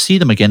 you'll never see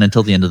them again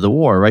until the end of the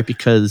war, right?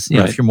 Because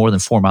if you're more than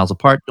 4 miles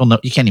apart,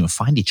 you can't even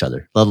find each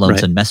other, let alone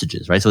send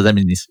messages, right? So that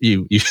means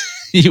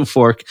you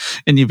fork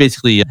and you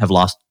basically have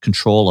lost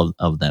control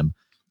of them.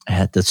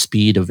 At the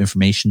speed of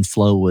information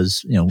flow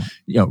was,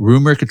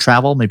 rumor could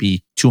travel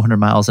maybe 200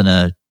 miles in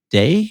a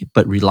day,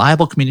 but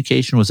reliable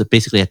communication was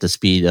basically at the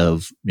speed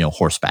of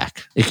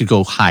horseback. It could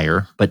go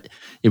higher, but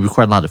it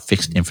required a lot of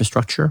fixed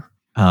infrastructure,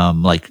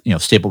 like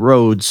stable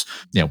roads,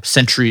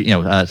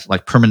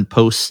 like permanent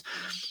posts.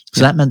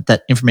 So that meant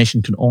that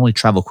information could only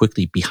travel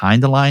quickly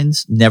behind the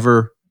lines,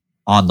 never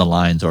on the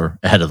lines or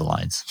ahead of the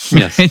lines.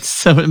 Yes. Right?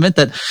 So it meant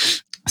that,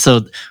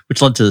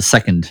 which led to the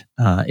second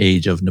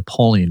age of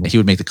Napoleon. He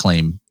would make the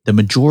claim the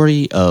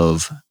majority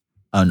of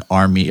an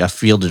army, a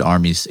fielded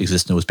army's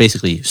existence was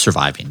basically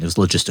surviving. It was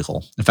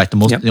logistical. In fact,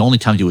 the only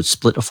time you would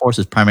split a force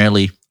is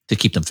primarily to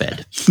keep them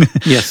fed.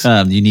 Yes.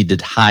 You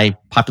needed high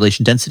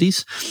population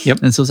densities.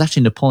 Yep. And so it was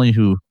actually Napoleon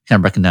who kind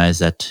of recognized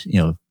that,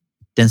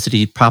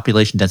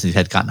 population densities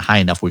had gotten high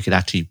enough where we could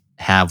actually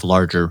have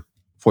larger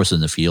forces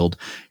in the field.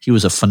 He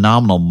was a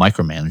phenomenal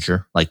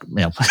micromanager, like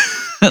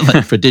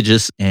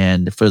prodigious.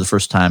 And for the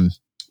first time,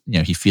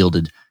 he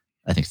fielded,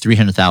 I think,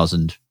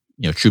 300,000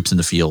 troops in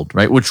the field,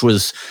 right? Which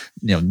was,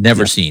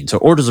 never seen. So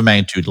orders of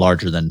magnitude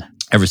larger than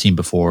ever seen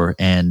before.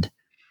 And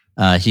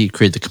he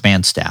created the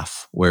command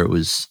staff, where it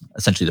was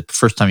essentially the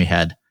first time he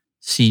had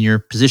senior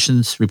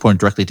positions reporting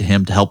directly to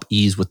him to help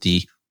ease with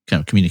the kind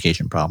of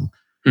communication problem.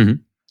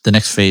 Mm-hmm. The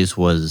next phase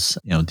was,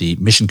 the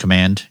mission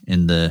command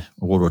in the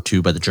World War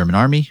II by the German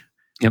army,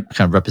 kind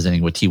of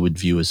representing what he would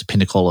view as a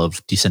pinnacle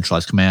of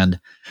decentralized command.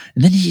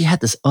 And then he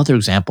had this other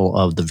example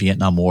of the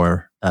Vietnam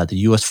War, the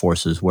U.S.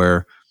 forces, where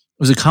it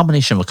was a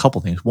combination of a couple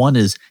things. One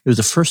is it was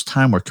the first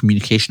time where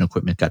communication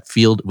equipment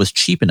was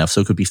cheap enough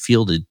so it could be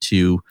fielded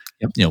to,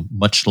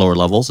 much lower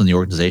levels in the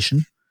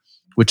organization,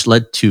 which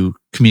led to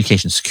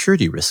communication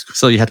security risks.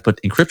 So you had to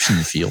put encryption in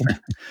the field,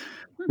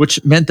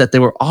 which meant that they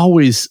were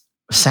always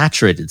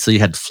saturated. So you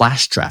had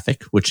flash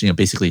traffic, which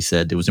basically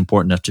said it was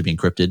important enough to be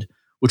encrypted,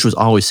 which was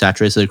always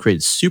saturated. So they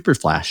created super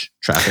flash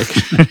traffic,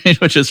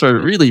 which is for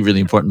really, really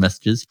important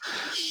messages.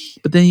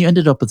 But then you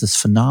ended up with this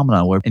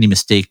phenomenon where any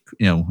mistake,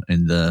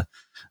 in the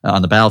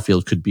on the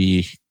battlefield could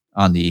be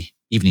on the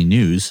evening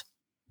news.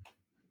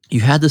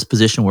 You had this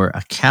position where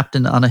a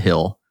captain on a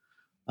hill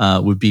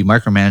would be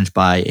micromanaged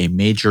by a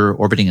major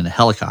orbiting in a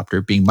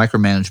helicopter, being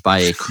micromanaged by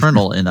a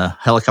colonel in a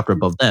helicopter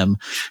above them,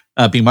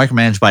 being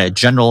micromanaged by a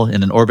general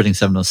in an orbiting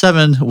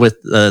 707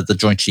 with the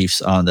Joint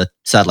Chiefs on the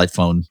satellite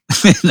phone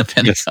in the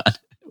Pentagon. Yes.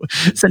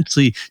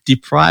 Essentially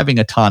depriving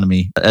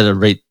autonomy at a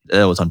rate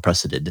that was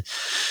unprecedented.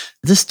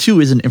 This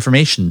too is an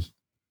information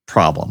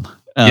problem.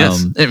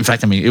 Yes. In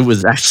fact, it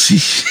was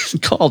actually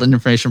called an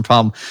information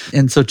problem.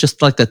 And so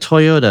just like the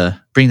Toyota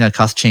bringing that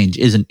cost change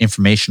is an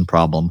information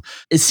problem,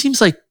 it seems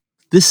like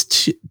this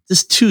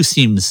too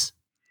seems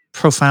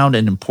profound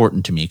and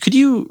important to me. Could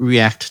you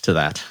react to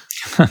that?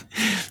 So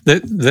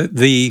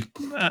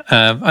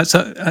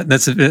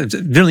that's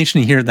really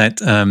interesting to hear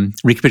that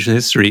recapitulate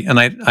history. And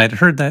I'd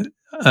heard that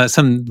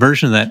some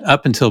version of that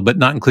up until, but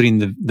not including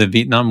the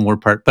Vietnam War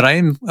part. But I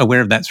am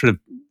aware of that sort of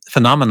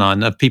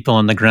phenomenon of people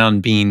on the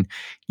ground being,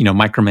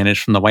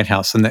 micromanaged from the White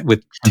House, and that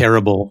with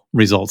terrible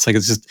results. Like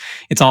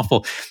it's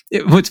awful.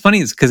 What's funny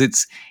is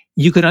because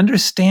you could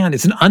understand,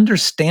 it's an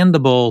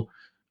understandable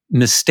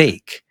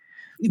mistake,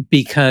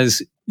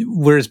 because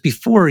whereas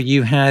before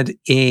you had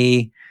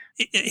a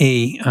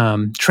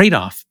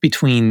trade-off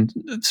between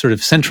sort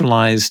of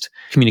centralized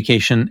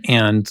communication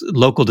and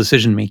local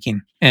decision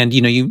making. And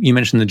you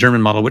mentioned the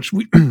German model, which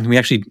we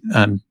actually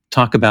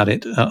talk about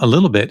it a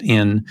little bit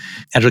in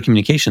Agile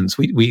Communications.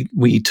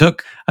 We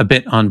took a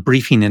bit on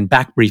briefing and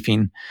back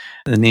briefing.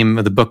 The name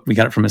of the book, we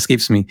got it from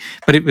escapes me,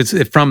 but it was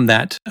from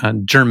that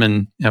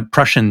German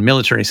Prussian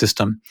military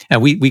system.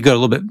 We go a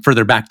little bit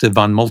further back to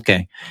von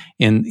Moltke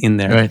in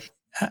there.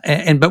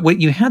 Right. But what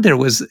you had there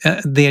was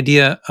the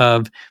idea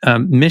of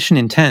mission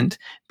intent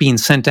being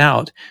sent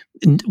out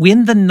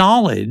in the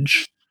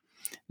knowledge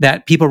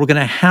that people were going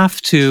to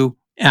have to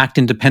act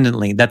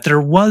independently, that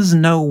there was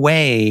no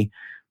way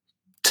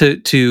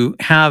to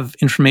have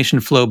information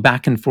flow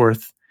back and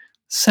forth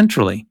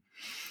centrally.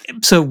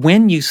 So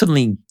when you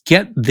suddenly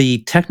get the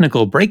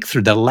technical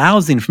breakthrough that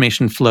allows the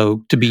information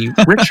flow to be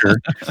richer,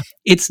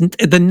 it's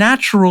the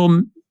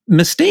natural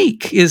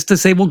mistake is to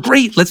say, well,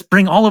 great, let's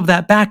bring all of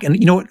that back. And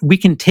we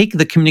can take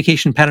the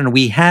communication pattern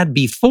we had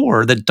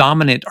before, the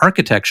dominant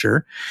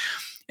architecture,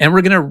 and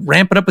we're going to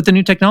ramp it up with the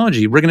new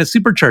technology. We're going to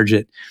supercharge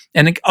it.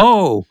 And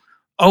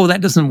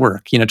that doesn't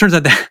work. It turns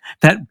out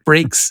that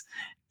breaks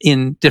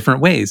in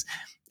different ways.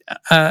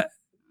 So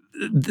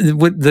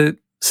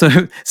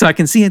I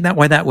can see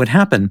why that would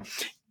happen.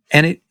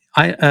 And it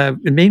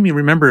made me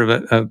remember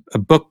of a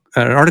book,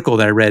 an article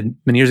that I read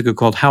many years ago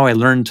called "How I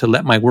Learned to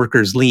Let My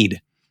Workers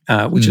Lead,"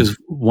 which is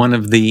one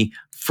of the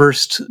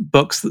first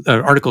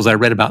articles I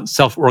read about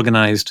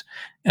self-organized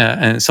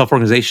and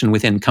self-organization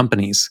within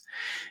companies.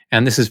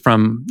 And this is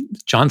from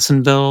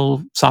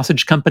Johnsonville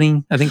Sausage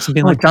Company, I think,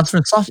 something like that.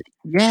 Johnsonville Sausage.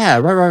 Yeah,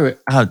 right.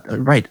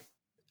 Right.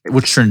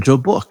 Which turned into a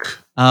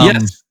book.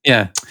 Yes.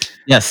 Yeah.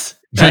 Yes.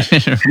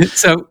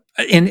 So,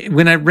 and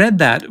when I read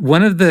that,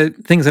 one of the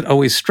things that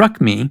always struck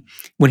me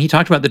when he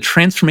talked about the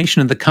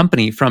transformation of the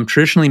company from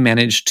traditionally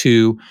managed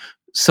to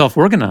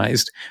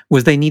self-organized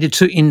was they needed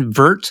to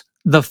invert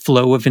the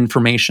flow of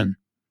information.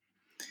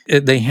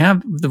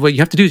 What you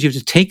have to do is you have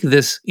to take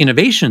this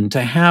innovation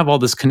to have all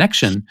this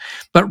connection,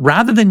 but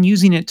rather than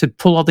using it to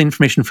pull all the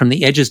information from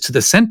the edges to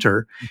the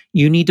center,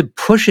 you need to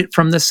push it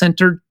from the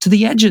center to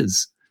the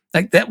edges.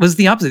 Like that was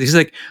the opposite. He's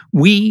like,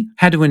 we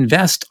had to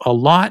invest a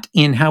lot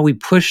in how we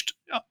pushed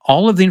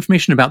all of the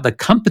information about the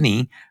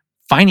company,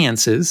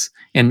 finances,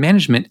 and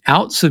management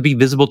out to be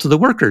visible to the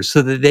workers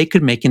so that they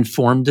could make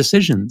informed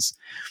decisions.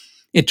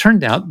 It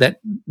turned out that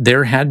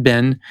there had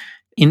been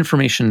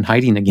information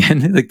hiding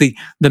again. Like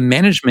the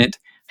management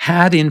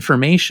had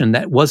information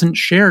that wasn't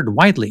shared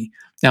widely.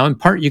 Now, in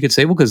part, you could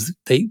say, well, because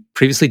they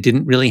previously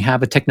didn't really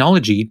have a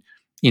technology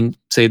in,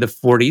 say, the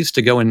 40s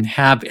to go and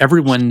have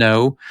everyone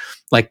know,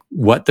 like,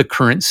 what the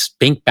current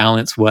bank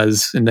balance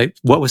was and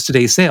what was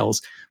today's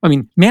sales. I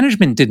mean,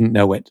 management didn't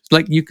know it.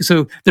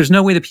 So there's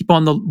no way that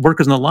people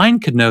workers on the line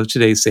could know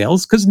today's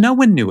sales because no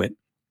one knew it.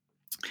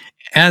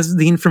 As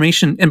the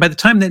information, and by the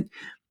time that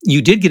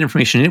you did get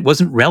information, it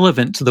wasn't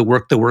relevant to the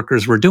work the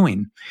workers were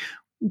doing.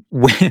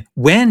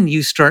 When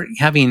you start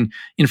having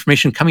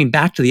information coming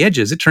back to the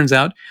edges, it turns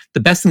out the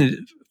best thing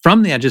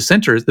from the edges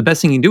center is the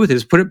best thing you can do with it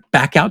is put it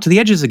back out to the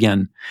edges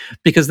again.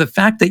 Because the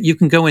fact that you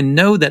can go and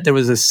know that there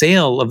was a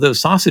sale of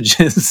those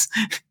sausages,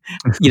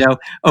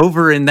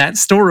 over in that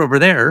store over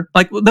there,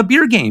 like the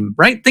beer game,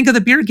 right? Think of the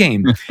beer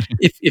game.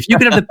 If you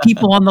could have the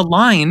people on the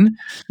line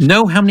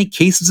know how many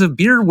cases of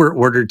beer were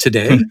ordered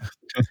today,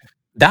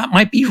 that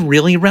might be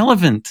really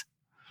relevant.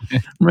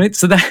 Right,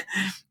 so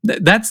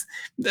that's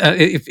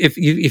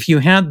if you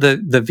had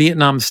the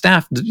Vietnam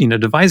staff,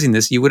 devising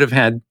this, you would have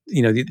had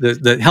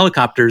the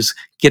helicopters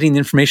getting the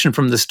information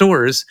from the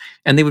stores,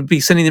 and they would be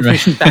sending the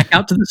information back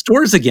out to the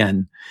stores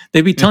again.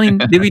 They'd be telling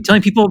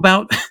people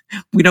about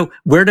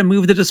where to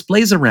move the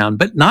displays around,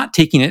 but not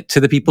taking it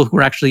to the people who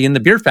were actually in the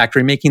beer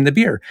factory making the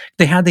beer.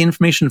 They had the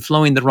information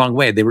flowing the wrong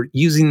way. They were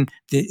using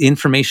the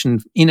information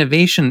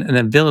innovation and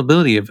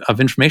availability of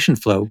information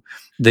flow,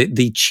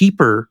 the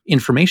cheaper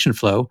information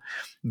flow,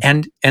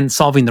 and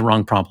solving the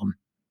wrong problem.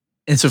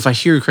 And so if I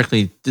hear you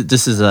correctly,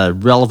 this is a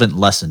relevant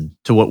lesson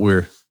to what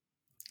we're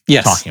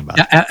talking about.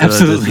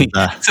 Absolutely.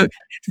 So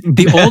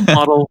the old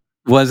model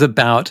was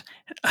about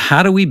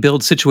how do we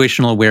build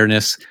situational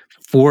awareness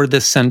for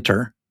the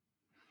center?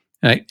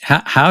 Right?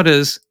 How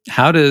does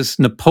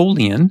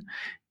Napoleon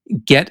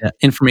get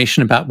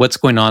information about what's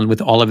going on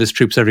with all of his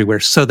troops everywhere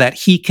so that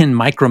he can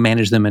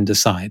micromanage them and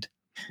decide?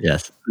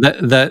 Yes.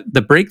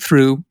 The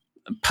breakthrough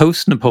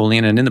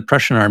post-Napoleon and in the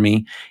Prussian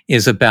army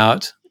is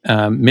about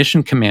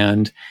mission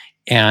command,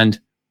 and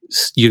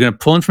you're going to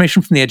pull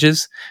information from the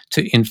edges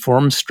to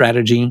inform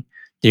strategy.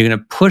 You're going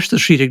to push the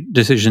strategic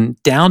decision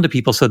down to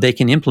people so they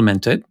can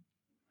implement it,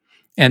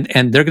 and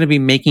they're going to be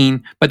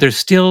making, but there's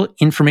still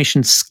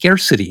information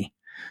scarcity.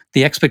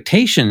 The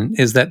expectation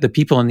is that the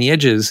people on the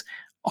edges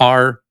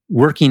are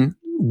working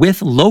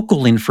with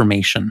local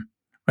information,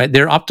 right?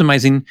 They're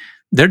optimizing.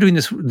 They're doing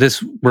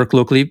this work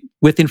locally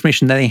with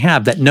information that they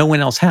have that no one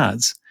else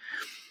has.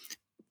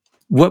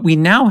 What we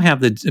now have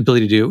the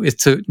ability to do is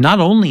to not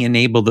only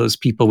enable those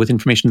people with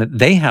information that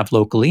they have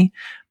locally,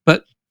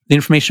 but the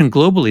information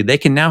globally. They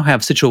can now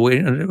have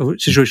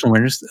situational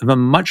awareness of a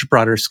much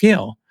broader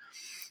scale.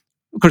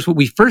 Of course, what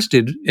we first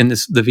did in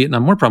the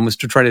Vietnam War problem was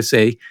to try to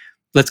say,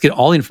 let's get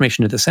all the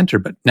information at the center.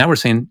 But now we're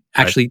saying,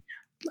 actually,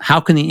 how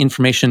can the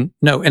information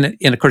know? And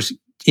of course,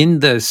 in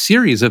the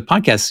series of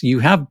podcasts, you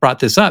have brought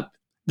this up.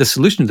 The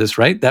solution to this,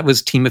 right? That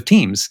was Team of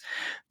Teams,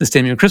 the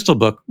Stanley Crystal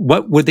book.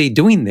 What were they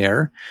doing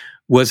there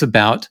was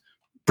about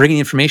bringing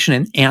information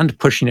in and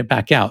pushing it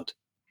back out.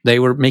 They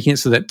were making it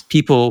so that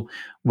people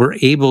were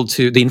able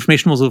to, the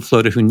information was able to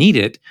flow to who need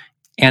it,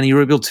 and you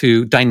were able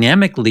to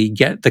dynamically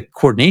get the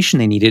coordination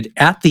they needed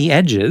at the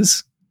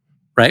edges,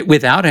 right?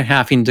 Without it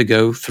having to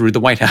go through the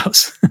White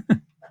House.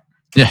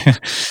 Yeah,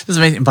 this is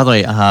amazing. By the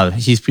way,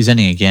 he's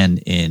presenting again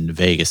in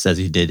Vegas as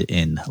he did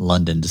in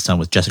London this time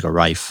with Jessica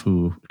Rife,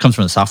 who comes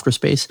from the software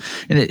space.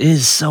 And it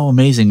is so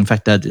amazing. In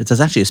fact, that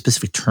there's actually a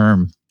specific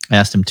term I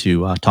asked him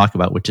to talk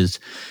about, which is,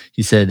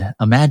 he said,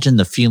 imagine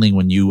the feeling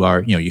when you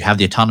are, you have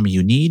the autonomy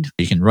you need.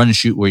 You can run and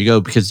shoot where you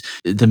go because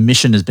the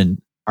mission has been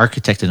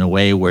architected in a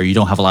way where you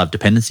don't have a lot of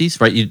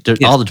dependencies, right?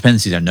 All the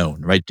dependencies are known,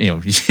 right?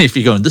 If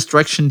you go in this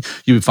direction,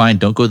 you would find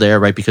don't go there,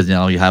 right? Because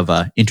now you have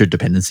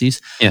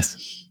interdependencies. Yes.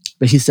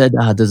 But he said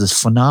there's this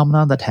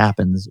phenomenon that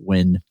happens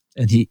when,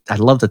 and I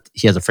love that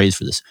he has a phrase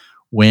for this,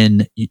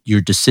 when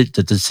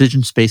the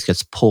decision space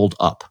gets pulled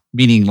up,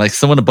 meaning like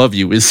someone above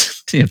you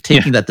is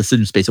taking that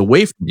decision space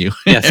away from you,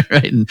 yes.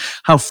 Right? And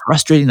how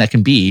frustrating that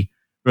can be,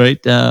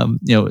 right?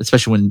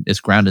 Especially when it's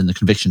grounded in the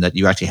conviction that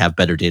you actually have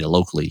better data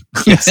locally.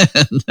 Yes.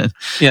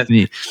 Yes. And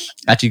he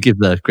actually gives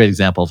the great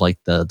example of like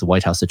the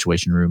White House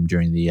Situation Room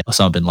during the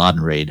Osama bin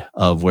Laden raid,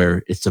 of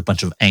where it's a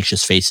bunch of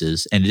anxious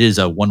faces, and it is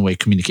a one-way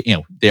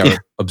communication. They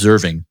are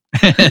observing.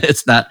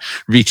 It's not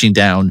reaching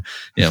down,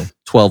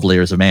 12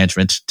 layers of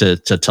management to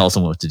tell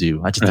someone what to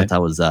do. I just thought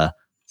that was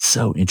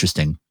so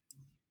interesting.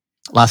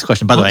 Last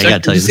question. By the way, I got to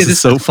tell you, this is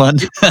so fun.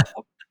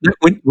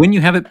 When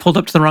you have it pulled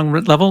up to the wrong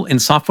level in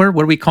software,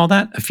 what do we call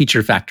that? A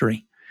feature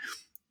factory.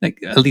 Like,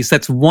 at least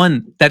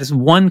that is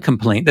one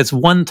complaint. That's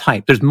one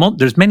type.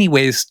 There's many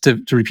ways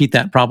to repeat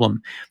that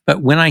problem.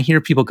 But when I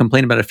hear people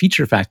complain about a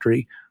feature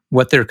factory,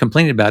 what they're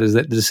complaining about is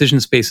that the decision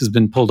space has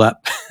been pulled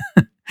up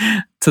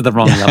to the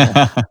wrong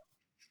level.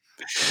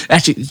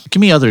 Actually, give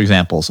me other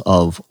examples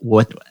of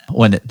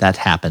when that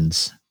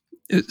happens.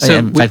 So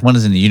in fact, one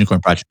is in the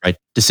Unicorn Project, right?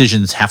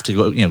 Decisions have to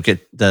go, get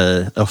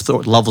the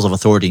levels of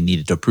authority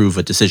needed to approve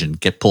a decision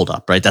get pulled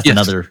up, right? That's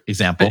another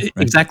example. Right?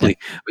 Exactly.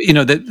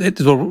 Yeah.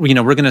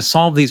 We're going to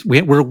solve these.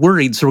 We're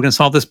worried, so we're going to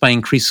solve this by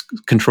increased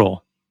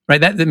control,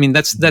 right? That's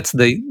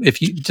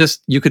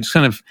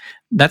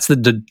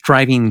the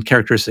driving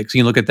characteristics.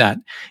 You look at that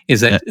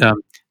is that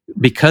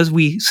because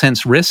we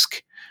sense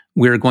risk,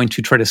 we're going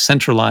to try to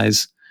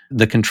centralize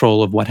the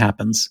control of what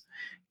happens.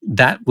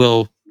 That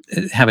will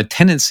have a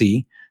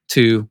tendency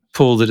to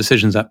pull the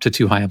decisions up to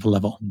too high of a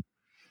level,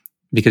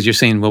 because you're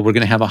saying, well, we're going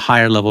to have a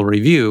higher level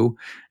review,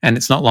 and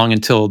it's not long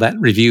until that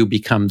review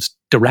becomes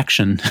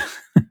direction.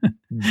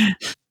 And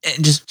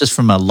just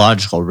from a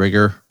logical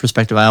rigor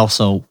perspective, I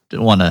also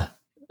want to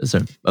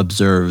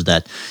observe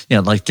that,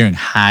 like during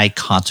high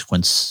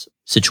consequence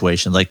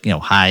situations, like,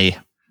 high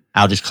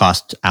outage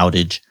cost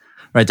outage,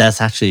 right? That's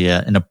actually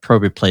an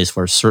appropriate place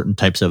for certain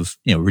types of,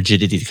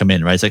 rigidity to come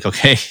in, right? It's like,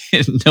 okay,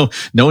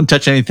 no one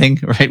touch anything,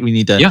 right? We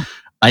need to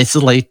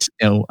isolate,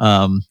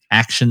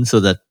 action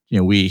so that,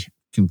 we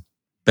can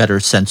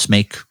better sense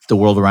make the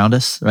world around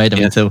us, right? I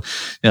mean, so,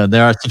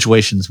 there are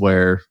situations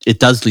where it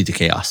does lead to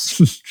chaos.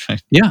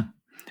 Right? Yeah.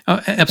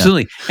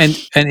 Absolutely. And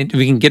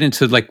we can get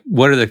into like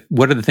what are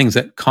the things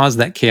that cause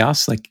that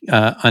chaos, like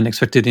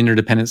unexpected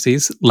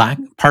interdependencies,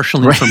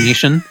 partial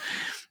information,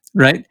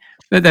 right?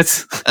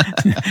 That's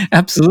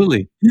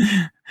absolutely.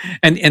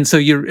 And so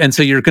you're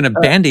going to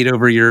band-aid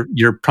over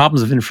your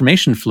problems of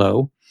information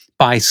flow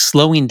by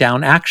slowing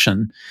down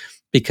action,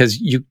 because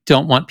you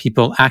don't want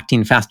people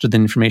acting faster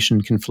than information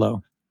can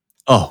flow.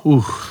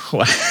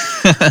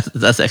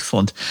 That's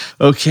excellent.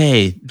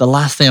 Okay, the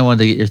last thing I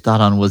wanted to get your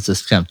thought on was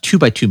this kind of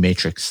 2x2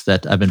 matrix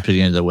that I've been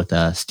putting together with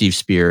Steve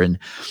Spear, and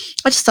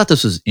I just thought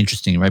this was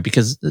interesting, right?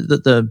 Because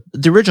the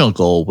original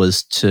goal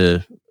was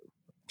to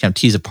kind of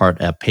tease apart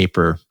a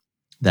paper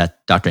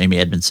that Dr. Amy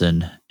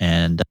Edmondson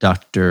and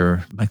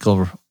Dr.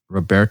 Michael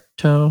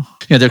Roberto,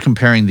 they're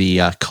comparing the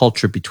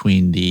culture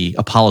between the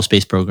Apollo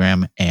space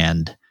program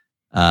and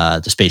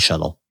the space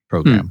shuttle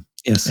program.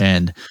 Yes,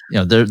 and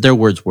their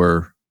words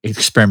were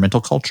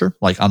experimental culture,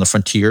 like on the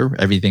frontier,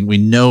 everything we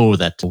know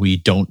that we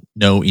don't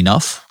know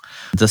enough.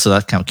 So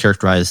that kind of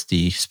characterized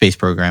the space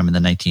program in the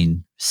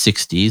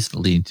 1960s,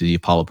 leading to the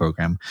Apollo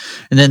program.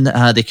 And then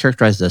they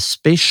characterized the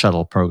space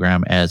shuttle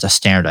program as a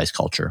standardized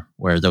culture,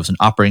 where there was an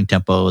operating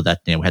tempo that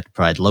we had to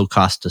provide low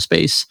cost to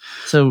space.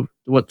 So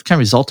what kind of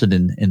resulted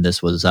in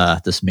this was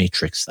this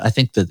matrix. I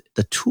think that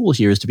the tool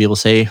here is to be able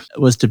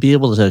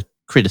to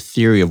create a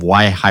theory of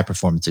why high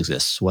performance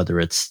exists, whether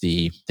it's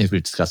the things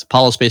we've discussed: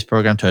 Apollo space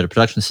program, Toyota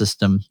production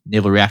system,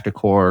 Naval Reactor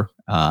Corps,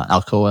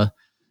 Alcoa,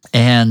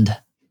 and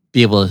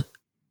be able to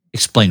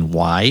explain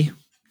why.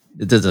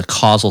 There's a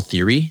causal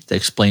theory that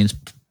explains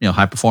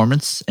high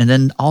performance, and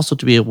then also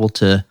to be able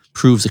to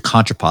prove the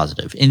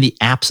contrapositive. In the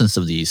absence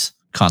of these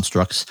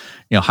constructs,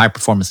 high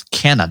performance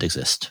cannot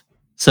exist.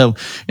 So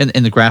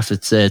in the graph,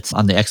 it's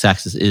on the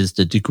x-axis is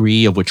the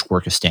degree of which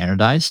work is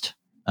standardized,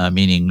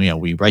 meaning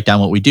we write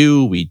down what we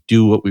do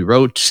what we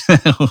wrote,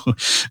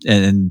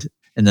 and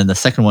then the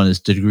second one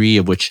is the degree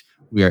of which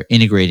we are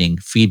integrating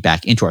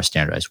feedback into our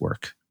standardized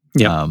work.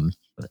 Yeah.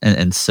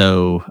 And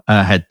so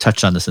I had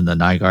touched on this in the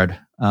NIGARD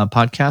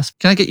podcast.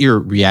 Can I get your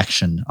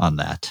reaction on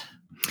that?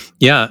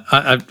 Yeah,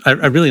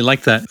 I really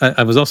like that.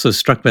 I was also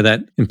struck by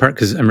that in part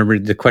because I remember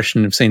the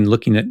question of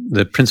looking at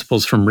the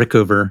principles from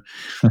Rickover,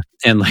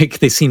 and like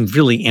they seemed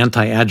really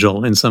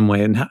anti-agile in some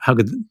way. And how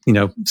could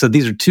So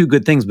these are two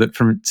good things, but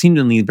from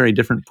seemingly a very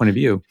different point of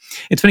view.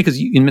 It's funny because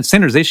in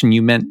standardization,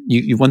 you meant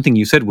one thing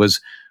you said was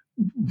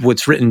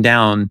what's written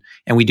down,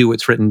 and we do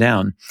what's written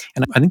down.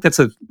 And I think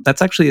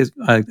that's actually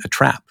a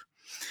trap.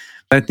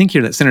 I think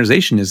here that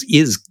standardization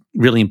is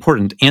really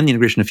important, and the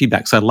integration of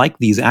feedback. So I like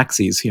these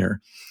axes here,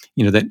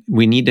 that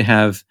we need to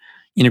have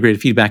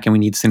integrated feedback and we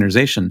need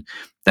standardization.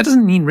 That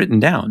doesn't mean written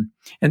down.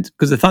 And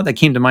because the thought that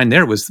came to mind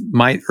there was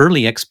my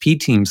early XP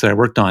teams that I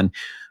worked on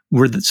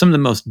were some of the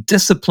most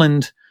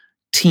disciplined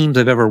teams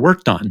I've ever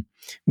worked on,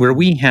 where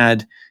we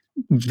had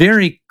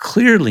very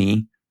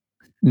clearly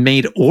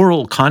made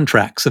oral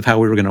contracts of how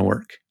we were going to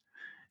work.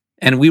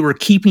 And we were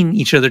keeping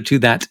each other to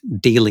that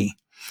daily.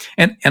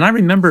 And I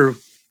remember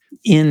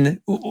when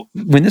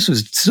this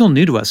was still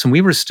new to us, and we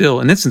were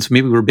still, in this sense,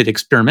 maybe we were a bit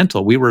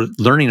experimental. We were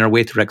learning our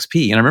way through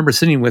XP. And I remember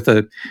sitting with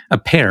a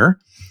pair,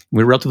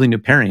 we were relatively new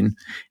pairing,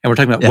 and we're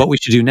talking about what we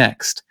should do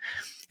next.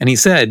 And he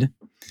said,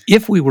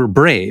 if we were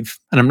brave,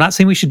 and I'm not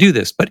saying we should do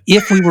this, but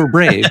if we were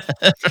brave,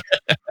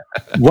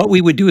 what we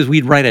would do is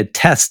we'd write a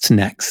test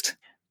next,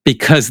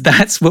 because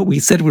that's what we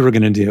said we were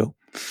going to do.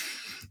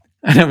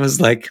 And I was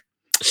like,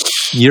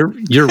 you're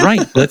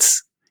right.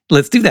 Let's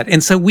do that.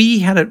 And so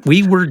we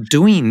were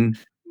doing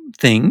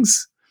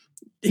things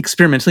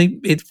experimentally,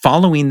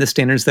 following the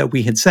standards that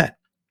we had set.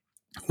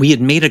 we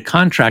had made a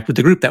contract with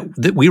the group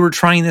that we were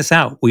trying this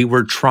out. We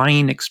were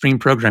trying extreme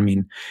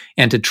programming.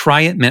 And to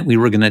try it meant we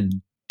were going to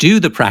do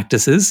the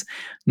practices,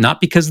 not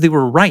because they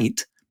were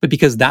right, but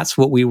because that's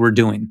what we were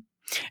doing.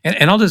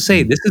 And I'll just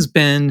say, this has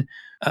been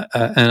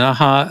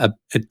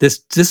this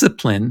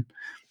discipline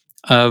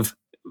of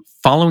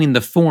following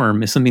the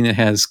form is something that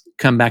has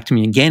come back to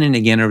me again and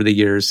again over the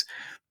years.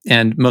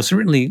 And most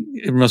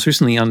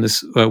recently on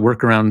this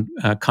work around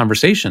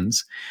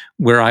conversations,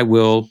 where I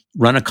will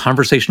run a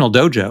conversational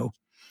dojo.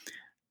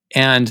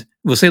 And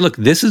we'll say, look,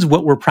 this is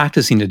what we're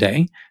practicing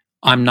today.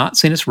 I'm not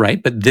saying it's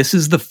right, but this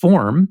is the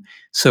form.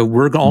 So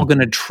we're all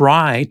going to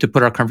try to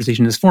put our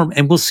conversation in this form,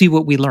 and we'll see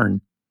what we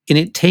learn. And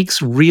it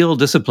takes real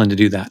discipline to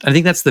do that. I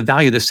think that's the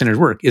value of this standard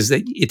work, is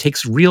that it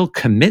takes real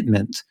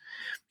commitment.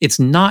 It's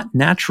not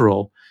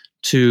natural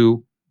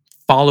to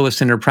follow a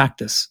standard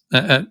practice.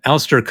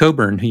 Alistair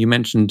Cockburn, who you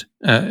mentioned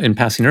in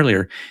passing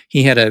earlier,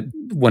 he had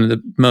one of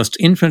the most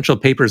influential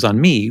papers on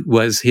me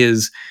was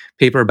his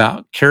paper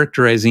about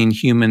characterizing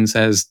humans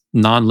as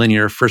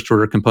nonlinear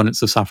first-order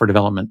components of software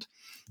development.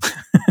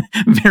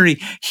 Very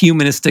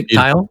humanistic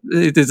style.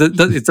 It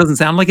doesn't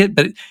sound like it,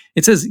 but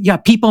it says, yeah,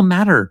 people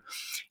matter.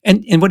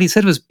 And what he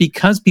said was,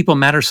 because people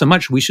matter so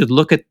much, we should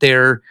look at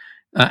their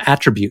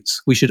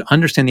attributes. We should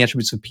understand the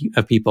attributes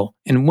of people.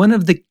 And one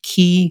of the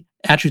key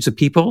attributes of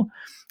people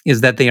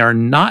is that they are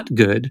not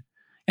good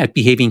at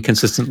behaving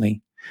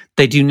consistently.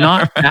 They do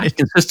not act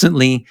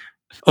consistently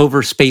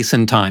over space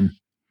and time.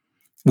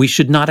 We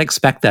should not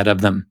expect that of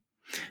them.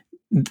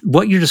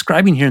 What you're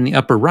describing here in the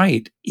upper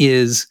right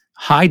is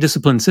high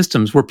discipline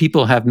systems where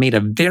people have made a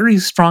very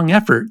strong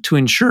effort to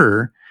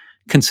ensure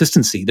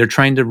consistency. They're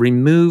trying to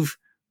remove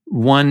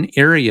one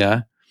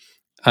area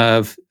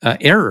of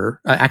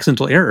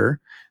accidental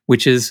error,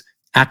 which is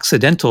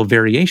accidental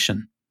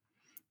variation.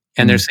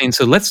 And they're saying,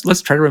 so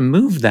let's try to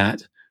remove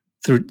that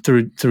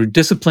through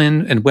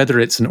discipline, and whether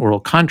it's an oral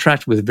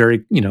contract with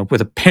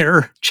with a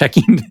pair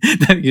checking,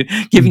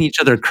 giving each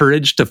other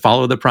courage to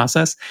follow the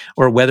process,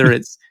 or whether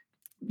it's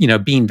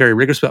being very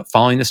rigorous about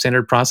following the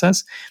standard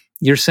process.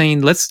 You're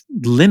saying, let's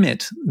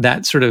limit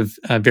that sort of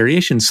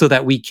variation so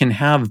that we can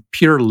have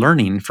pure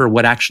learning for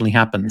what actually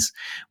happens.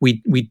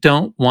 We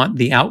don't want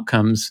the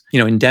outcomes,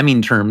 in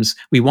Deming terms,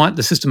 we want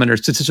the system under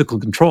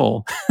statistical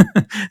control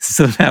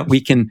so that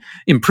we can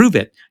improve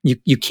it.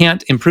 You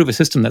can't improve a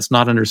system that's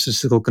not under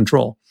statistical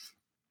control.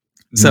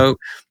 Mm-hmm. So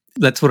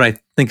that's what I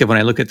think of when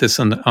I look at this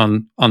on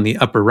the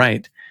upper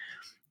right,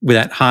 with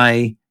that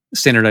high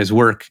standardized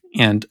work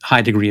and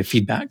high degree of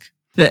feedback.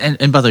 Yeah,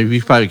 and by the way,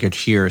 you probably could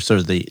hear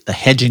sort of the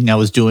hedging I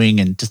was doing,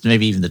 and just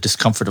maybe even the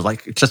discomfort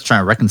of just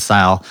trying to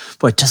reconcile.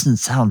 Boy, it doesn't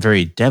sound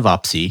very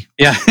DevOpsy.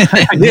 Yeah,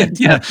 I did.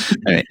 Yeah,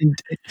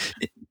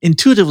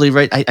 intuitively,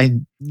 right? I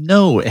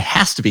know it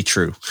has to be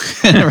true,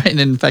 right? And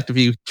in fact, if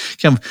you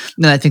come,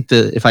 then I think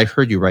if I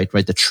heard you right,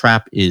 the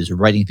trap is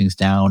writing things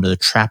down, or the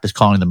trap is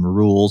calling them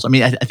rules. I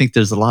mean, I think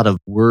there's a lot of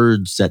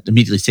words that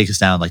immediately take us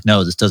down, like,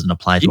 no, this doesn't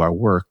apply to our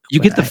work.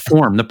 You get the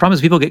form. The problem is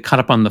people get caught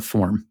up on the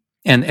form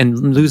and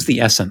lose the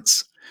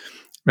essence,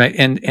 right?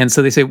 And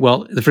so they say,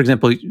 well, for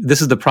example, this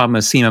is the problem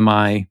of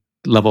CMMI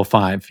level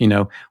 5.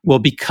 Well,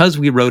 because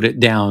we wrote it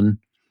down,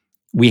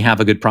 we have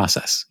a good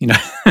process.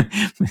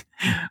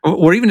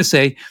 Or even to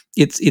say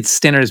it's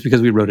standardized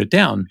because we wrote it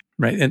down,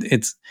 right? And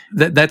it's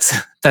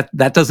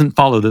that doesn't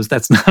follow those.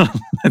 That's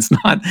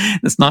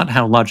not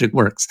how logic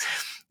works.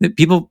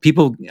 People,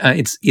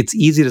 it's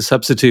easy to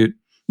substitute.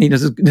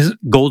 This is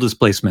goal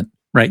displacement.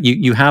 Right,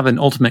 you have an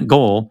ultimate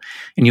goal,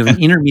 and you have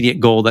an intermediate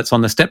goal that's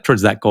on the step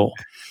towards that goal.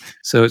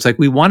 So it's like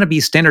we want to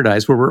be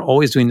standardized, where we're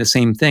always doing the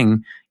same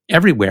thing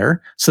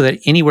everywhere, so that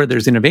anywhere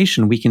there's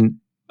innovation, we can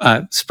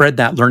spread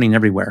that learning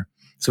everywhere.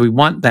 So we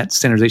want that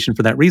standardization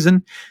for that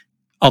reason.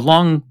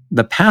 Along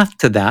the path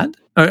to that,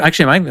 or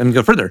actually, I'm going to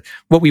go further.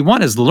 What we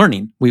want is the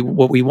learning.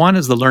 What we want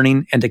is the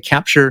learning, and to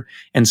capture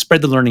and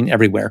spread the learning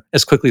everywhere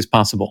as quickly as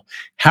possible.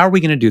 How are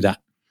we going to do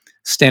that?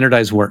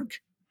 Standardized work.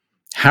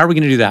 How are we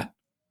going to do that?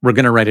 We're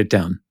going to write it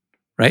down,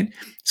 right?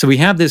 So we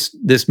have this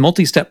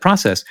multi-step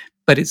process,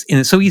 but it's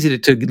so easy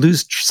to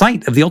lose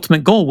sight of the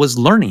ultimate goal was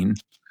learning,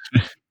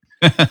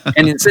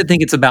 and instead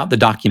think it's about the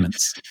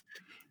documents,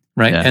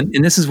 right? Yeah.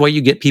 And this is why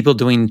you get people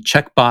doing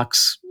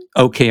checkbox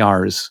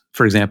OKRs,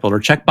 for example, or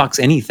checkbox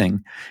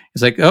anything.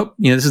 It's like,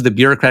 this is the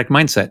bureaucratic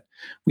mindset.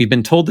 We've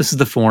been told this is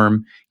the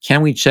form.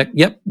 Can we check?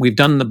 Yep, we've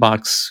done the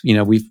box.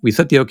 We've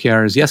set the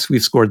OKRs. Yes,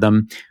 we've scored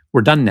them.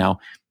 We're done now,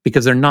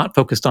 because they're not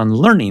focused on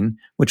learning,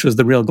 which was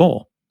the real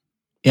goal.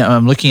 Yeah,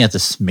 I'm looking at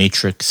this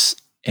matrix,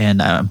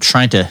 and I'm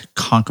trying to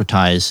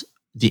concretize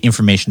the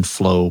information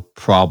flow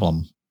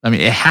problem. I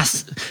mean, it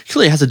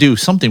clearly has to do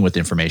something with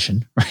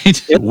information,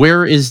 right? Yep.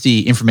 Where is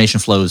the information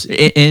flows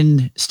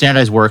in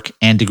standardized work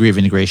and degree of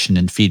integration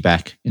and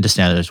feedback into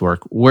standardized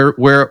work?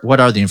 What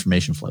are the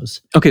information flows?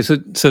 Okay, so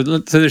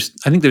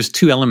I think there's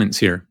two elements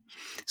here.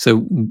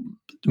 So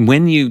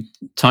when you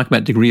talk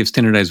about degree of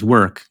standardized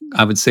work,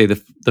 I would say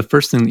the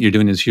first thing that you're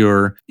doing is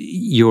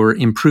you're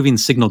improving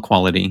signal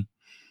quality.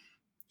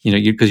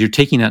 Because you're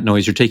taking out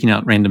noise, you're taking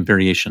out random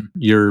variation,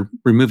 you're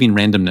removing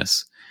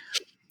randomness,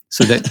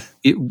 so that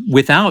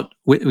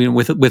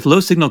with low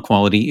signal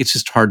quality, it's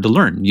just hard to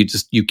learn.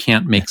 You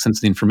can't make sense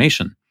of the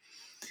information.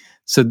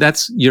 So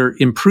you're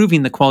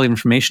improving the quality of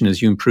information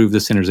as you improve the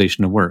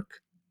standardization of work,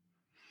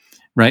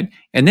 right?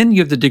 And then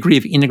you have the degree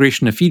of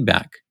integration of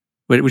feedback,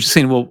 which is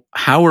saying, well,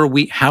 how are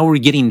we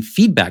getting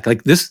feedback?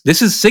 Like this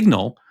is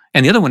signal,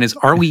 and the other one is,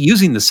 are we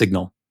using the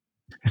signal?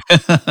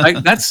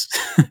 Like that's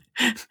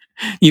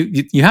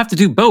you have to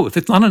do both.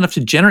 It's not enough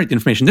to generate the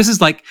information. This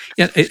is like,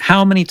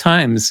 how many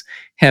times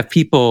have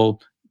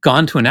people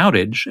gone to an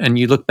outage and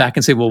you look back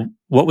and say, well,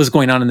 what was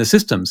going on in the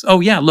systems? Oh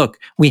yeah, look,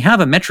 we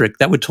have a metric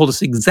that would told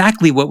us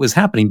exactly what was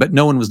happening, but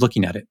no one was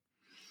looking at it.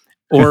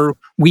 Or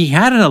we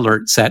had an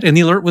alert set and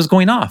the alert was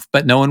going off,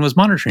 but no one was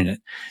monitoring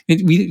it.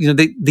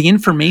 The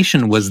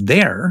information was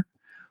there,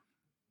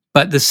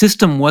 but the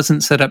system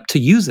wasn't set up to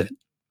use it.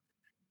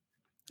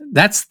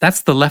 That's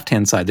the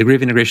left-hand side, the degree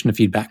of integration of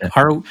feedback.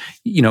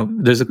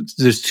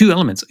 There's two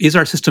elements. Is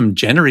our system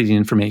generating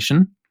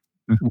information?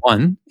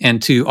 One,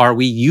 and two, are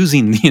we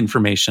using the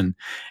information?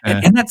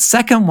 And that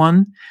second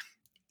one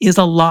is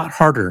a lot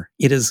harder.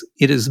 It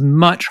is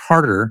much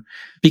harder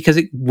because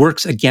it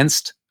works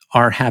against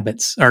our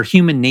habits. Our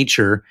human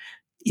nature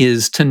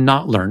is to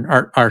not learn.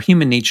 Our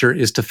human nature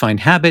is to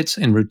find habits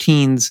and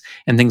routines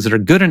and things that are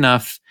good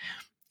enough.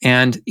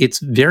 And it's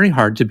very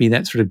hard to be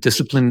that sort of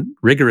disciplined,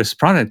 rigorous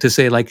product, to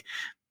say, like,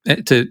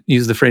 to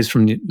use the phrase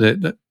from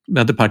the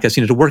other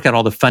podcast, to work out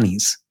all the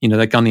funnies,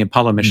 like on the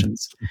Apollo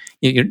missions.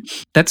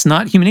 That's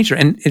not human nature.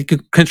 And it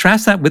could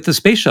contrast that with the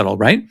space shuttle,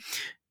 right?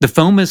 The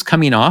foam is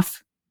coming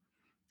off.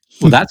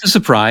 Well, that's a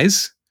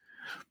surprise.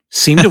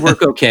 Seemed to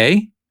work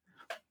okay.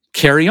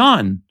 Carry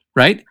on,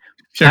 right?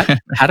 Sure.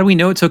 How do we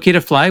know it's okay to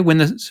fly when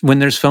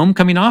there's foam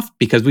coming off?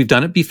 Because we've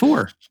done it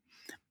before.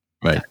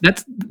 Right.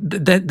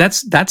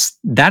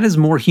 That is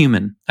more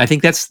human. I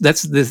think that's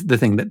the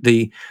thing, that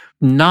the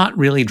not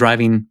really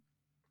driving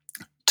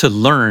to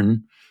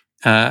learn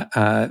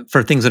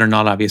for things that are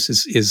not obvious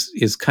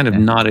is kind of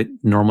not a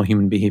normal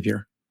human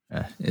behavior.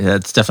 Yeah,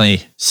 it's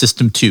definitely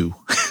system 2.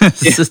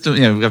 System,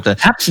 we have to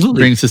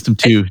absolutely bring system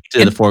 2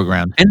 to the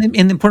foreground. And the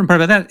important part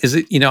about that is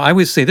that, I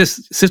always say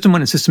this: system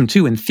 1 and system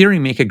 2, in theory,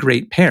 make a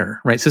great pair,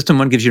 right? System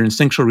 1 gives you your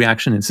instinctual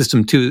reaction, and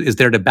system 2 is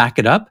there to back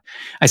it up.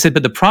 I said,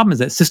 but the problem is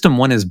that system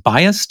 1 is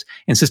biased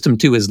and system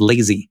 2 is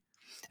lazy.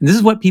 And this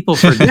is what people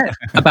forget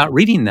about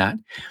reading that,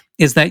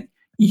 is that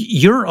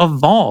you're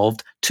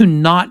evolved to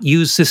not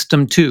use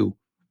system 2.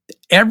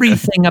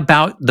 Everything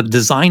about the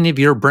design of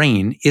your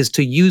brain is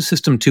to use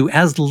system 2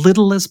 as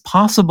little as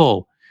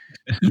possible.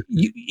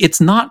 It's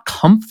not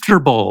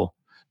comfortable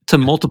to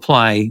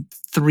multiply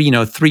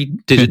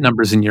three-digit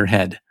numbers in your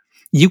head.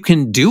 You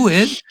can do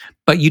it,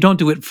 but you don't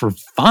do it for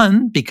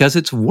fun because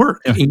it's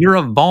work, and you're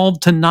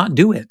evolved to not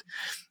do it.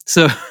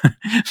 So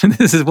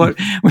this is what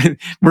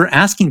we're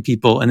asking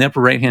people in the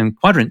upper right-hand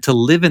quadrant, to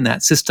live in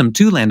that system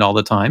 2 land all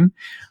the time.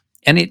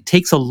 And it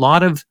takes a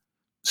lot of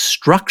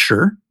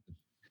structure.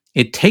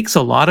 It takes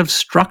a lot of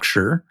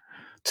structure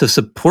to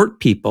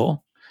support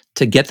people,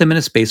 to get them in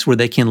a space where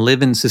they can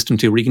live in system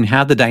 2, where you can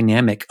have the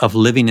dynamic of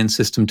living in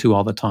system 2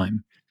 all the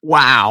time.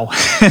 Wow.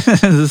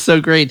 This is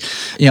so great.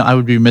 I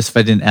would be remiss if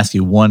I didn't ask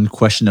you one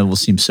question that will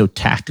seem so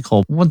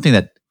tactical. One thing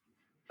that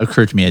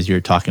occurred to me as you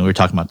were talking, we were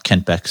talking about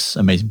Kent Beck's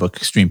amazing book,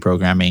 Extreme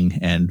Programming,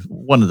 and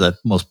one of the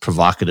most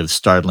provocative,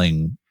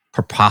 startling,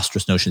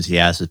 preposterous notions he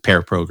has is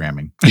pair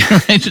programming.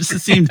 It just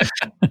seemed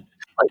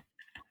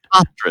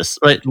preposterous,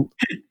 right?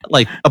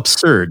 Like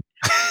absurd.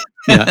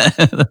 Yeah.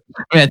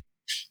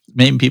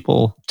 Many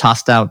people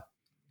tossed out,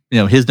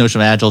 his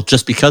notion of agile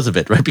just because of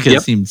it, right? Because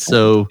it seemed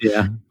so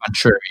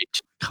contrary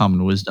to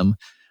common wisdom.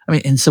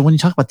 And so when you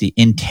talk about the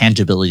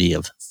intangibility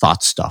of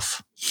thought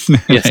stuff,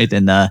 right?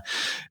 And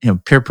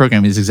pair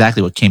programming is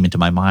exactly what came into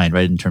my mind,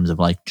 right? In terms of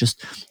like,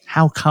 just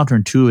how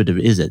counterintuitive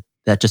is it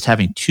that just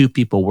having two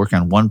people work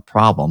on one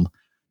problem,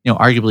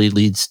 arguably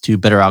leads to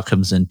better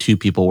outcomes than two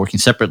people working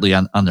separately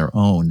on their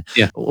own.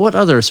 Yeah. What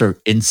other sort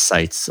of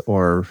insights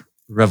or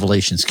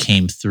revelations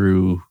came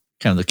through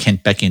kind of the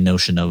Kent Beckian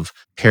notion of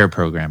pair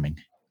programming?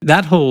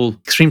 That whole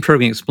Extreme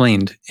Programming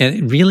Explained, and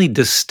it really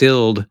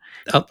distilled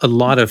a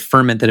lot of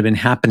ferment that had been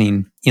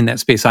happening in that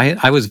space.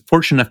 I was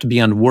fortunate enough to be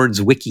on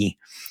Word's wiki,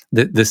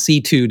 the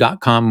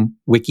c2.com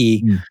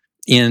wiki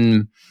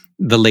in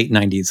the late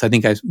 90s. I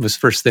think I was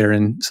first there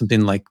in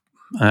something like,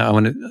 I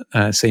want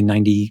to say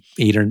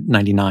 98 or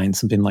 99,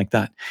 something like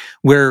that,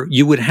 where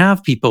you would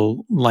have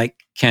people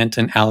like Kent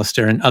and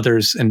Alistair and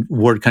others and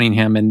Ward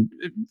Cunningham and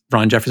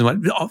Ron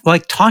Jefferson,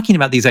 like talking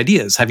about these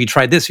ideas. Have you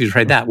tried this? Have you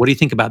tried that? What do you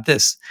think about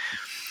this?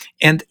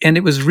 And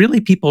it was really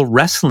people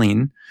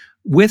wrestling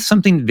with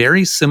something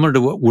very similar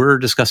to what we're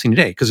discussing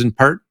today. Because in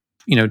part,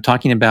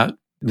 talking about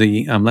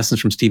the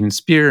lessons from Steven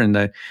Spear and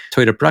the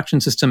Toyota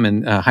production system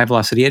and high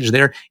velocity edge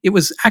there, it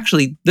was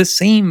actually the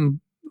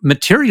same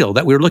material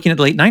that we were looking at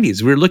the late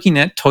 90s. We were looking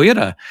at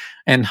Toyota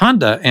and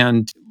Honda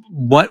and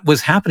what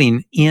was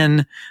happening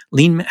in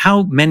lean,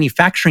 how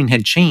manufacturing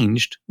had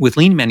changed with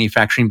lean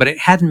manufacturing, but it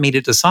hadn't made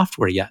it to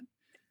software yet.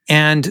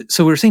 And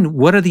so we were saying,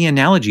 what are the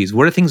analogies?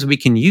 What are things we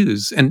can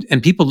use? And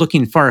people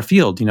looking far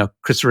afield,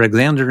 Christopher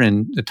Alexander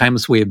and The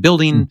Timeless Way of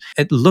Building,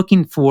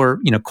 looking for,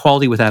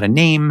 quality without a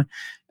name,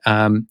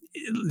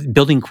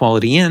 building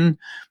quality in,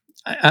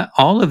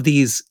 all of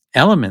these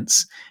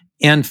elements,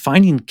 and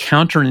finding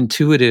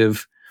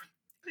counterintuitive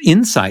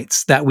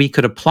insights that we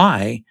could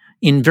apply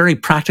in very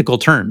practical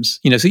terms.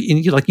 So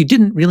you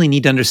didn't really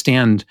need to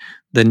understand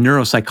the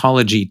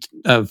neuropsychology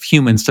of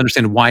humans to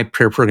understand why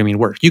pair programming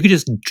worked. You could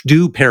just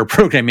do pair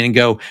programming and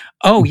go,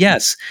 oh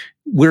yes,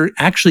 we're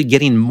actually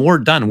getting more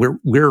done.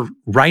 We're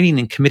writing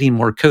and committing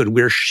more code.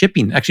 We're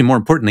shipping, actually more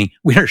importantly,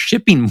 we are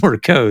shipping more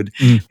code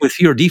with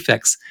fewer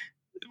defects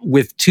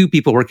with two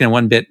people working on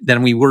one bit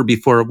than we were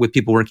before with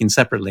people working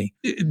separately.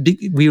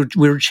 We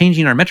were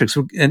changing our metrics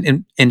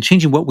and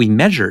changing what we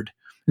measured.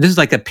 This is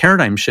like a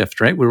paradigm shift,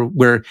 right?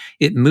 Where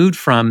it moved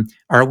from,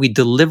 are we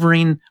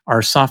delivering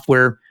our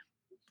software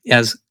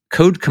as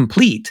code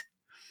complete,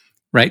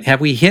 right?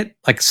 Have we hit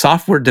like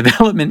software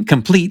development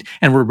complete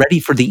and we're ready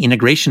for the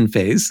integration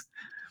phase,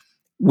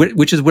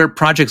 which is where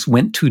projects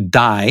went to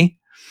die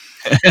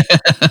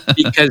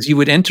because you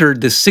would enter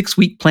the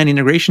 6-week plan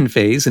integration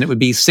phase and it would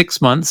be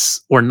 6 months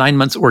or 9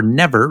 months or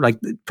never. Like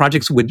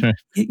projects would,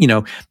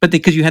 but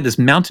because you had this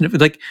mountain of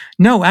like,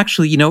 no,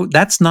 actually,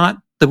 that's not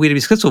the way to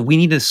be successful. We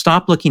need to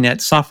stop looking at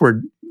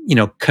software,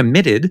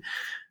 committed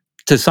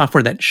to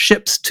software that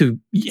ships to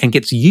and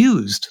gets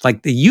used.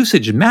 Like the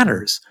usage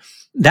matters.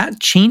 That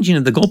changing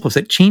of the goalposts,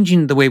 that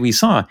changing the way we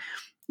saw,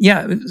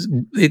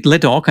 it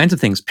led to all kinds of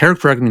things. Pair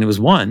programming was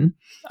one.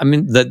 I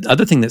mean, the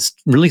other thing that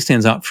really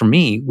stands out for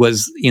me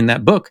was in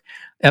that book,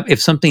 if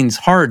something's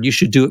hard, you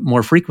should do it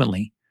more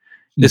frequently.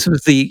 This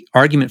was the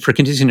argument for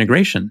continuous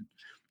integration.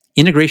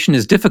 Integration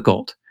is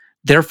difficult.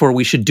 Therefore,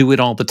 we should do it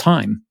all the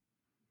time.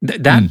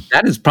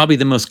 That is probably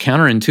the most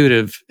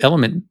counterintuitive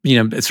element,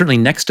 certainly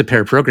next to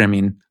pair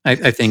programming,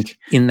 I think,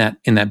 in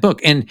that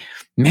book. And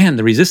man,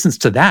 the resistance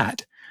to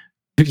that.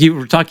 You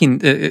were talking,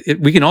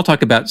 we can all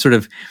talk about sort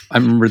of, I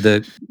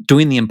remember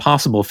doing the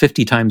impossible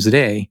 50 times a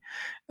day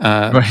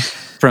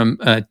from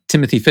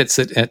Timothy Fitz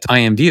at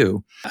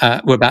IMView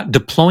about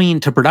deploying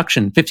to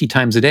production 50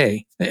 times a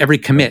day. Every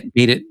commit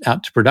made it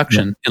out to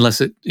production, unless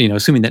it,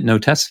 assuming that no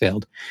tests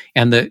failed,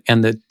 and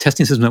the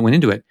testing system that went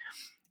into it.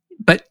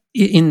 But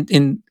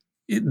in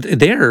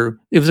there,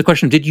 it was a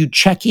question of, did you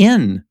check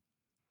in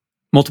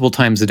multiple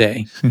times a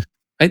day?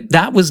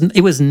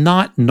 It was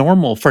not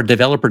normal for a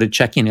developer to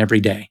check in every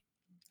day.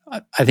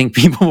 I think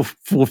people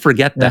will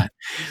forget that.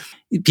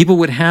 People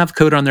would have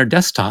code on their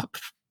desktop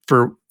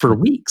for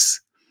weeks.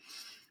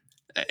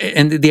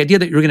 And the idea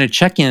that you're going to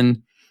check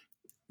in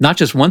not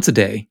just once a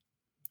day,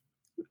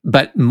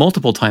 but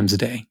multiple times a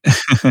day.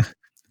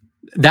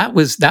 That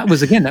was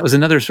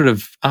another sort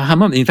of aha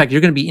moment. In fact,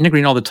 you're going to be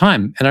integrating all the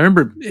time. And I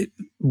remember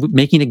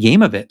making a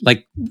game of it.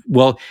 Like,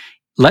 well,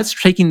 let's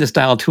taking this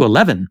dial to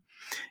 11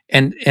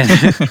 and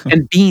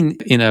being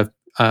in a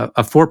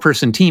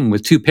 4-person team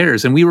with 2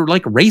 pairs. And we were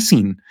like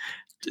racing.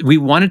 We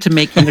wanted to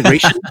make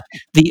integration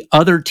the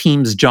other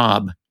team's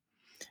job,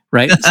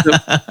 right?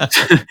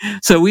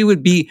 So we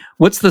would be,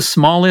 what's the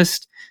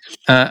smallest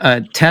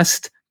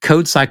test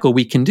code cycle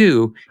we can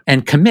do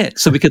and commit,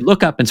 so we could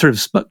look up and sort of,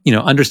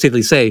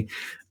 understatedly say,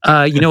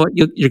 you know what,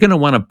 you're going to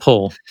want to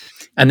pull,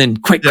 and then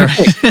quick,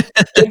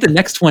 get the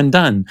next one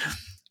done.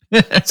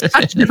 It's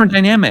such a different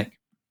dynamic.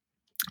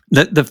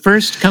 The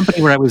first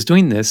company where I was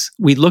doing this,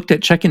 we looked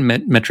at check-in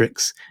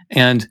metrics,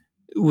 and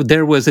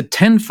there was a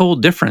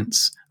 10-fold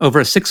difference over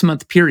a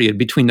 6-month period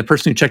between the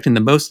person who checked in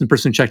the most and the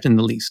person who checked in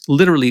the least.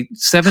 Literally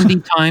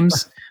 70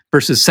 times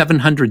versus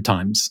 700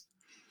 times.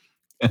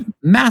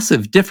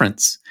 Massive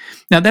difference.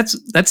 Now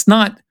that's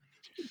not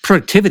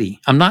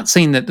productivity. I'm not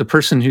saying that the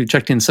person who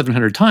checked in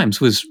 700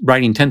 times was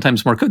writing 10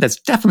 times more code.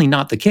 That's definitely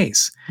not the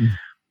case.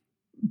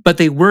 But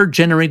they were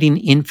generating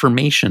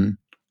information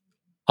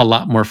a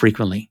lot more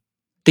frequently.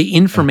 The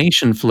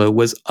information flow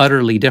was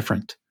utterly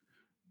different,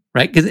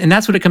 right? And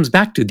that's what it comes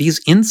back to.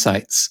 These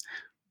insights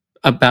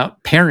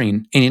about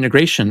pairing and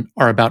integration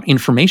are about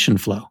information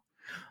flow.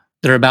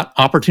 They're about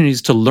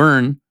opportunities to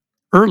learn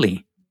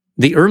early.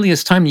 The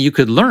earliest time you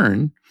could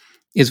learn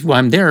is when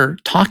I'm there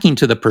talking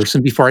to the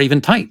person before I even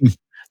type.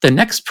 The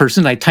next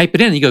person, I type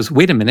it in, and he goes,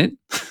 wait a minute.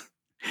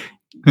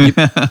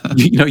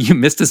 you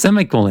missed a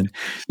semicolon.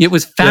 It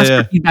was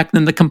faster feedback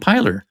than the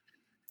compiler.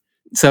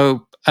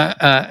 So,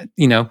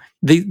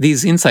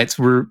 these insights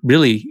were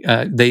really,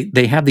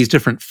 they have these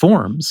different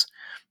forms,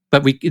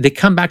 but they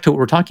come back to what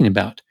we're talking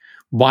about.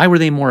 Why were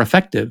they more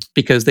effective?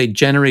 Because they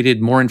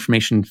generated more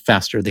information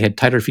faster. They had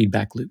tighter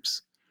feedback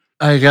loops.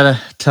 I gotta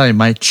tell you,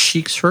 my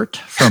cheeks hurt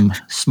from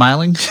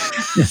smiling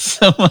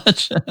so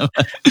much.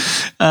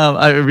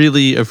 I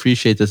really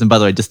appreciate this. And by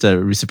the way, just to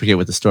reciprocate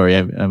with the story,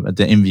 at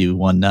the IMView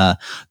one,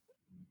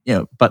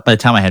 but by the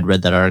time I had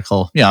read that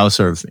article, I was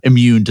sort of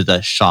immune to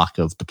the shock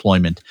of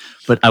deployment.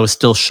 But I was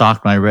still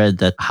shocked when I read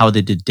that how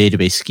they did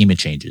database schema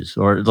changes,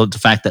 or the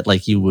fact that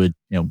like you would,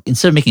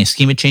 instead of making a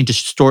schema change,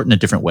 just store it in a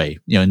different way.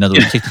 In other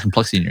words, take the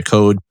complexity in your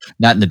code,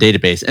 not in the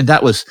database. And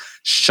that was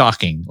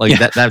shocking. Like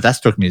that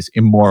struck me as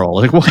immoral.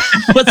 Like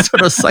what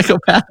sort of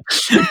psychopath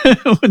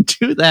would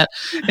do that?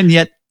 And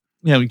yet,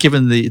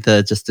 given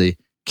the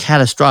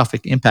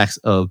catastrophic impacts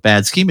of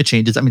bad schema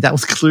changes, I mean, that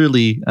was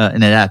clearly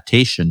an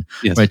adaptation,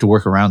 right, to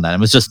work around that. It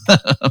was just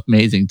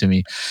amazing to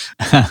me.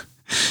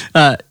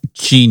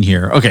 Gene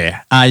here. Okay,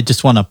 I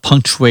just want to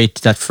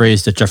punctuate that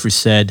phrase that Jeffrey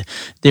said.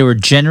 They were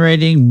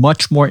generating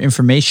much more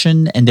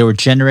information, and they were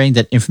generating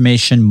that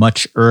information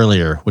much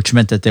earlier, which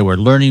meant that they were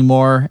learning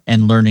more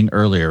and learning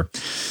earlier.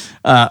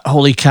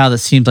 Holy cow, that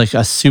seems like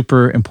a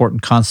super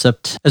important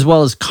concept, as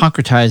well as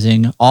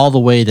concretizing all the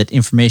way that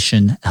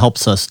information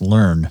helps us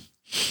learn.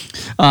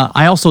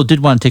 I also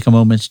did want to take a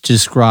moment to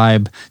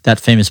describe that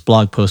famous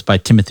blog post by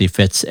Timothy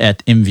Fitz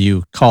at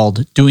IMView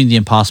called Doing the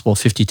Impossible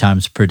 50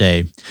 Times Per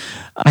Day.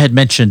 I had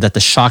mentioned that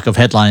the shock of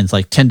headlines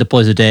like 10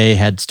 deploys a day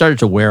had started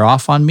to wear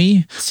off on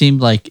me. It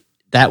seemed like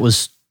that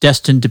was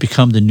destined to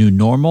become the new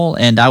normal,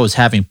 and I was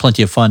having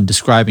plenty of fun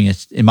describing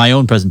it in my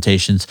own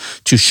presentations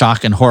to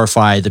shock and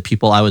horrify the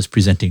people I was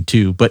presenting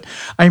to. But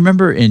I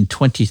remember in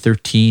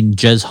 2013,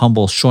 Jez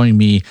Humble showing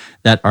me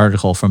that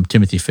article from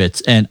Timothy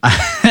Fitz, and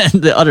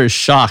the utter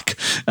shock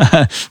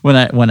when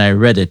I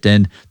read it,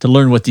 and to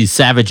learn what these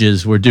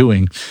savages were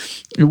doing.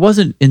 It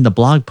wasn't in the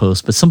blog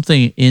post, but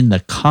something in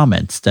the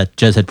comments that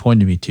Jez had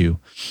pointed me to.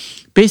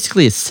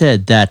 Basically, it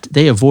said that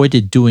they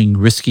avoided doing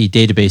risky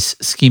database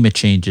schema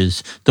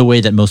changes the way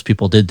that most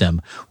people did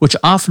them, which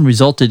often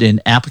resulted in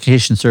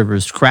application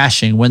servers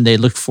crashing when they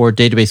looked for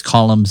database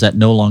columns that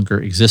no longer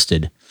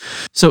existed.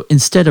 So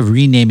instead of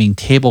renaming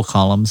table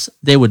columns,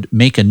 they would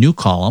make a new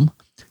column,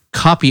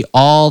 copy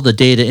all the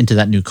data into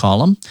that new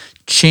column,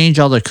 change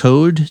all the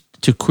code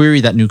to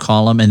query that new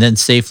column, and then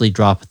safely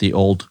drop the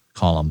old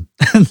column.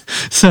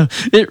 So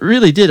it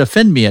really did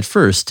offend me at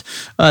first.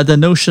 The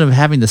notion of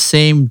having the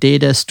same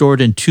data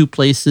stored in two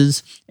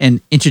places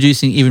and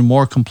introducing even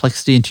more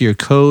complexity into your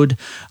code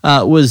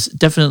was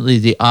definitely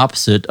the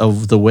opposite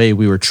of the way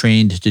we were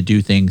trained to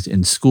do things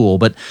in school.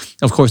 But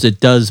of course, it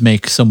does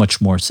make so much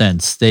more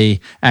sense. They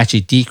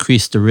actually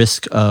decreased the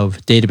risk of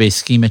database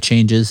schema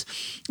changes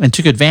and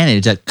took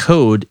advantage that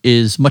code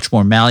is much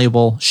more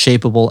malleable,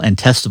 shapeable, and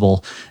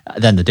testable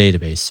than the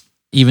database.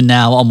 Even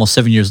now, almost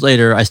 7 years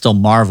later, I still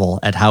marvel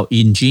at how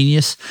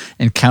ingenious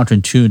and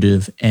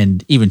counterintuitive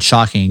and even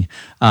shocking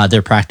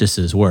their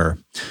practices were.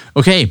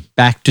 Okay,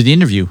 back to the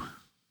interview.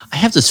 I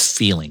have this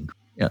feeling,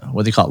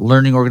 what they call it,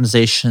 learning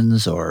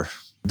organizations, or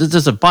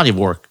there's a body of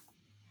work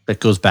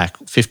that goes back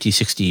 50,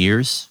 60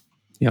 years.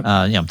 Yep.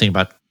 I'm thinking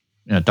about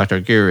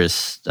Dr.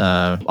 Aguirre's,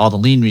 all the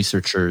lean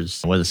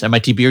researchers, whether it's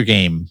MIT Beer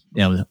Game,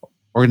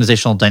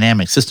 organizational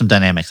dynamics, system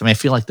dynamics. I mean, I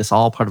feel like this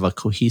all part of a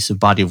cohesive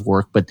body of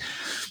work, but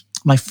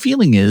my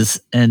feeling is,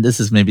 and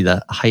this is maybe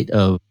the height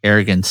of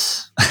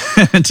arrogance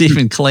to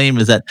even claim,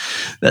 is that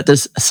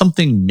there's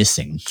something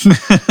missing,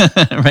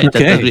 right? Okay.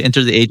 That as we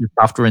enter the age of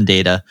software and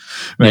data,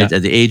 right?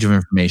 At the age of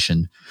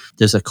information,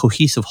 there's a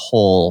cohesive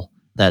whole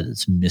that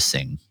is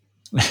missing.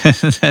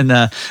 And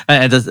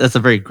that's a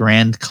very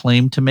grand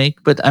claim to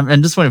make, but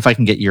I'm just wondering if I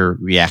can get your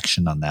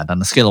reaction on that.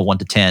 On a scale of 1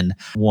 to 10,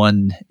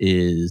 1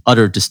 is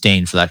utter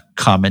disdain for that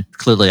comment.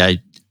 Clearly, I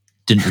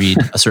didn't read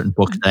a certain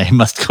book that I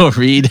must go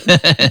read,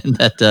 and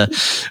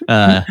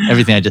that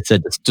everything I just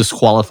said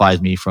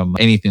disqualifies me from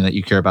anything that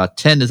you care about.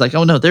 10 is like,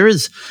 oh no, there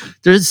is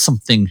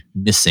something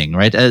missing,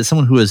 right? As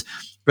someone who has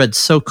read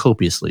so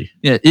copiously,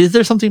 is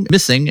there something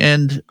missing,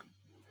 and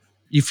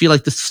you feel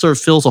like this sort of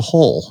fills a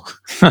hole?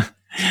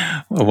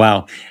 Oh,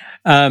 wow.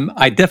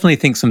 I definitely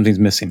think something's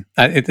missing.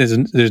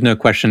 There's no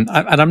question,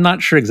 and I'm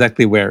not sure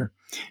exactly where.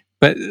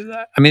 But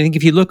I mean, I think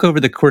if you look over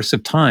the course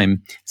of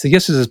time, so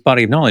yes, there's this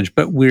body of knowledge,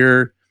 but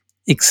we're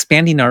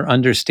expanding our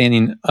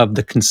understanding of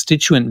the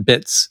constituent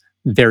bits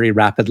very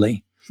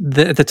rapidly.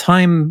 At the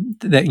time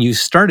that you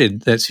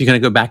started, so you're going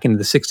to go back into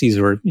the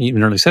 60s or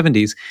even early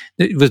 70s,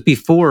 it was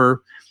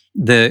before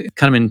the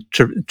Kahneman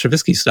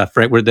Tversky stuff,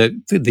 right? Where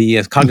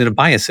the cognitive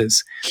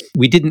biases.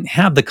 We didn't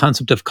have the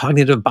concept of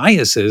cognitive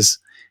biases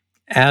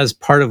as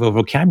part of a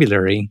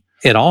vocabulary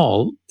at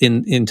all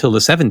until the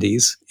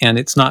 70s, and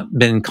it's not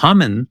been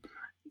common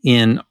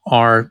in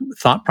our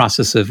thought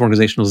process of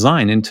organizational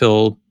design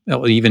until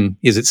even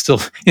is it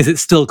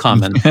still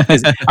common?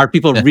 Are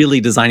people really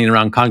designing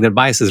around cognitive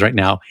biases right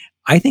now?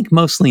 I think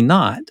mostly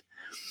not.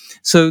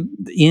 So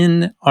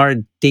in our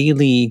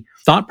daily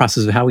thought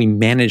process of how we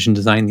manage and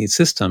design these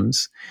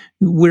systems,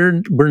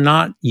 we're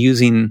not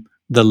using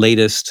the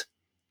latest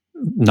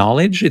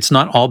knowledge. It's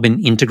not all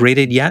been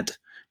integrated yet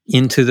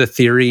into the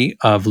theory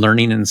of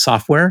learning and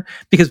software,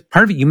 because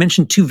part of it, you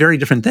mentioned two very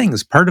different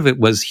things. Part of it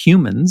was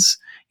humans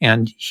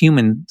and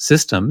human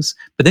systems,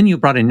 but then you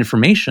brought in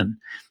information.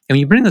 And when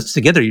you bring those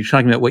together, you're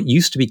talking about what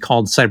used to be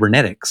called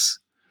cybernetics,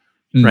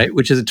 right?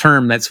 Which is a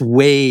term that's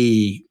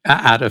way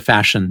out of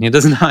fashion. It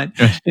does not,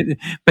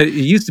 but it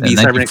used to be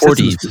cybernetics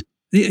systems.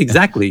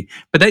 Exactly.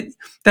 But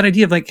that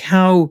idea of like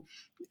how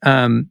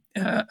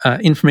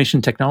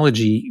information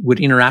technology would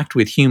interact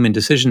with human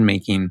decision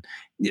making,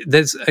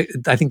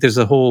 I think there's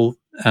a whole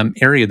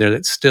area there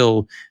that's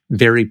still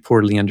very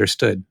poorly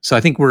understood. So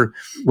I think we're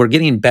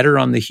getting better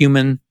on the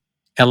human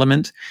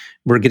element.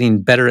 We're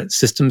getting better at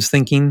systems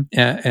thinking,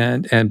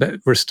 but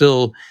we're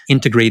still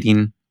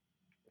integrating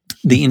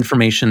the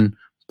information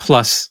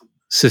plus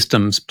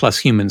systems plus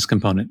humans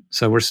component.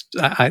 So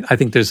I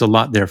think there's a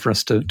lot there for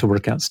us to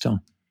work out still.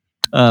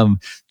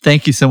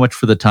 Thank you so much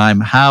for the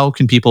time. How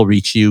can people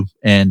reach you?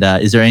 And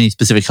is there any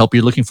specific help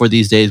you're looking for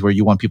these days where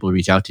you want people to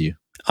reach out to you?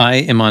 I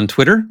am on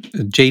Twitter,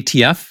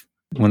 JTF,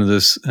 one of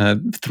those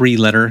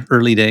 3-letter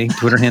early day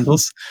Twitter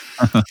handles.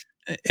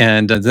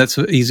 And that's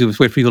the easiest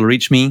way for people to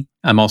reach me.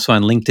 I'm also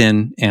on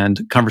LinkedIn and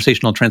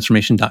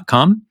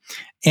conversationaltransformation.com.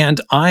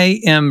 And I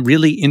am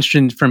really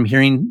interested from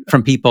hearing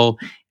from people.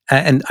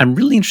 And I'm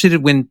really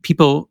interested when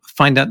people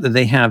find out that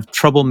they have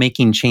trouble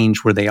making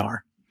change where they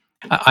are.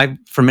 I've,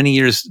 for many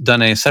years,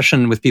 done a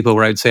session with people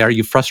where I would say, are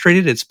you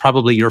frustrated? It's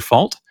probably your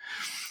fault.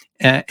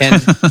 And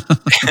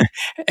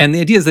and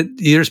the idea is that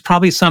there's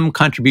probably some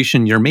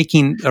contribution you're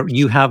making, or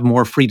you have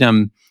more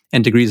freedom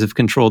and degrees of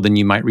control than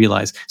you might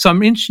realize. So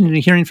I'm interested in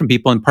hearing from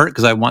people, in part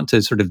because I want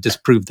to sort of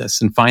disprove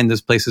this and find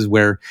those places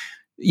where,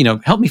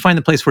 help me find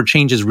the place where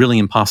change is really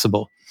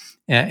impossible,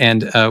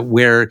 and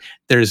where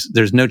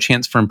there's no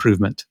chance for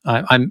improvement.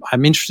 I'm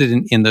interested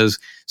in those.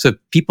 So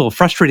people,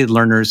 frustrated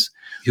learners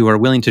who are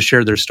willing to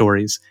share their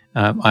stories,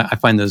 I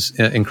find those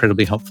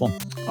incredibly helpful.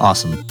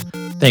 Awesome.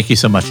 Thank you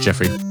so much,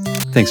 Jeffrey.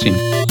 Thanks, Gene.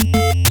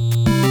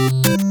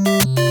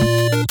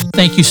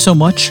 Thank you so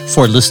much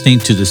for listening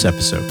to this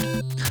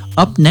episode.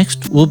 Up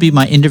next will be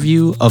my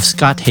interview of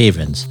Scott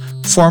Havens,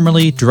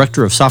 formerly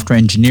Director of Software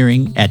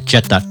Engineering at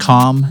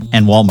Jet.com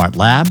and Walmart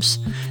Labs,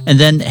 and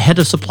then Head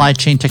of Supply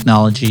Chain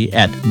Technology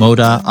at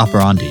Moda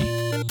Operandi.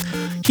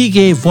 He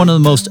gave one of the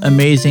most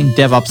amazing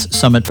DevOps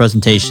Summit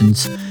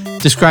presentations,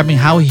 describing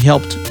how he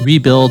helped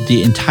rebuild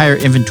the entire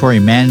inventory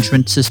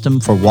management system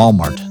for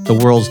Walmart, the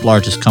world's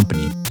largest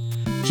company.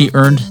 He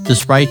earned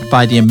this right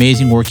by the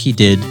amazing work he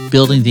did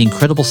building the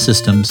incredible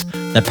systems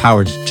that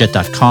powered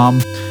Jet.com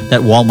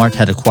that Walmart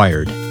had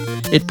acquired.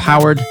 It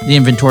powered the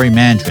inventory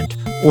management,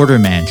 order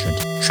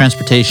management,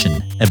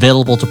 transportation,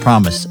 available to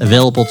promise,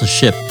 available to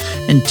ship,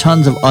 and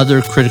tons of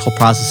other critical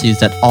processes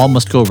that all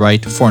must go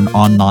right for an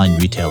online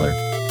retailer.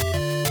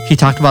 He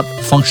talked about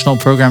functional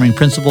programming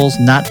principles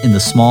not in the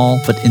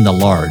small, but in the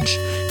large,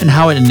 and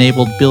how it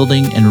enabled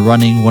building and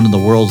running one of the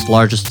world's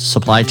largest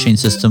supply chain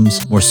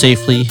systems more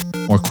safely,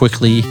 more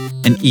quickly,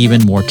 and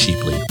even more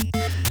cheaply.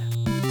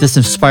 This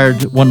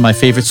inspired one of my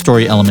favorite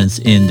story elements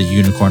in the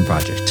Unicorn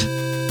Project.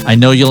 I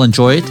know you'll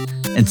enjoy it,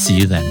 and see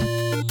you then.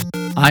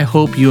 I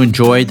hope you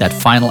enjoyed that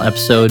final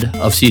episode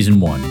of Season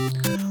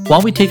 1.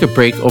 While we take a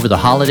break over the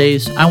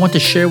holidays, I want to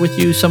share with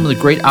you some of the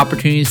great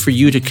opportunities for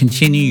you to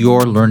continue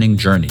your learning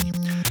journey.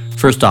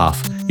 First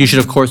off, you should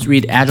of course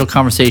read Agile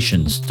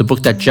Conversations, the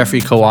book that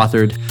Jeffrey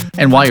co-authored,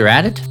 and while you're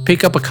at it,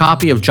 pick up a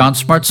copy of John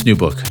Smart's new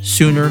book,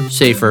 Sooner,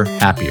 Safer,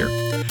 Happier.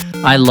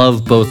 I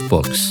love both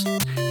books.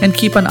 And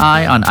keep an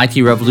eye on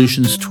IT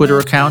Revolution's Twitter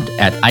account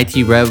at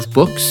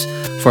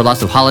ITRevBooks for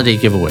lots of holiday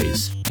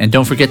giveaways. And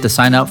don't forget to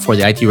sign up for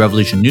the IT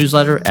Revolution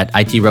newsletter at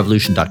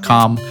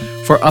itrevolution.com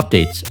for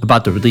updates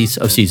about the release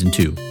of Season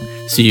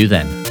 2. See you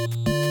then.